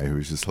awesome guy who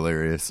was just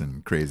hilarious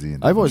and crazy.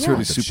 And I've always heard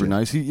that he's super shit.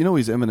 nice. He's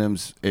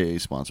Eminem's AA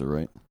sponsor,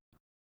 right?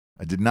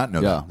 I did not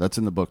know Yeah, that. that's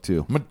in the book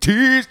too. My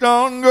tea's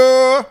done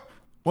go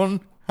one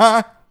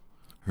high.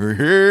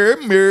 Hey,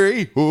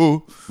 Mary,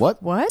 oh.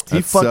 What? What? He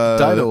That's, fucked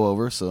Dido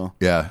over, so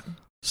Yeah.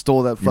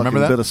 stole that You fucking remember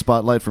that? bit of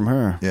spotlight from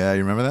her. Yeah, you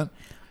remember that?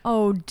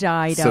 Oh,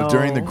 Dido. So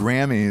during the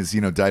Grammys,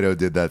 Dido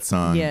did that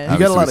song. Yes. You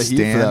got a obviously lot with of heat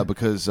for Stan. that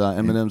because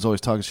Eminem's always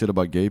talking shit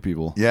about gay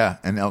people. Yeah,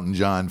 and Elton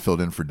John filled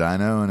in for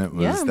Dino, and it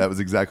was Yeah. that was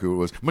exactly what it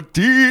was. My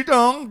tea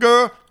done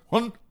go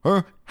on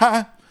her high.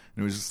 And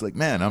it was just like,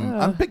 man,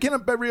 I'm picking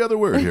up every other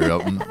word here,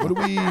 Elton. What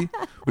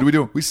do we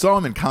do? We saw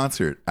him in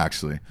concert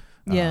actually.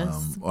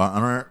 Yes.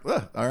 On our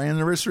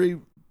anniversary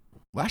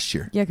last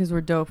year. Yeah, because we're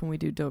dope and we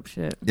do dope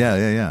shit.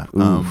 Yeah.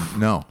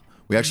 No,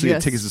 we actually had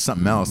Yes. tickets to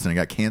something else, and it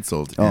got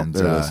canceled. Oh, and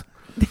there it is.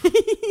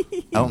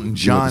 Elton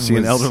John John see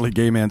was an elderly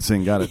gay man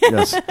sing. Got it.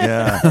 Yes,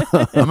 Yeah,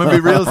 I'm gonna be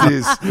real. It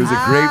was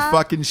a great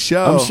fucking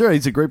show. I'm sure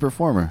he's a great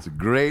performer. It's a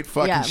great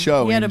fucking Yeah,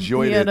 show. He We had,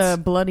 enjoyed he had it. a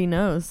bloody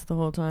nose the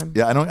whole time.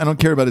 Yeah, I don't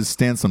care about his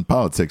stance on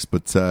politics,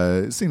 but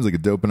it seems like a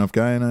dope enough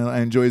guy, and I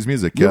enjoy his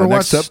music. You ever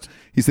Next watched- up,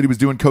 he said he was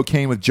doing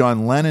cocaine with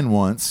John Lennon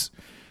once,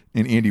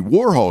 and Andy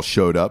Warhol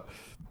showed up.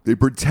 They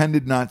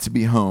pretended not to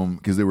be home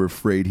because they were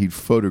afraid he'd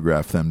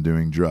photograph them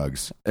doing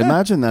drugs.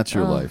 Imagine that's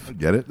your life.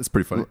 Get it? That's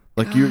pretty funny.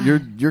 Like you're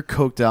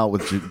coked out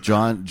with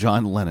John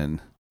Lennon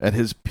at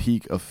his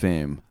peak of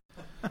fame,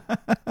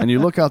 and you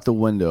look out the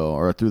window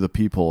or through the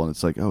peephole, and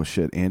it's like, oh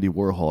shit, Andy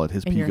Warhol at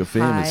his And peak you're of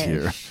fame high is as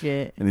here,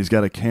 Shit. and he's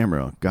got a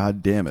camera.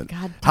 God damn it! God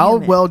damn How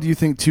it. well do you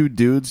think two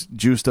dudes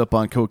juiced up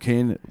on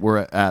cocaine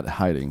were at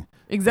hiding?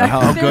 Exactly.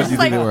 How They're good just do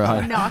you think like they were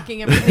high?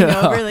 knocking everything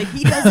over. Like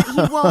he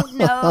won't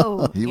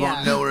know. He Yeah.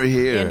 won't know we're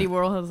here. Andy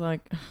Warhol's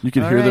like, You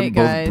can "All hear them right,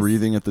 both guys."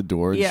 breathing at the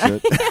door and Yeah.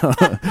 shit.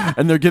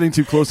 And they're getting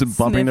too close and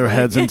bumping their Sniffling.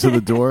 heads into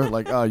the door.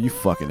 Like, oh, you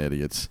fucking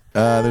idiots.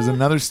 There's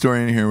another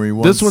story in here where he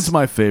once This one's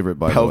my favorite,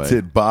 by the way.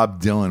 pelted Bob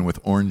Dylan with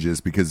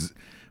oranges because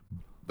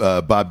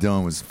Bob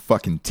Dylan was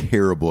fucking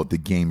terrible at the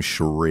game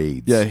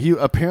charades. Yeah, he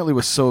apparently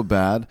was so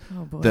bad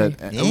Oh, boy. that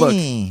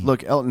Hey.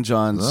 look, Elton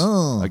John's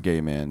Oh. a gay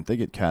man. They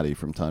get catty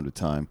from time to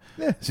time.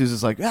 Yeah. So he was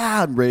just like,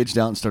 and raged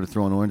out and started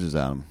throwing oranges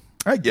at him.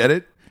 I get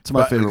it. It's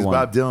my favorite because one.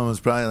 Bob Dylan was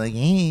probably like,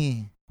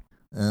 hey,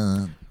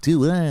 2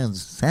 words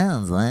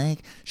sounds like.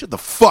 Shut the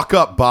fuck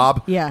up,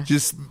 Bob. Yeah.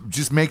 Just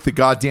make the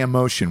goddamn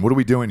motion. What are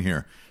we doing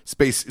here?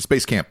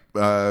 Space camp.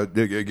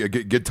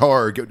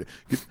 Guitar.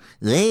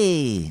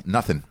 Hey.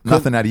 Nothing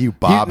out of you,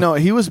 Bob.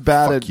 He was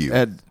bad Fuck you.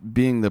 at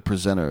being the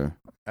presenter.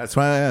 That's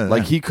why.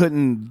 Like he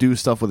couldn't do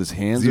stuff with his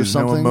hands or There's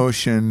no something.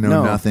 emotion,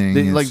 no nothing.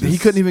 It's Like he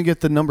just- couldn't even get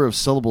the number of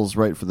syllables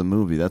right for the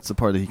movie. That's the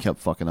part that he kept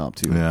fucking up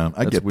too. Yeah,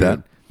 I That's get weird.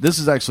 that. This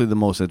is actually the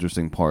most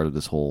interesting part of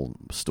this whole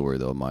story,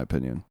 though, in my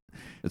opinion.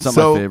 It's not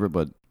So- my favorite,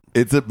 but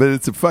It's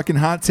a fucking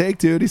hot take,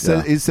 dude.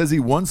 Yeah. He says he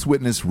once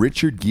witnessed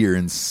Richard Gere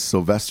and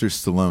Sylvester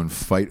Stallone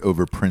fight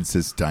over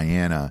Princess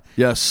Diana.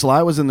 yeah,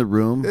 Sly was in the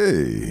room,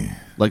 Hey.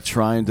 like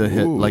trying to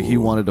hit, like he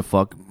Ooh. wanted to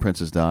fuck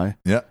Princess Di.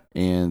 Yeah.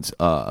 And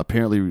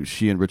apparently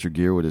she and Richard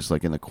Gere were just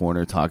like in the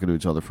corner talking to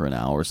each other for an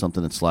hour or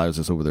something, and Sly was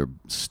just over there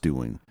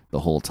stewing the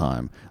whole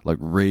time, like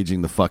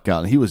raging the fuck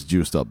out. And he was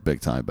juiced up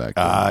big time back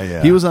then.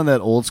 Yeah. He was on that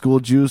old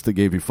school juice that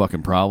gave you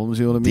fucking problems,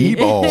 you know what I mean?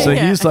 D-ball. So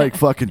he's like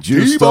fucking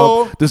juiced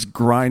D-ball. up, just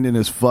grinding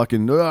his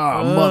fucking,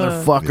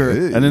 motherfucker.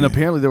 Hey. And then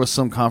apparently there was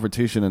some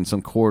confrontation in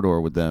some corridor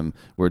with them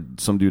where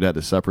some dude had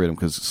to separate him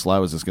because Sly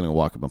was just going to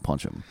walk up and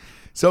punch him.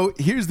 So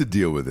here's the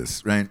deal with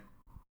this, right?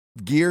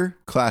 Gere,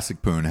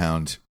 classic poon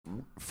hound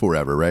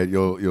forever, right?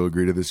 You'll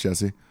agree to this,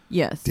 Jesse?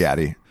 yes.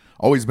 Daddy.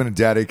 Always been a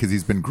daddy because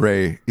he's been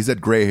gray. He's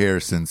had gray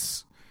hair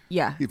since...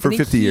 Yeah. For I think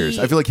 50 years.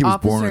 I feel like he was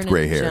born with Officer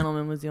gray and hair.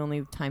 Gentleman was the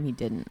only time he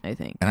didn't, I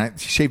think. And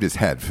he shaved his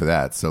head for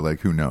that, so like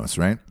who knows,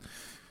 right?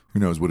 Who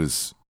knows what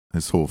his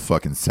whole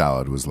fucking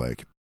salad was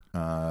like.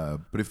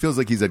 But it feels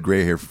like he's had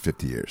gray hair for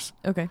 50 years.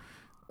 Okay.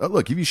 Oh,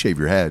 look, if you shave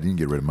your head, you can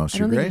get rid of most I of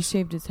your don't think he grays.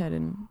 shaved his head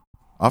in.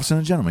 Officer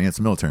and Gentleman, yeah, it's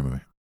a military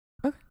movie.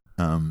 Okay.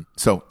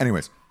 So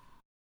anyways,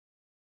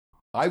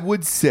 I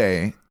would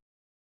say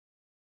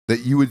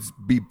that you would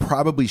be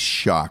probably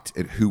shocked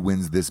at who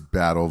wins this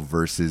battle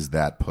versus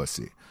that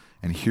pussy.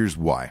 And here's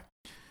why.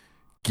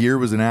 Gere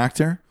was an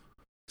actor.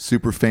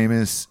 super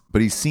famous,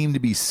 but he seemed to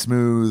be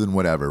smooth and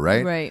whatever,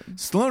 right? Right.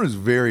 Stallone is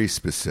very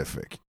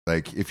specific.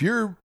 Like if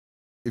you're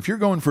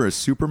going for a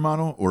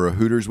supermodel or a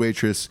Hooters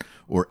waitress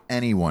or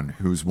anyone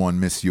who's won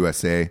Miss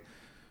USA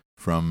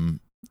from,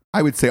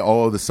 I would say,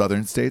 all of the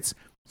southern states,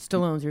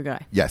 Stallone's your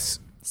guy. yes.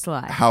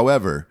 Sly.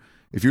 However,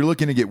 if you're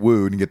looking to get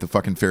wooed and get the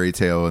fucking fairy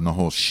tale and the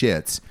whole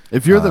shit,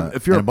 If you're and a bunch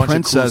of cool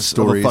princess of a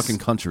stories- fucking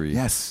country,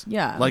 yes,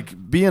 Yeah.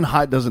 like being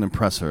hot doesn't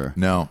impress her.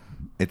 no,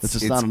 it's It's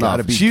just it's not gotta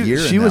enough. be She gear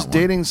in she was that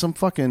one. dating some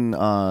fucking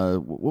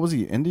what was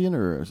he, Indian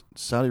or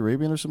Saudi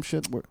Arabian or some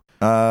shit? Where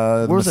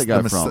Where's that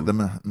guy from? The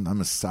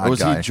Mossad or was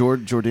guy. he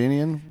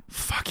Jordanian?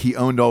 Fuck, he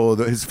owned all of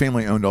his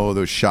family owned all of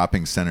those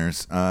shopping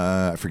centers.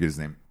 I forget his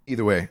name.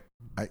 Either way,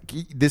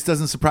 this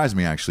doesn't surprise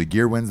me. Actually,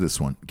 Gear wins this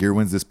one. Gear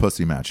wins this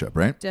pussy matchup,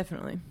 right?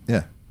 Definitely.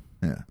 Yeah.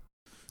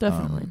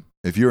 Definitely.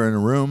 If you're in a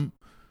room,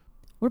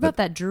 What about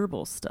that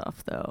gerbil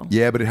stuff, though?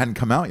 yeah, but it hadn't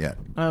come out yet.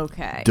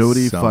 Okay.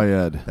 Dodi So-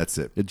 Fayed, That's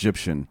it.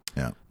 Egyptian,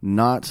 Yeah.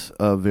 not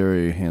a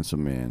very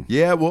handsome man.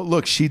 Yeah. Well,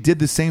 look, she did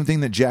the same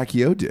thing that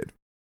Jackie O did.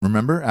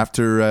 Remember,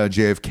 after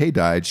JFK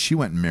died, she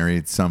went and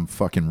married some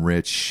fucking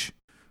rich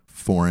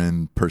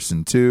foreign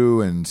person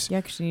too, and You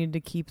actually needed to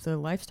keep the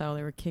lifestyle.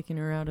 They were kicking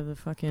her out of the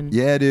fucking.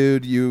 yeah,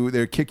 dude, you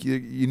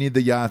need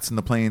the yachts and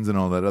the planes and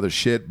all that other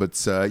shit. But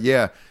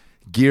yeah,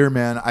 Gear,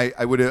 man,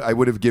 I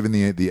would have given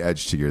the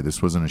edge to Gear.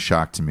 This wasn't a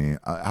shock to me.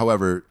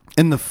 However,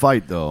 In the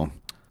fight, though,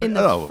 In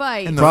the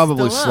fight. in the-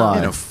 Probably Stallone. Sly.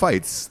 in a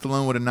fight,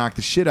 Stallone would have knocked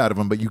the shit out of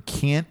him. But you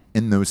can't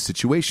in those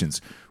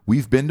situations.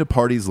 We've been to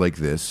parties like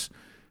this,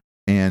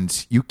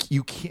 and you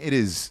can't, it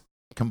is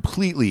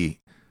completely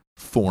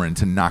foreign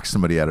to knock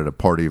somebody out at a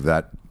party of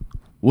that.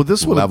 well,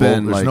 this would have Level,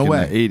 been there's like no in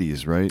way. the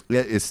 80s, right?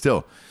 Yeah, it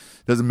still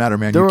doesn't matter,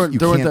 man. There You weren't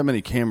can't- that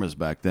many cameras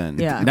back then.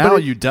 Yeah. Now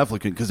But you definitely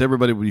could, because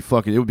everybody would be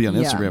fucking. It would be on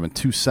Yeah. Instagram in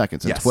 2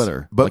 seconds and Yes.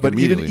 Twitter. But like, but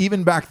even immediately.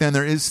 even back then,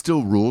 there is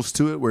still rules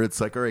to it where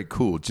it's like, all right,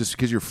 cool. Just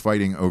because you're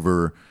fighting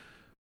over,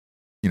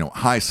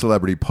 high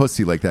celebrity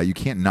pussy like that, you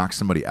can't knock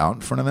somebody out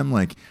in front of them.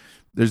 Like,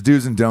 there's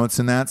do's and don'ts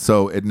in that,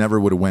 so it never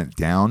would have went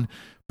down.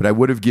 But I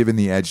would have given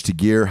the edge to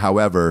Gear.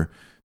 However,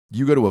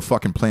 you go to a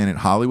fucking Planet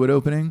Hollywood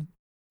opening,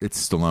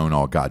 it's Stallone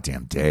all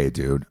goddamn day,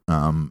 dude.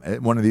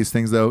 One of these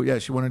things, though, yeah,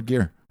 she wanted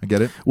Gear. I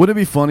get it. Would it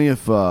be funny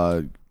if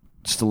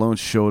Stallone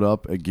showed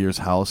up at Gear's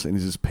house and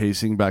he's just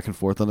pacing back and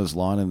forth on his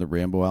lawn in the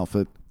Rambo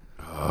outfit?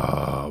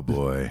 Oh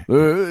boy.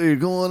 Hey,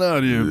 going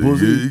out here,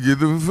 pussy. Get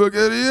the fuck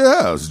out of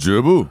your house,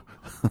 gerbil.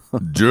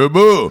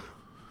 Gerbil.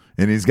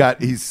 And he's got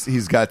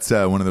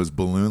one of those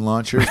balloon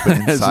launchers, but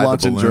It's inside the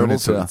launching balloon,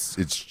 gerbils,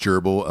 yeah. it's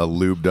gerbil, a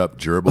lubed up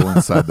gerbil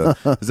inside the.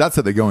 'Cause that's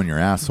how they go in your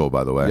asshole,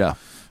 by the way.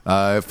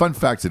 Yeah. Fun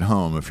fact at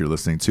home, if you're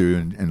listening to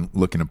and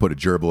looking to put a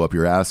gerbil up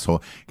your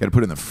asshole, you got to put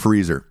it in the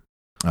freezer.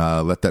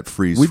 Let that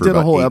freeze. We for did a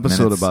about whole 8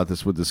 episode minutes. about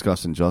this with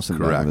Disgusting Justin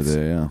back in the Correct.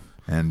 day. Yeah.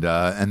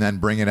 And then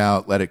bring it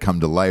out, let it come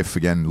to life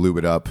again, lube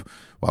it up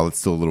while it's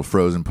still a little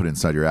frozen, put it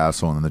inside your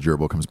asshole, and then the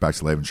gerbil comes back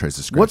to life and tries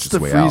to scratch What's its the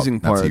way freezing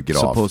out. That's how part you get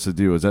supposed off. to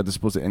do? Is that just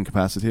supposed to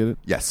incapacitate it?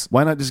 Yes,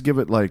 Why not just give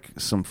it like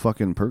some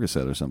fucking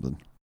Percocet or something?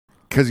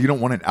 because you don't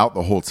want it out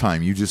the whole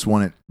time. You just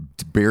want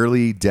it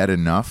barely dead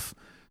enough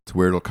to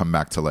where it'll come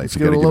back to life. Let's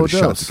You got to give it a give low it a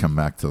shot dose. to come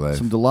back to life.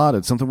 Some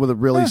Dilaudid, something with a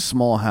really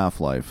small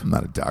half-life. I'm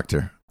not a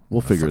doctor.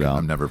 We'll figure it out.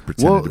 I'm never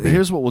pretending Well, to be.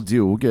 here's what we'll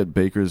do. We'll get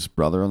Baker's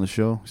brother on the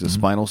show. He's a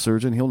spinal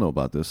surgeon. He'll know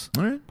about this.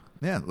 All right.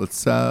 Yeah,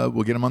 let's.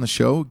 We'll get him on the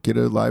show, get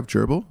a live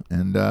gerbil,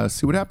 and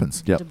see what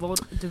happens. Yep.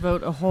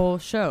 Devote a whole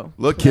show.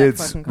 Look, to that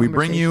kids, fucking we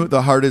bring you conversation.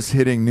 the hardest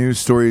hitting news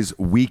stories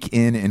week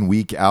in and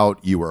week out.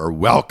 You are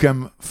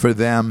welcome for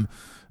them.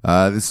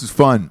 This is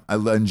fun. I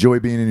enjoy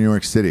being in New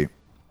York City.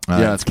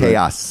 Yeah, it's it's great.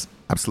 chaos.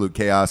 Absolute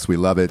chaos. We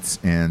love it.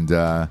 And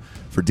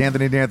for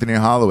D'Anthony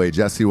Holloway,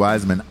 Jesse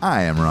Wiseman,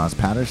 I am Ross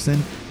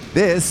Patterson.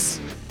 This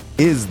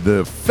is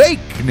the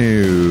fake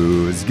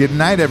news. Good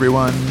night,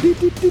 everyone.